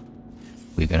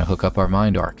 We're going to hook up our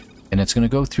mind arc, and it's going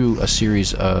to go through a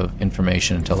series of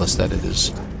information and tell us that it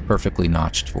is perfectly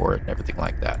notched for it and everything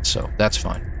like that. So that's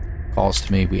fine. Calls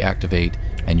to me, we activate,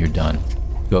 and you're done.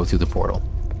 Go through the portal.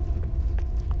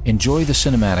 Enjoy the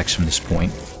cinematics from this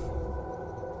point.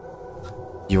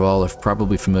 You all are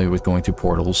probably familiar with going through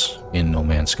portals in No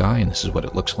Man's Sky, and this is what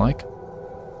it looks like.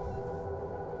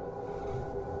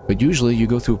 But usually you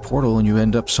go through a portal and you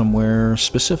end up somewhere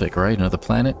specific, right? Another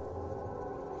planet.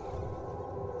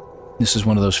 This is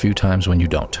one of those few times when you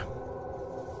don't.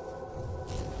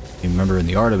 You remember in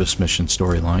the Artemis mission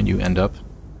storyline, you end up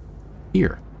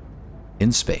here,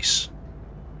 in space.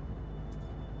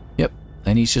 Yep,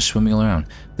 and he's just swimming around.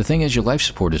 The thing is, your life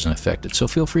support isn't affected, so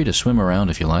feel free to swim around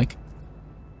if you like.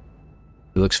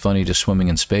 It looks funny just swimming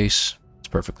in space. It's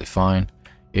perfectly fine.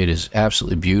 It is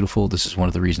absolutely beautiful. This is one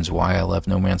of the reasons why I love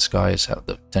No Man's Sky, is how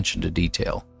the attention to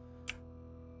detail.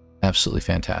 Absolutely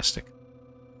fantastic.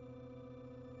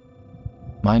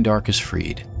 Mind Arc is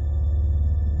freed.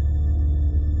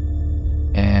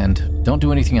 And don't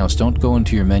do anything else. Don't go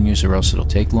into your menus or else it'll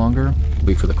take longer.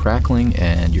 Wait for the crackling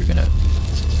and you're gonna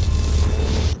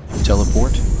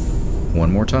teleport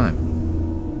one more time.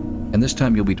 And this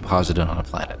time you'll be deposited on a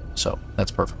planet. So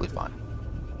that's perfectly fine.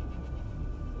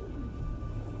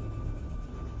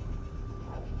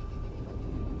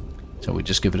 So we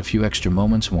just give it a few extra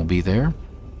moments and we'll be there.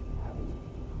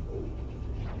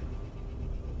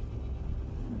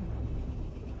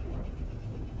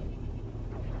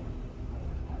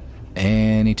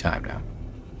 Anytime now.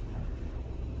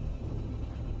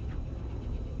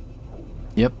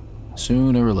 Yep,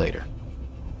 sooner or later.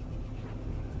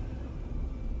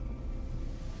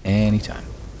 Anytime.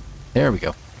 There we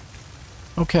go.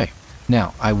 Okay.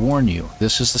 Now, I warn you,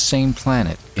 this is the same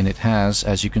planet, and it has,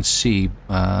 as you can see,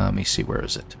 let me see, where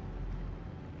is it?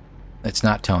 It's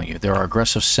not telling you. There are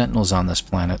aggressive sentinels on this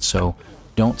planet, so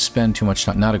don't spend too much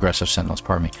time, not aggressive sentinels,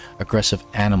 pardon me, aggressive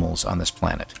animals on this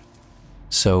planet.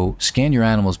 So scan your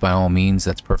animals by all means,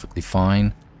 that's perfectly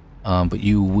fine, but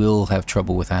you will have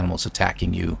trouble with animals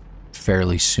attacking you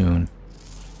fairly soon.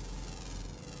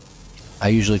 I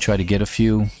usually try to get a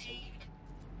few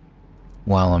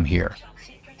while I'm here.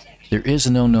 There is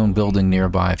an unknown building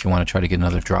nearby if you want to try to get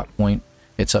another drop point.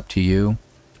 It's up to you.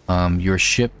 Your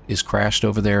ship is crashed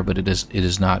over there, but it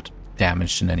is not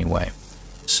damaged in any way.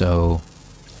 So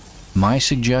my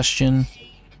suggestion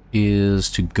is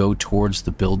to go towards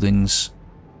the buildings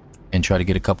and try to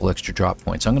get a couple extra drop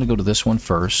points. I'm going to go to this one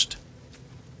first.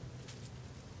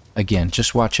 Again,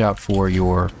 just watch out for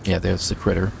your... Yeah, there's the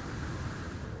critter.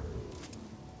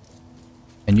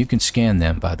 And you can scan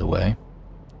them, by the way,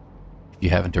 if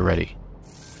you haven't already.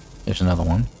 There's another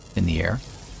one in the air.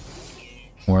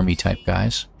 Wormy type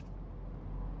guys.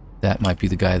 That might be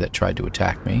the guy that tried to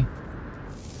attack me.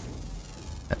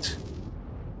 Let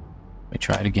me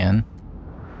try it again.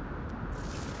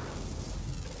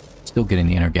 Still getting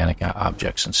the inorganic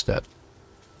objects instead.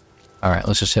 Alright,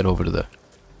 let's just head over to the...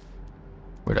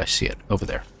 Where did I see it? Over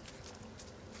there.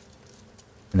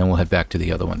 And then we'll head back to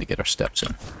the other one to get our steps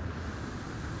in.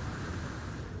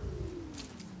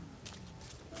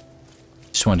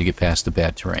 Just wanted to get past the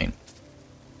bad terrain.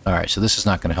 Alright, so this is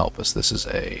not going to help us. This is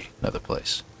another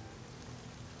place.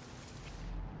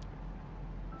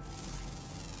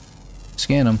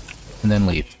 Scan them, and then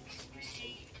leave.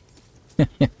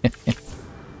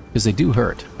 Because they do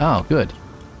hurt. Oh, good.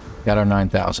 Got our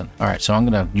 9,000. Alright, so I'm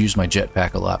going to use my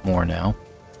jetpack a lot more now.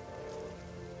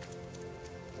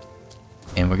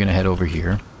 And we're going to head over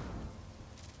here.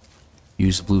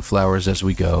 Use the blue flowers as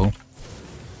we go.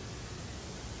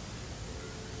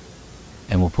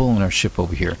 And we'll pull in our ship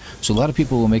over here. So a lot of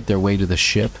people will make their way to the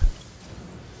ship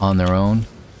on their own.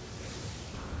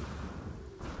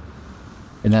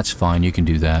 And that's fine, you can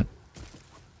do that.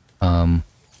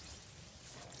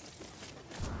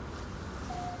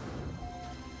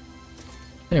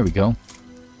 There we go.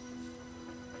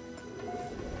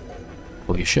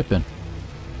 Pull your ship in.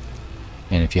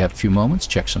 And if you have a few moments,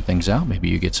 check some things out. Maybe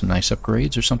you get some nice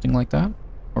upgrades or something like that.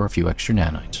 Or a few extra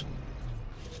nanites.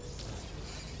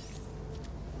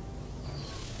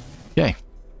 Okay.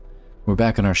 We're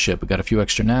back on our ship. We got a few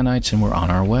extra nanites and we're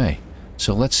on our way.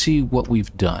 So let's see what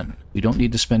we've done. We don't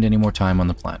need to spend any more time on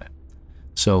the planet.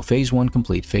 So phase 1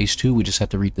 complete. Phase 2, we just have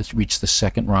to reach the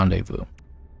second rendezvous.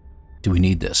 Do we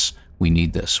need this? We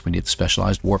need this. We need the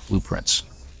specialized warp blueprints.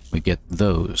 We get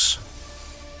those.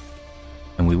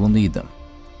 And we will need them.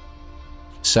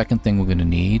 Second thing we're going to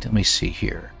need, let me see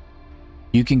here.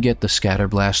 You can get the scatter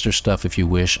blaster stuff if you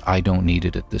wish. I don't need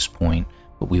it at this point,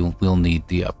 but we will need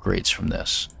the upgrades from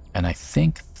this. And I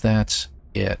think that's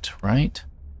it, right?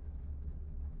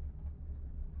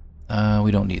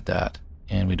 We don't need that.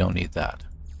 And we don't need that.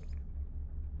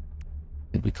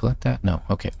 Did we collect that? No.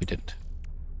 Okay, we didn't.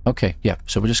 Okay, yeah.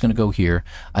 So we're just going to go here.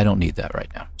 I don't need that right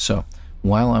now. So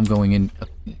while I'm going in,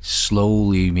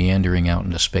 slowly meandering out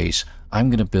into space, I'm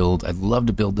going to build... I'd love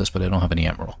to build this, but I don't have any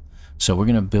emerald. So we're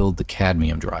going to build the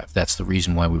cadmium drive. That's the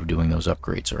reason why we were doing those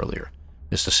upgrades earlier,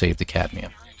 is to save the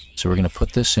cadmium. So we're going to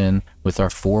put this in with our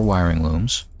 4 wiring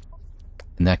looms,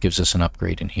 and that gives us an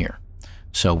upgrade in here.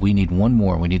 So we need one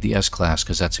more. We need the S-Class,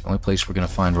 because that's the only place we're going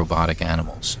to find robotic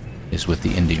animals, is with the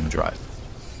indium drive.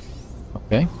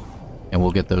 Okay? And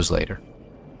we'll get those later.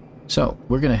 So,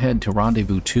 we're going to head to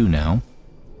Rendezvous 2 now.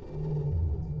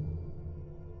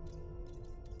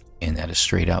 And that is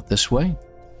straight out this way.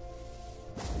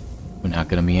 We're not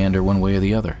going to meander one way or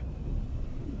the other.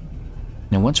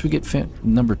 Now, once we get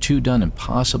number 2 done, and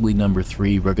possibly number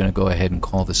 3, we're going to go ahead and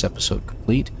call this episode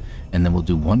complete. And then we'll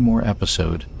do one more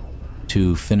episode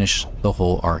to finish the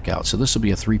whole arc out. So this will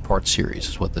be a 3-part series,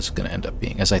 is what this is going to end up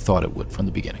being, as I thought it would from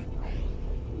the beginning.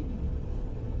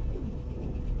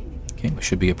 Okay, we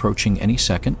should be approaching any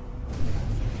second.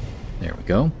 There we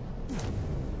go.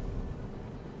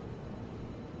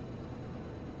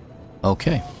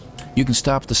 Okay. You can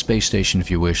stop at the space station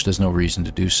if you wish. There's no reason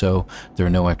to do so. There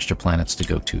are no extra planets to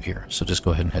go to here, so just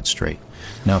go ahead and head straight.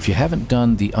 Now, if you haven't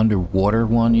done the underwater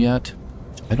one yet,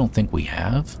 I don't think we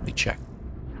have. Let me check.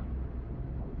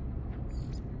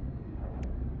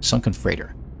 Sunken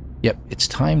freighter. Yep, it's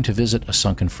time to visit a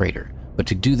sunken freighter. But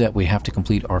to do that, we have to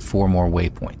complete our 4 more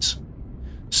waypoints.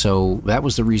 So that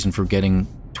was the reason for getting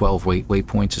 12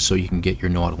 waypoints, is so you can get your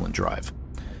Nautilin drive.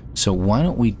 So why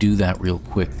don't we do that real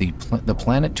quick? The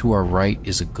planet to our right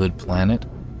is a good planet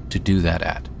to do that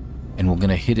at. And we're going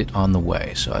to hit it on the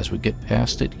way. So as we get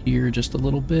past it here just a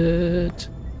little bit...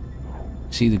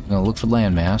 See, we're going to look for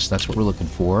landmass. That's what we're looking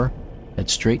for. Head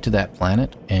straight to that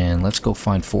planet, and let's go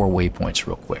find 4 waypoints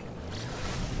real quick.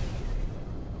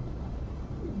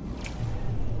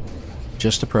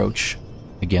 Just approach.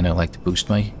 Again, I like to boost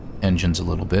my engines a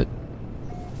little bit.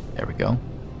 There we go.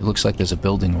 It looks like there's a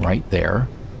building right there.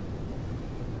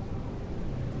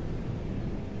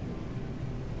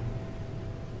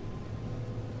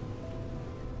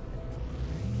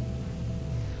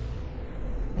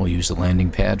 We'll use the landing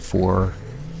pad for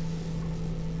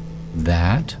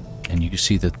that. And you can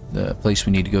see that the place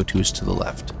we need to go to is to the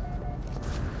left.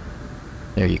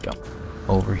 There you go.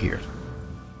 Over here.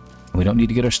 We don't need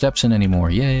to get our steps in anymore.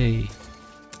 Yay!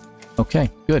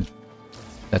 Okay, good.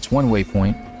 That's one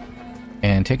waypoint.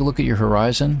 And take a look at your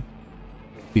horizon.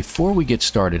 Before we get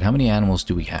started, how many animals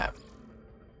do we have?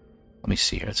 Let me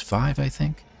see here. It's 5, I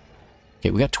think.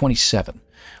 Okay, we got 27.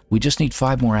 We just need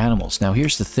 5 more animals. Now,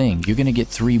 here's the thing. You're going to get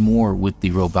 3 more with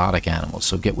the robotic animals,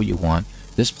 so get what you want.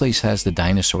 This place has the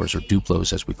dinosaurs, or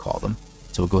Duplos as we call them.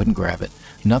 So we'll go ahead and grab it.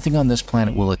 Nothing on this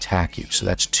planet will attack you, so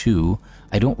that's 2.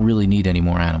 I don't really need any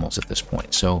more animals at this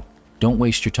point, so Don't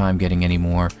waste your time getting any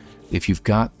more. If you've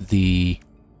got the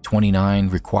 29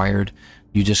 required,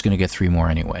 you're just going to get 3 more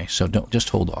anyway. So just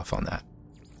hold off on that.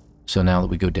 So now that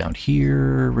we go down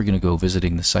here, we're going to go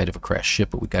visiting the site of a crashed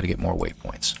ship, but we've got to get more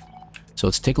waypoints. So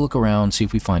let's take a look around, see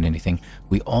if we find anything.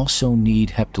 We also need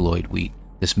heptaloid wheat.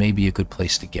 This may be a good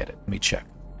place to get it. Let me check.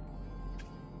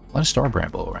 A lot of star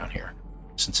bramble around here.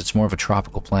 Since it's more of a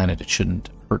tropical planet, it shouldn't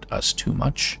hurt us too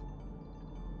much.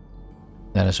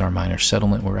 That is our minor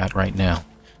settlement we're at right now.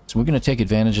 So we're going to take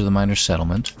advantage of the minor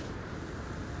settlement.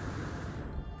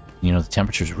 You know, the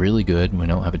temperature's really good. We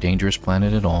don't have a dangerous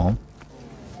planet at all.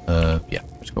 Yeah,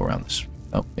 let's go around this.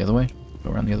 Oh, the other way?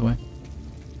 Go around the other way?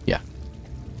 Yeah.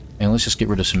 And let's just get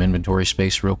rid of some inventory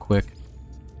space real quick.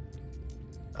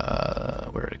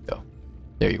 Where did it go?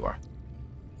 There you are.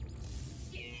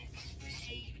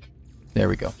 There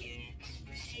we go.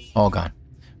 All gone.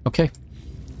 Okay.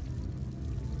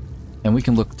 And we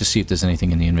can look to see if there's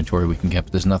anything in the inventory we can get,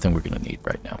 but there's nothing we're going to need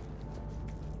right now.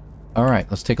 Alright,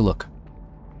 let's take a look.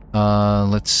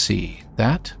 Let's see.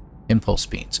 That? Impulse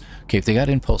beans. Okay, if they got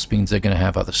impulse beans, they're going to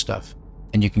have other stuff.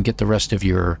 And you can get the rest of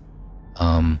your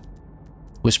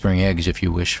whispering eggs if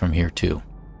you wish from here too.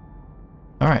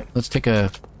 Alright, let's take a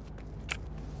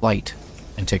flight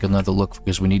and take another look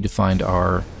because we need to find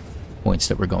our points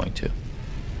that we're going to.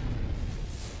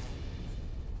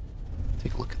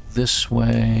 Take a look this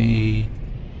way.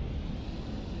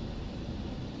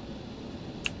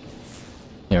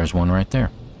 There's one right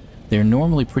there. They're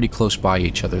normally pretty close by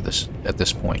each other at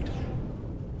this point.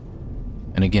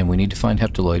 And again, we need to find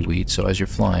heptaloid wheat, so as you're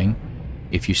flying,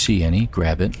 if you see any,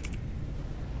 grab it.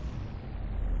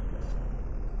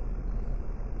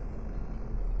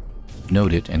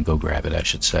 Note it and go grab it, I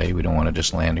should say. We don't want to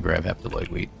just land and grab heptaloid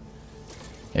wheat.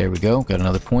 There we go, got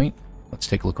another point. Let's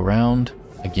take a look around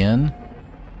again.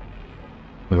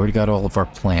 We already got all of our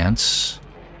plants.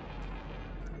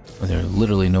 There are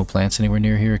literally no plants anywhere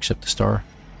near here except the star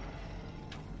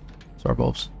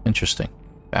bulbs. Interesting.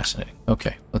 Fascinating.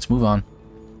 Okay, let's move on.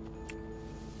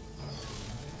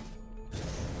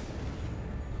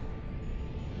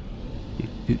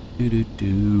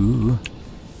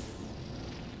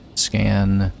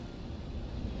 Scan.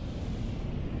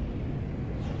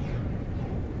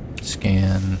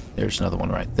 Scan. There's another one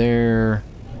right there.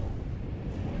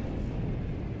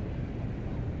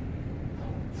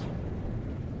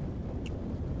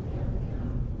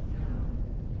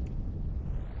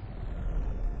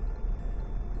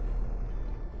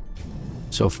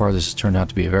 So far, this has turned out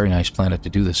to be a very nice planet to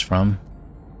do this from.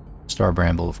 Star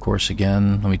Bramble, of course,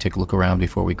 again. Let me take a look around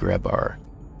before we grab our...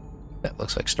 That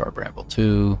looks like Star Bramble,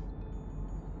 too.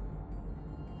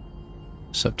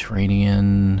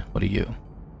 Subterranean... What are you?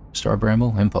 Star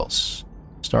Bramble? Impulse.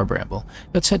 Star Bramble.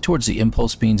 Let's head towards the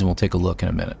Impulse Beans and we'll take a look in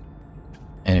a minute.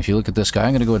 And if you look at this guy,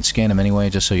 I'm going to go ahead and scan him anyway,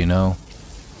 just so you know.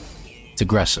 It's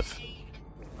aggressive.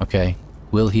 Okay?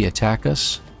 Will he attack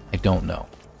us? I don't know.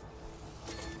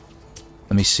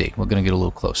 Let me see. We're going to get a little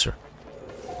closer.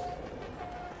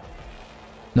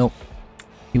 Nope.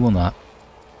 He will not.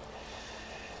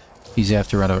 He's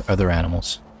after other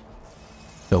animals.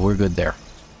 So we're good there.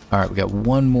 Alright, we got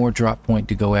one more drop point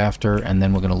to go after, and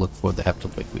then we're going to look for the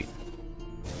heptaloid wheat.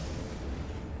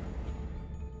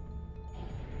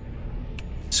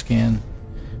 Scan,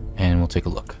 and we'll take a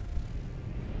look.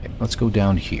 Okay, let's go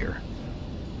down here.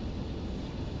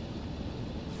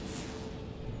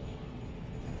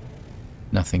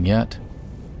 Nothing yet.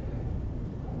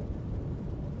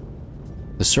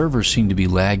 The servers seem to be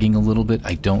lagging a little bit.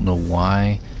 I don't know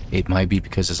why. It might be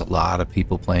because there's a lot of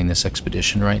people playing this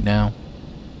expedition right now.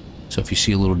 So if you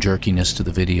see a little jerkiness to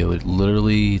the video,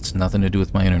 it's nothing to do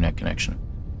with my internet connection.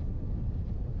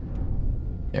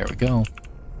 There we go.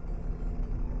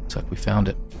 Looks like we found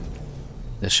it.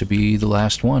 This should be the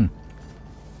last one.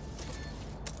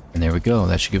 And there we go.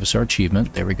 That should give us our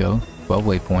achievement. There we go. 12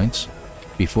 waypoints.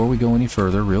 Before we go any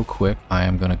further, real quick, I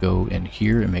am going to go in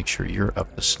here and make sure you're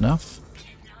up to snuff.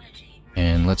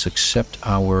 And let's accept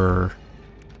our...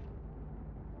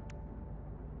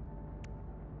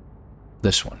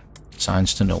 this one.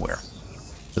 Signs to nowhere.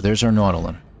 So there's our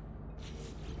Nautilin.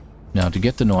 Now to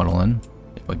get the Nautilin,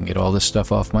 if I can get all this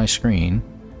stuff off my screen,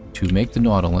 to make the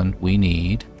Nautilin, we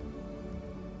need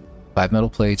 5 metal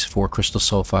plates, 4 crystal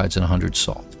sulfides, and 100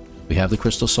 salt. We have the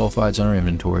crystal sulfides in our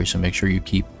inventory, so make sure you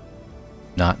keep,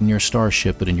 not in your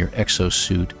starship, but in your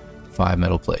exosuit, 5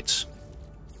 metal plates.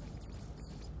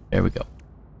 There we go.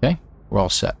 Okay? We're all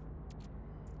set.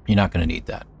 You're not going to need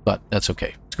that, but that's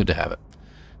okay. It's good to have it.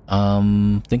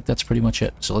 I think that's pretty much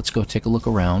it. So let's go take a look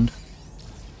around.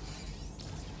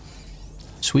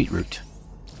 Sweet root.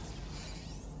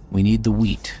 We need the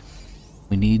wheat.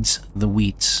 We needs the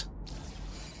wheats.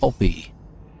 Pulpy.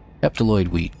 Heptaloid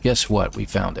wheat. Guess what? We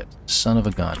found it. Son of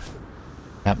a gun.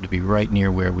 Happened to be right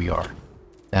near where we are.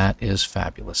 That is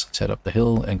fabulous. Let's head up the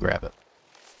hill and grab it.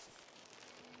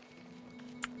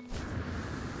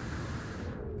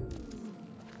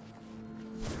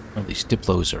 Oh, these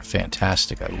diplos are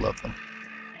fantastic. I love them.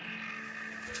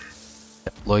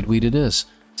 Heptaloid wheat it is.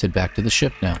 Let's head back to the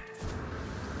ship now.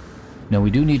 Now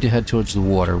we do need to head towards the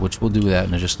water, which we'll do that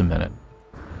in just a minute.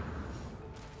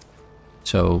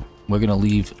 So we're going to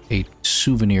leave a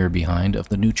souvenir behind of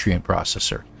the nutrient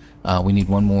processor. We need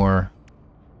one more.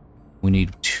 We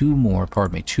need two more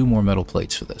metal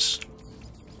plates for this.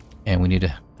 And we need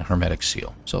a hermetic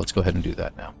seal. So let's go ahead and do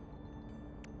that now.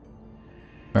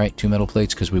 Alright, 2 metal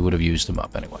plates because we would have used them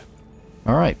up anyway.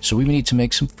 Alright, so we need to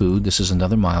make some food. This is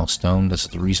another milestone. This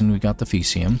is the reason we got the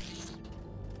Fecium.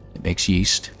 It makes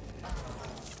yeast.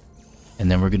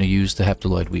 And then we're going to use the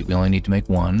heptaloid wheat. We only need to make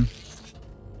 1.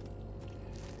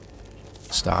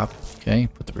 Stop. Okay,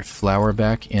 put the flour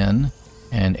back in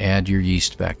and add your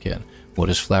yeast back in. What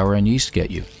does flour and yeast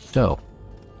get you? Dough.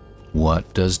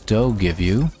 What does dough give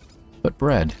you but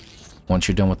bread? Once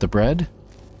you're done with the bread,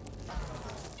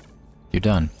 you're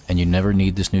done, and you never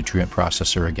need this nutrient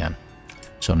processor again.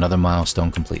 So another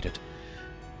milestone completed.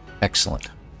 Excellent.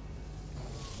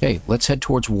 Okay, let's head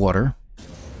towards water. A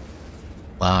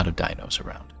lot of dinos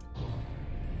around.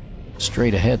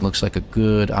 Straight ahead looks like a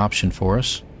good option for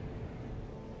us.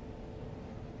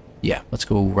 Yeah, let's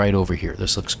go right over here.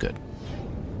 This looks good.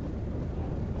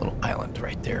 Little island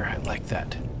right there. I like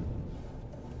that.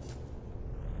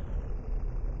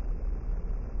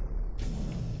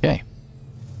 Okay.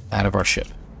 Out of our ship.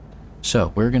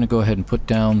 So, we're going to go ahead and put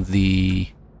down the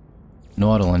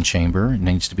Nautilin chamber. It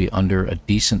needs to be under a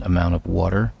decent amount of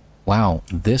water. Wow,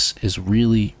 this is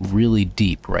really, really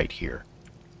deep right here.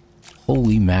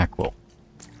 Holy mackerel.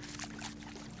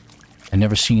 I've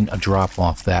never seen a drop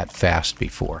off that fast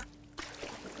before.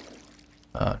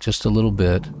 Just a little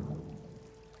bit.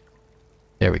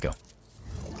 There we go.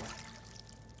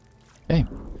 Okay.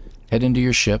 Head into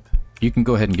your ship. You can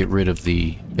go ahead and get rid of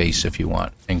the base if you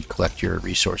want and collect your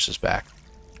resources back.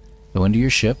 Go into your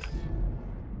ship.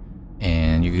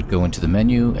 And you could go into the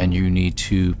menu and you need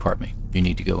to, pardon me, you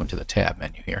need to go into the tab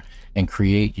menu here and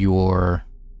create your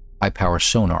high power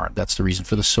sonar. That's the reason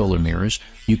for the solar mirrors.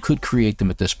 You could create them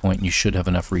at this point and you should have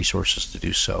enough resources to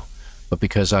do so. But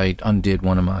because I undid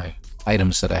one of my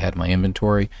items that I had in my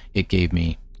inventory, it gave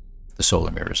me the solar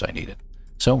mirrors I needed.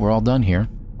 So we're all done here.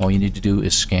 All you need to do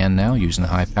is scan now using the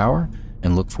high power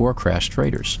and look for crashed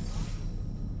freighters.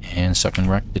 And suction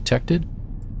wreck detected.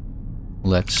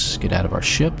 Let's get out of our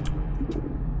ship.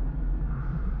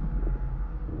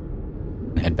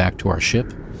 And head back to our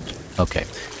ship. Okay,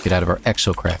 get out of our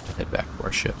exocraft and head back to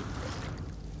our ship.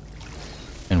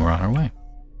 And we're on our way.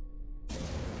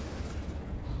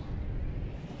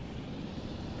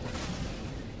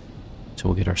 So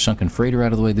we'll get our sunken freighter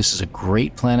out of the way. This is a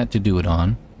great planet to do it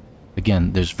on.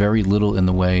 Again, there's very little in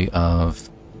the way of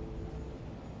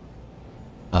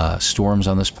storms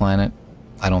on this planet.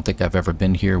 I don't think I've ever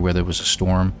been here where there was a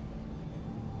storm.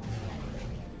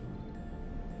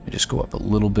 We just go up a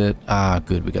little bit. Ah,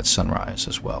 good, we got sunrise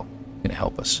as well. Gonna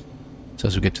help us. So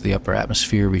as we get to the upper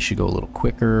atmosphere, we should go a little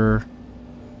quicker.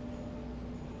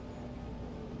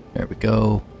 There we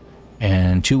go.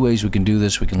 And 2 ways we can do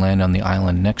this. We can land on the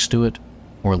island next to it,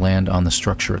 or land on the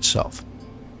structure itself.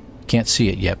 Can't see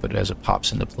it yet, but as it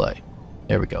pops into play.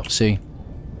 There we go. See?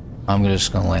 I'm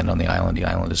just going to land on the island. The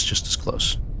island is just as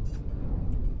close.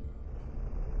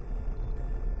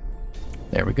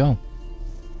 There we go.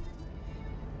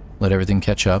 Let everything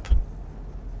catch up.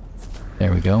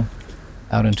 There we go.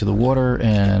 Out into the water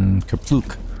and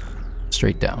kerplunk.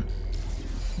 Straight down.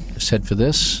 Just head for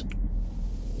this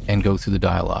and go through the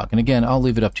dialogue. And again, I'll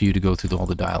leave it up to you to go through all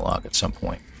the dialogue at some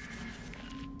point.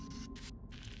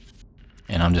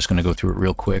 And I'm just going to go through it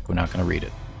real quick. We're not going to read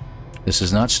it. This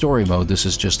is not story mode. This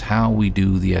is just how we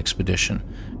do the expedition.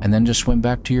 And then just swim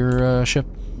back to your ship.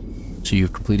 So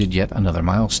you've completed yet another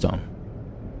milestone.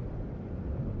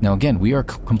 Now again, we are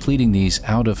completing these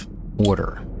out of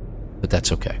order. But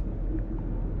that's okay.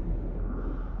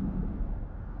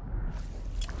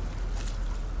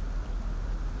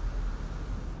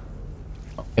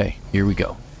 Okay, here we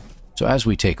go. So as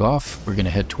we take off, we're going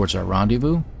to head towards our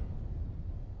rendezvous.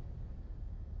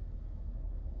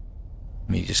 Let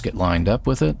me just get lined up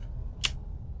with it.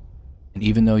 And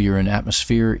even though you're in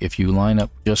atmosphere, if you line up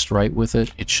just right with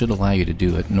it, it should allow you to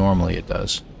do it. Normally it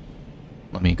does.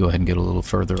 Let me go ahead and get a little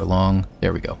further along.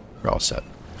 There we go. We're all set.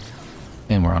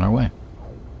 And we're on our way.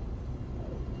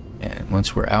 And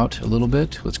once we're out a little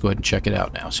bit, let's go ahead and check it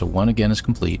out now. So 1 again is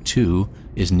complete, 2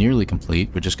 is nearly complete,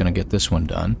 we're just going to get this one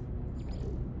done.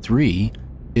 3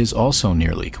 is also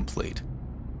nearly complete.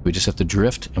 We just have to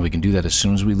drift, and we can do that as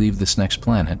soon as we leave this next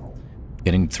planet.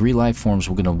 Getting 3 life forms,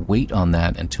 we're going to wait on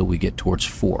that until we get towards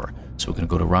 4. So we're going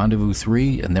to go to Rendezvous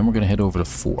 3, and then we're going to head over to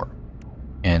 4.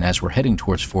 And as we're heading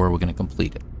towards 4, we're going to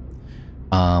complete it.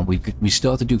 We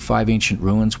still have to do 5 ancient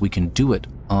ruins. We can do it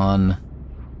on...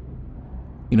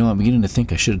 You know, I'm beginning to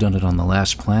think I should have done it on the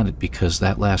last planet, because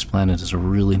that last planet is a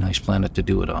really nice planet to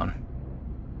do it on.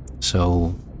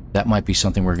 So that might be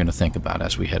something we're going to think about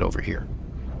as we head over here.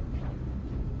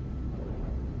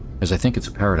 Because I think it's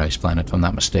a paradise planet, if I'm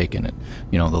not mistaken. And,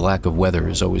 you know, the lack of weather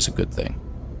is always a good thing.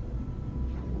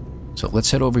 So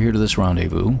let's head over here to this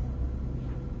rendezvous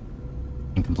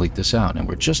and complete this out. And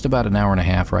we're just about an hour and a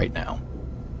half right now.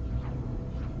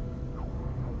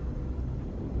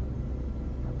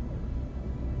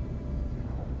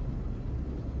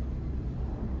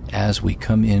 As we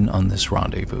come in on this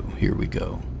rendezvous, here we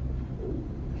go.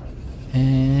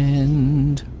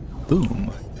 And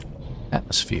boom,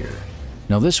 atmosphere.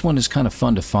 Now this one is kind of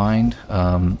fun to find.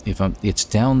 It's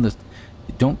down the...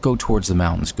 Don't go towards the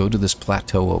mountains. Go to this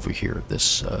plateau over here,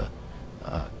 this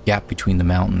gap between the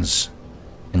mountains,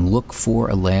 and look for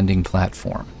a landing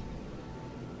platform.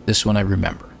 This one I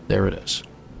remember. There it is.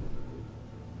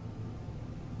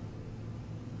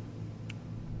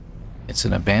 It's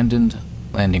an abandoned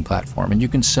landing platform, and you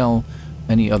can sell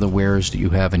any other wares that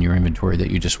you have in your inventory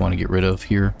that you just want to get rid of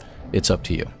here. It's up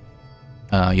to you.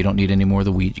 You don't need any more of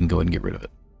the wheat. You can go ahead and get rid of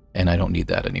it. And I don't need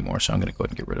that anymore, so I'm going to go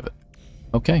ahead and get rid of it.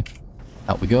 Okay,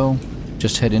 out we go.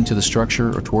 Just head into the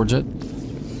structure or towards it.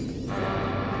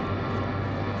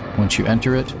 Once you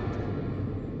enter it,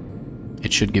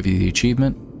 it should give you the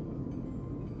achievement.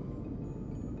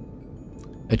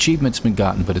 Achievement's been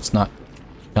gotten, but it's not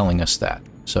telling us that.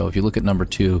 So if you look at number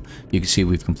 2, you can see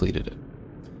we've completed it.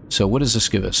 So what does this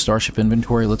give us? Starship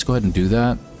inventory. Let's go ahead and do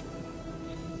that.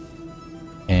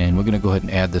 And we're going to go ahead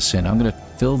and add this in. I'm going to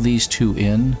fill these 2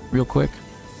 in real quick.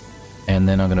 And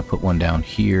then I'm going to put one down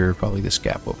here, probably this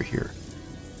gap over here.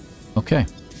 Okay,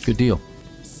 good deal.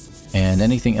 And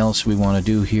anything else we want to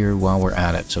do here while we're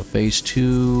at it. So phase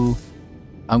 2,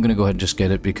 I'm going to go ahead and just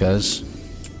get it because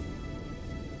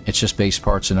it's just base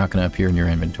parts. They're not going to appear in your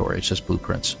inventory. It's just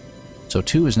blueprints. So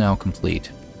 2 is now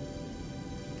complete.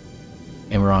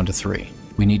 And we're on to 3.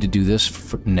 We need to do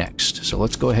this next. So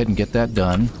let's go ahead and get that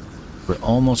done. We're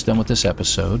almost done with this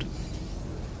episode.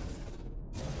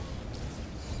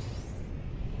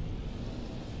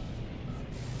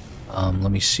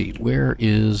 Let me see. Where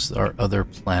is our other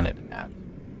planet at?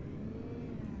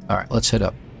 Alright, let's head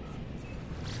up.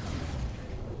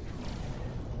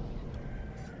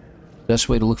 Best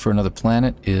way to look for another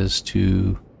planet is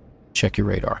to check your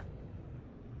radar.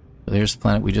 So there's the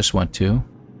planet we just went to.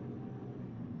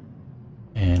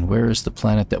 And where is the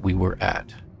planet that we were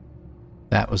at?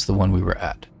 That was the one we were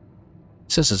at.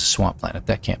 It says it's a swamp planet.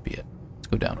 That can't be it. Let's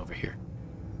go down over here.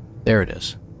 There it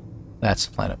is. That's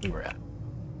the planet we were at.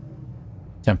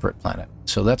 Temperate planet.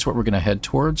 So that's what we're going to head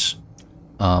towards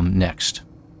next.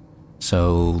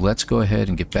 So let's go ahead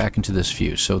and get back into this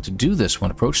view. So to do this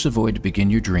one, approach the void to begin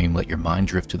your dream. Let your mind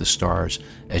drift to the stars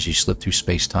as you slip through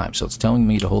space-time. So it's telling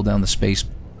me to hold down the space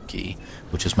key,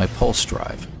 which is my pulse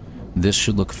drive. This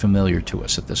should look familiar to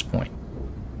us at this point.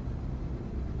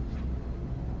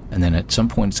 And then at some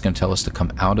point it's going to tell us to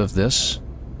come out of this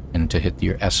and to hit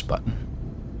your S button.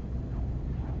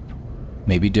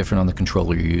 Maybe different on the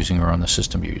controller you're using or on the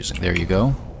system you're using. There you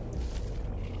go.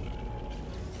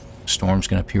 Storm's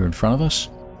going to appear in front of us.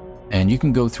 And you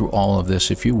can go through all of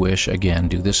this if you wish. Again,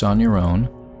 do this on your own.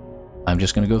 I'm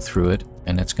just going to go through it,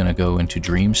 and it's going to go into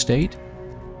dream state.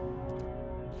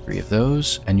 3 of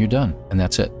those, and you're done. And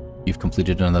that's it. You've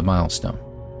completed another milestone.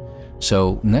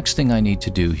 So next thing I need to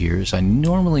do here is I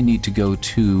normally need to go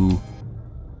to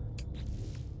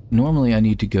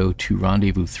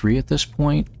Rendezvous 3 at this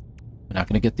point. We're not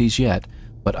going to get these yet,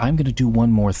 but I'm going to do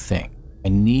one more thing. I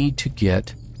need to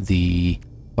get the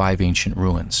 5 ancient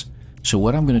ruins. So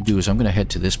what I'm going to do is I'm going to head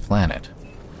to this planet,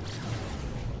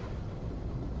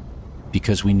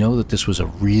 because we know that this was a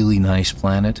really nice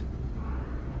planet.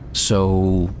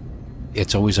 So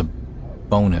it's always a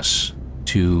bonus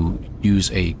to use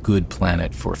a good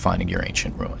planet for finding your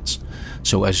ancient ruins.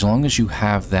 So as long as you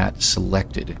have that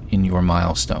selected in your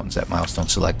milestones, that milestone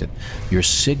selected, your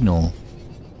signal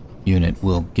unit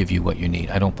will give you what you need.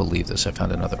 I don't believe this. I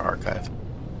found another archive.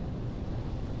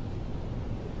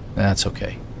 That's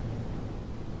okay.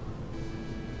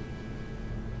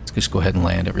 Let's just go ahead and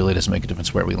land. It really doesn't make a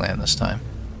difference where we land this time.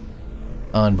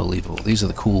 Unbelievable. These are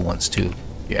the cool ones too.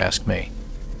 you ask me.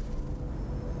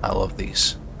 I love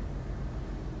these.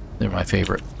 They're my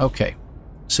favorite. Okay.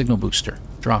 Signal booster.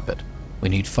 Drop it. We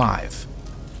need 5.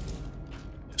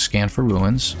 Scan for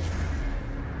ruins.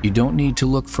 You don't need to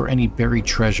look for any buried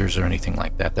treasures or anything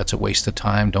like that. That's a waste of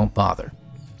time. Don't bother.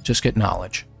 Just get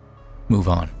knowledge. Move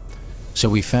on. So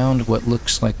we found what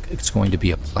looks like it's going to be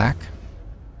a plaque.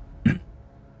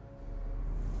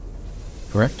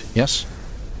 Correct? Yes?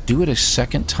 Do it a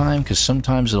second time, because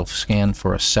sometimes it'll scan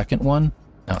for a second one.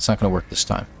 No, it's not going to work this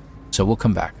time. So we'll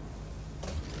come back.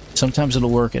 Sometimes it'll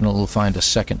work and it'll find a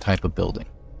second type of building.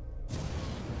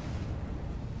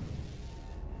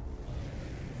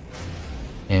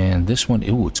 And this one,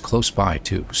 ooh, it's close by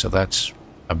too, so that's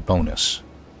a bonus.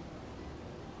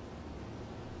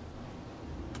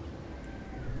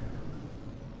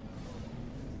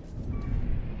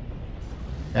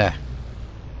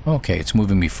 Okay, it's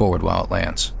moving me forward while it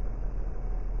lands.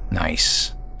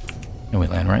 Nice. And we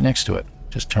land right next to it.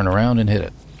 Just turn around and hit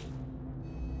it.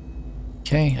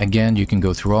 Okay, again, you can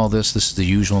go through all this. This is the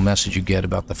usual message you get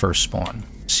about the first spawn.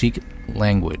 Seek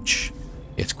language.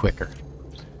 It's quicker.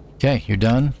 Okay, you're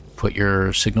done. Put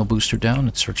your signal booster down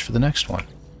and search for the next one.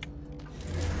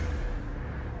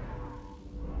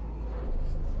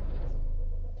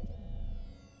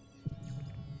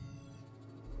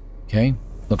 Okay,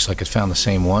 looks like it found the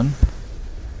same one.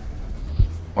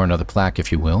 Or another plaque,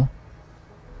 if you will.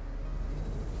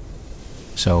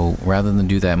 So, rather than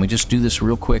do that, we just do this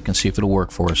real quick and see if it'll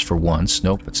work for us for once.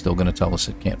 Nope, it's still going to tell us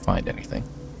it can't find anything.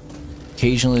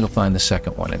 Occasionally it'll find the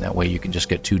second one, and that way you can just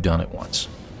get 2 done at once.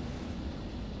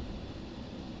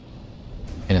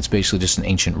 And it's basically just an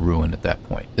ancient ruin at that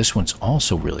point. This one's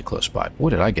also really close by.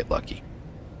 Boy, did I get lucky.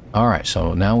 Alright,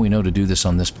 so now we know to do this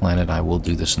on this planet. I will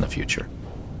do this in the future.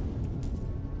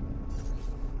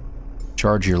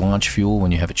 Charge your launch fuel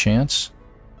when you have a chance.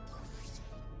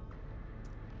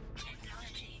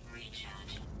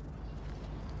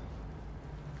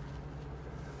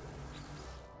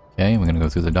 Okay, we're going to go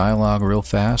through the dialogue real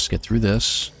fast, get through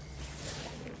this.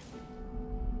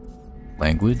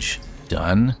 Language,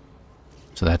 done.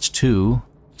 So that's 2.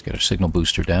 Let's get our signal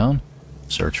booster down.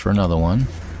 Search for another one.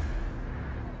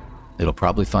 It'll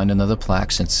probably find another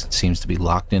plaque since it seems to be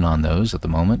locked in on those at the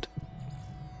moment.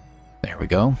 There we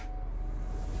go.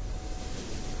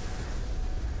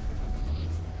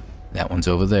 That one's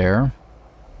over there.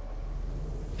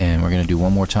 And we're going to do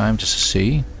one more time just to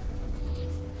see.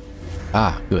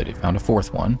 Ah, good. It found a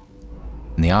 4th one.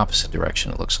 In the opposite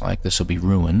direction, it looks like. This will be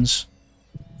ruins.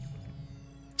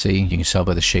 See, you can tell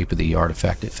by the shape of the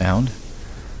artifact it found.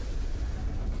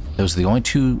 Those are the only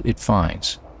 2 it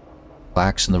finds.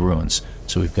 Plaques and the ruins.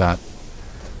 So we've got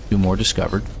 2 more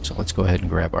discovered. So let's go ahead and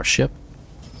grab our ship.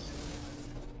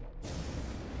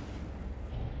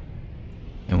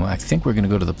 And I think we're going to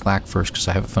go to the plaque first because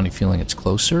I have a funny feeling it's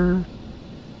closer.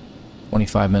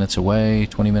 25 minutes away,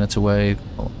 20 minutes away.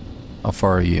 How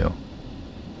far are you?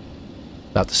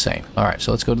 About the same. Alright,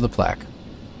 so let's go to the plaque.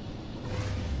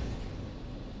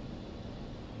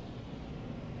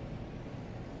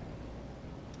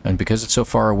 And because it's so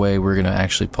far away, we're going to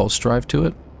actually pulse drive to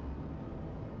it.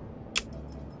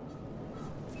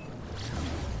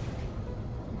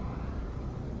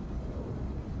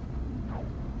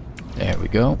 There we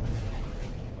go.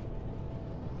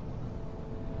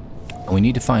 And we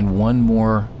need to find one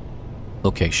more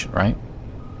location, right?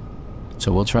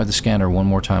 So we'll try the scanner one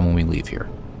more time when we leave here.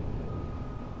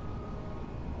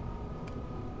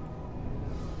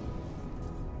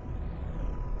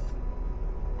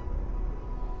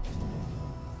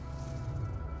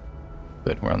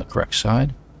 Good, we're on the correct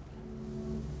side.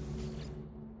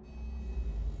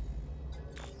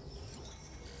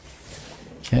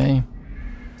 Okay.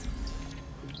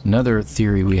 Another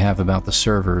theory we have about the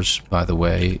servers, by the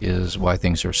way, is why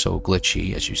things are so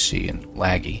glitchy, as you see, and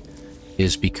laggy,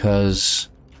 is because...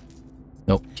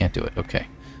 Nope, can't do it. Okay.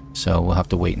 So we'll have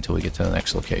to wait until we get to the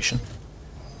next location.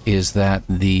 Is that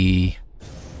we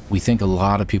think a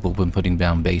lot of people have been putting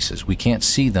down bases. We can't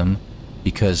see them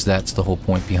because that's the whole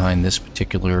point behind this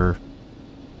particular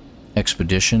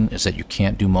expedition, is that you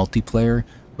can't do multiplayer,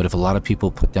 but if a lot of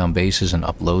people put down bases and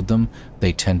upload them,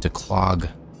 they tend to clog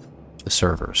the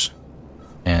servers.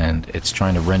 And it's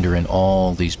trying to render in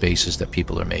all these bases that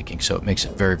people are making, so it makes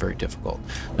it very, very difficult.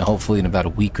 Now hopefully in about a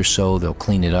week or so they'll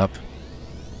clean it up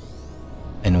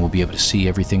and we'll be able to see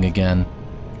everything again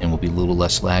and we'll be a little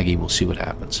less laggy. We'll see what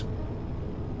happens.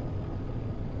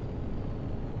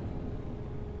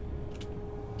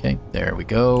 Okay, there we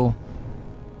go.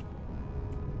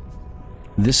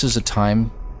 This is a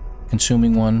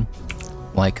time-consuming one,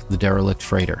 like the derelict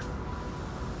freighter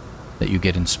that you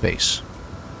get in space.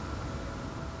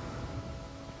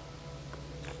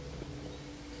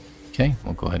 Okay,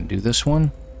 we'll go ahead and do this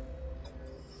one.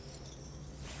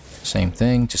 Same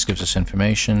thing, just gives us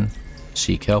information.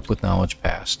 Seek help with knowledge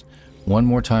passed. One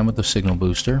more time with the signal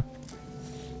booster.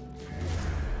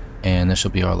 And this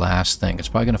will be our last thing. It's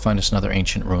probably going to find us another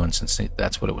ancient ruin since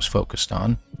that's what it was focused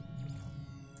on.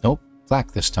 Nope,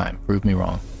 flak this time. Prove me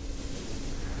wrong.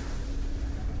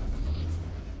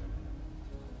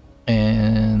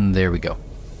 And there we go.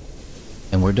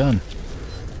 And we're done.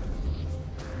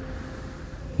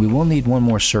 We will need one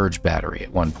more surge battery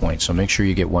at one point, so make sure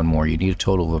you get one more. You need a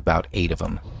total of about 8 of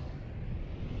them.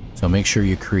 So make sure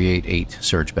you create 8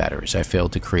 surge batteries. I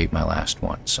failed to create my last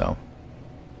one, so...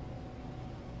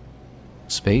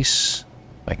 Space.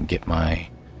 If I can get my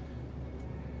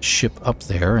ship up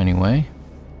there anyway.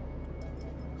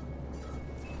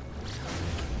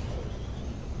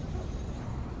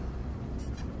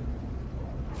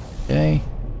 Okay.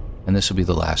 And this will be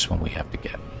the last one we have to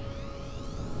get.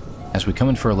 As we come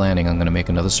in for a landing, I'm going to make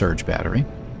another surge battery.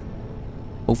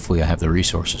 Hopefully I have the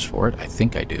resources for it. I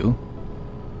think I do.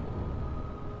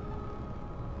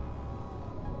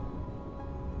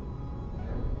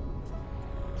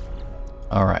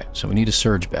 Alright, so we need a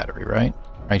surge battery, right?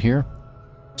 Right here.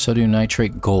 Sodium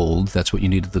nitrate gold, that's what you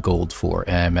needed the gold for,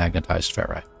 and magnetized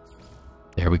ferrite.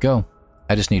 There we go.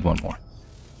 I just need one more.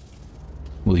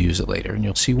 We'll use it later, and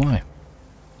you'll see why.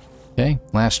 Okay,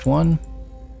 last one.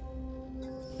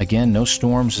 Again, no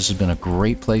storms. This has been a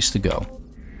great place to go.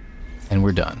 And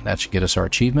we're done. That should get us our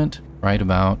achievement right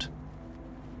about...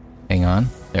 Hang on.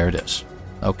 There it is.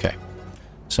 Okay.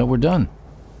 So we're done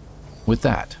with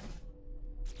that.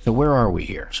 So where are we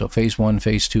here? So phase 1,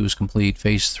 phase 2 is complete.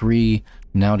 Phase 3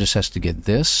 now just has to get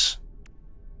this.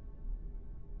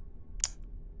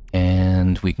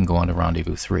 And we can go on to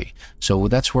Rendezvous 3. So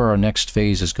that's where our next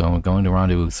phase is going. We're going to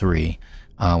Rendezvous 3.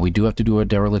 We do have to do a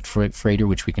derelict freighter,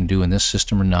 which we can do in this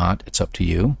system or not. It's up to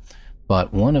you.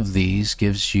 But one of these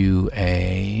gives you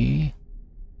a...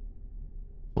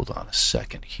 Hold on a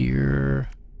second here.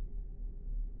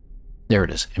 There it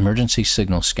is, emergency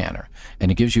signal scanner. And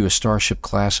it gives you a Starship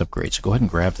class upgrade, so go ahead and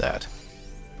grab that.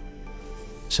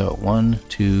 So 1,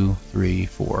 2, 3,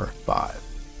 4, 5.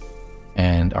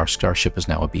 And our Starship is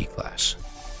now a B class.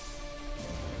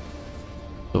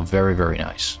 So very, very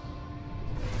nice.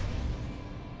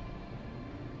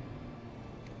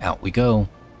 Out we go.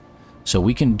 So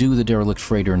we can do the derelict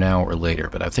freighter now or later,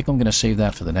 but I think I'm going to save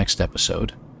that for the next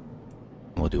episode.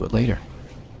 We'll do it later.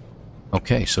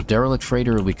 Okay, so derelict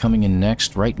freighter will be coming in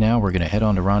next. Right now, we're going to head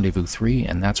on to Rendezvous 3,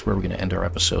 and that's where we're going to end our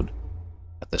episode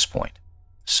at this point.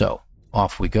 So,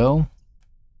 off we go.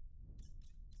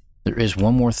 There is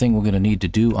one more thing we're going to need to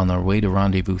do on our way to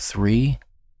Rendezvous 3.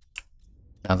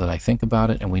 Now that I think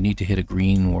about it, and we need to hit a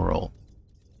green world.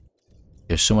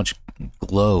 There's so much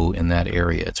glow in that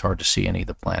area, it's hard to see any of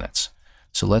the planets.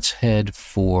 So let's head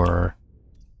for...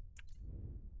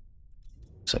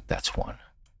 Looks like that's one.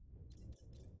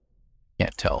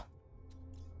 Can't tell.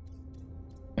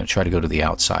 I'm going to try to go to the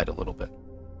outside a little bit.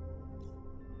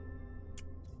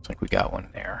 Looks like we got one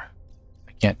there.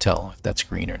 I can't tell if that's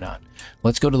green or not.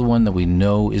 Let's go to the one that we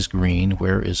know is green.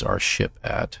 Where is our ship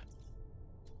at?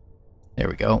 There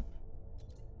we go.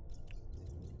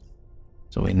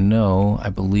 So we know, I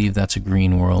believe that's a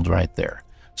green world right there.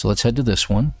 So let's head to this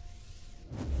one.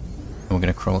 And we're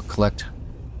going to collect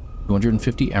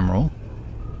 250 emerald.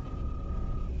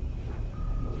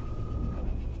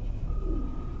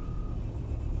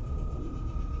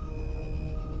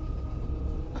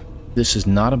 This is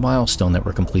not a milestone that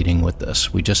we're completing with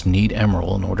this. We just need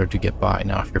emerald in order to get by.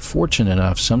 Now, if you're fortunate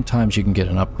enough, sometimes you can get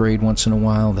an upgrade once in a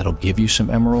while that'll give you some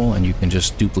emerald, and you can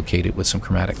just duplicate it with some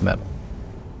chromatic metal.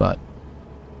 But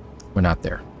we're not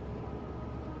there.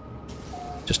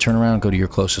 Just turn around and go to your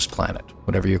closest planet,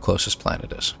 whatever your closest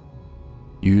planet is.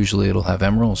 Usually it'll have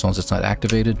emerald as long as it's not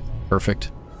activated.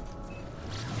 Perfect.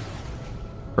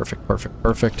 Perfect, perfect,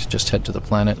 perfect. Just head to the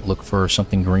planet, look for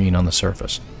something green on the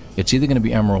surface. It's either going to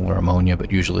be emerald or ammonia,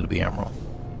 but usually it'll be emerald.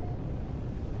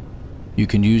 You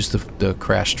can use the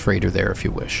crashed freighter there if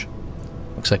you wish.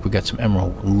 Looks like we got some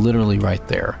emerald literally right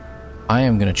there. I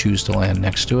am going to choose to land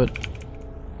next to it.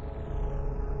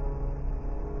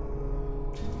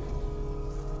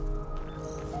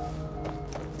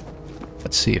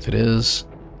 Let's see if it is.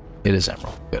 It is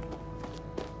emerald. Good.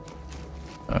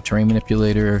 Terrain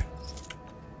manipulator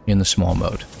in the small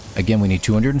mode. Again, we need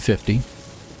 250.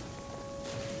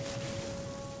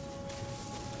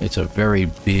 It's a very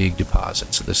big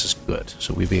deposit, so this is good.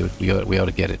 So we ought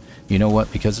to get it. You know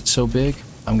what? Because it's so big,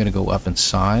 I'm going to go up in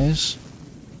size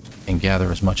and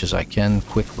gather as much as I can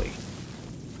quickly.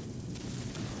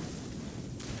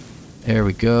 There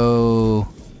we go.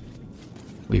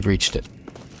 We've reached it.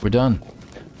 We're done.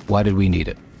 Why did we need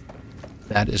it?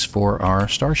 That is for our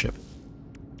starship.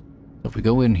 So if we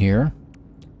go in here,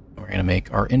 we're going to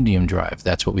make our indium drive.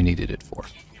 That's what we needed it for.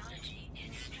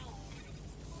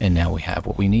 And now we have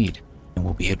what we need. And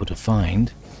we'll be able to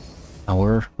find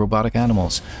our robotic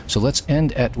animals. So let's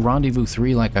end at Rendezvous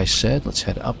 3, like I said. Let's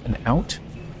head up and out.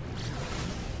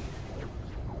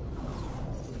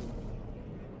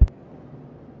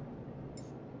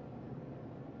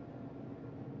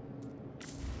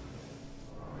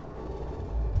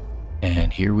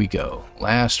 And here we go.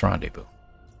 Last rendezvous.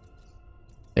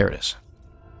 There it is.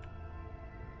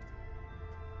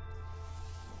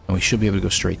 And we should be able to go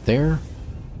straight there.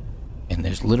 And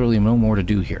there's literally no more to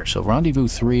do here. So Rendezvous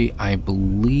 3, I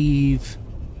believe...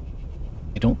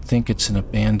 I don't think it's an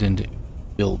abandoned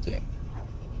building.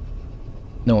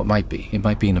 No, it might be. It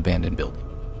might be an abandoned building.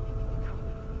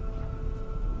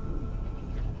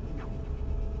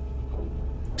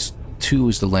 Two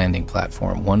is the landing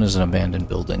platform. One is an abandoned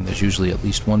building. There's usually at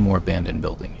least one more abandoned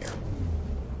building here.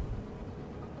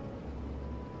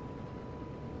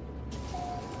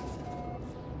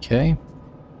 Okay.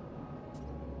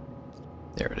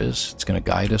 There it is. It's going to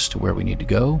guide us to where we need to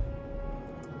go.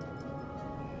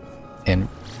 And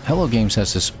Hello Games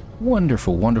has this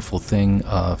wonderful, wonderful thing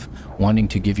of wanting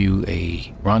to give you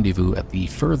a rendezvous at the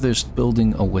furthest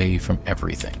building away from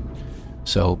everything.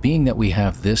 So being that we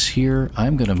have this here,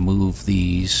 I'm going to move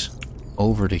these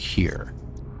over to here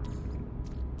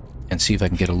and see if I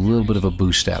can get a little bit of a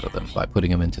boost out of them by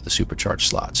putting them into the supercharged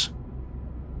slots.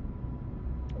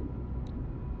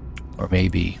 Or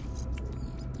maybe...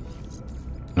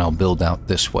 and I'll build out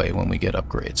this way when we get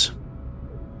upgrades.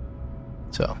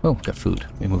 So, oh, got food.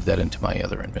 Let me move that into my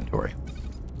other inventory.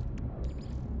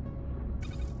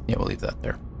 Yeah, we'll leave that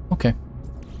there. Okay.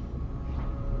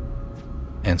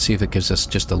 And see if it gives us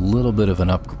just a little bit of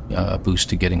an boost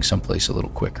to getting someplace a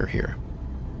little quicker here.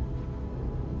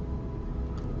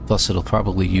 Plus, it'll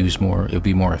probably use more, it'll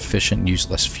be more efficient and use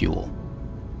less fuel.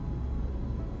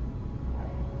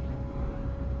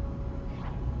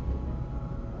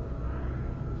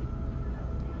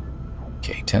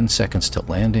 Okay, 10 seconds to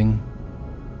landing.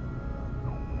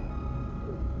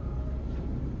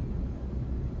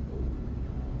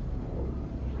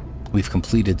 We've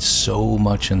completed so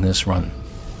much in this run,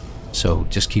 so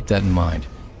just keep that in mind.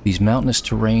 These mountainous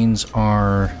terrains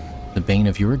are the bane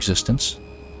of your existence,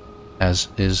 as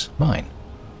is mine.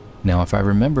 Now, if I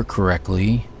remember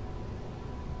correctly,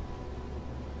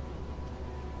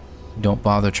 don't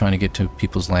bother trying to get to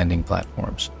people's landing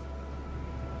platforms.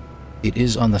 It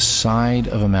is on the side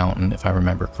of a mountain, if I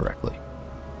remember correctly.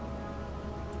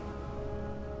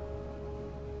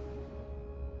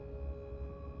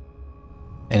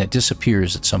 And it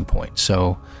disappears at some point.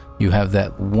 So you have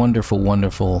that wonderful,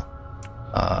 wonderful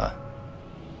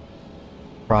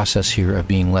process here of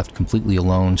being left completely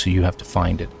alone, so you have to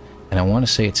find it. And I want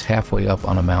to say it's halfway up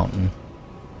on a mountain,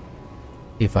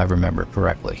 if I remember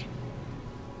correctly.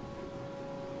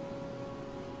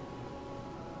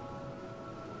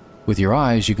 With your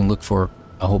eyes, you can look for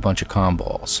a whole bunch of comm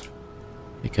balls,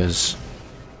 because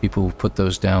people put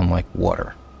those down like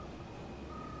water.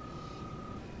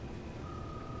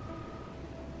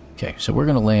 Okay, so we're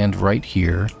going to land right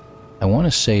here. I want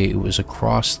to say it was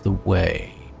across the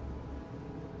way.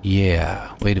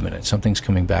 Yeah, wait a minute. Something's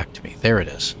coming back to me. There it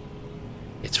is.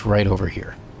 It's right over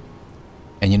here.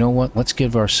 And you know what? Let's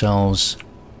give ourselves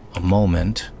a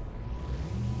moment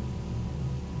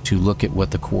to look at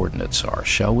what the coordinates are,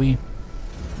 shall we?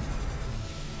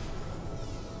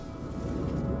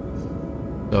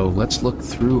 So let's look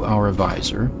through our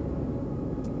visor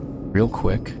real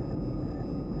quick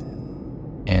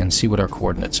and see what our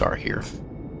coordinates are here.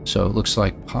 So it looks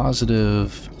like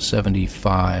positive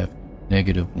 75,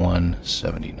 negative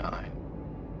 179.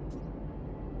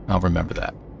 I'll remember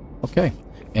that. Okay,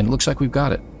 and it looks like we've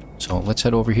got it. So let's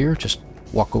head over here, just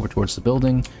walk over towards the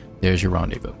building. There's your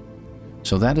rendezvous.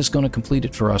 So that is going to complete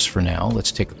it for us for now.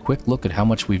 Let's take a quick look at how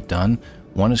much we've done.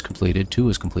 1 is completed, 2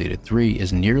 is completed, 3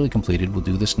 is nearly completed. We'll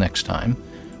do this next time.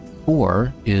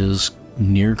 4 is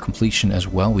near completion as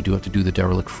well. We do have to do the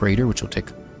derelict freighter, which will take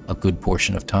a good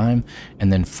portion of time.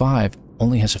 And then 5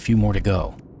 only has a few more to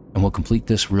go. And we'll complete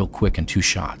this real quick in 2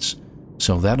 shots.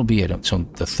 So that'll be it. So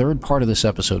the third part of this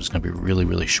episode is going to be really,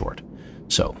 really short.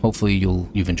 So hopefully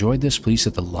you've enjoyed this. Please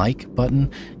hit the like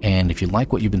button. And if you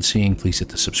like what you've been seeing, please hit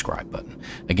the subscribe button.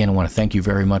 Again, I want to thank you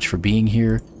very much for being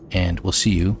here, and we'll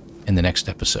see you in the next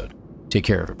episode. Take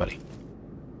care, everybody.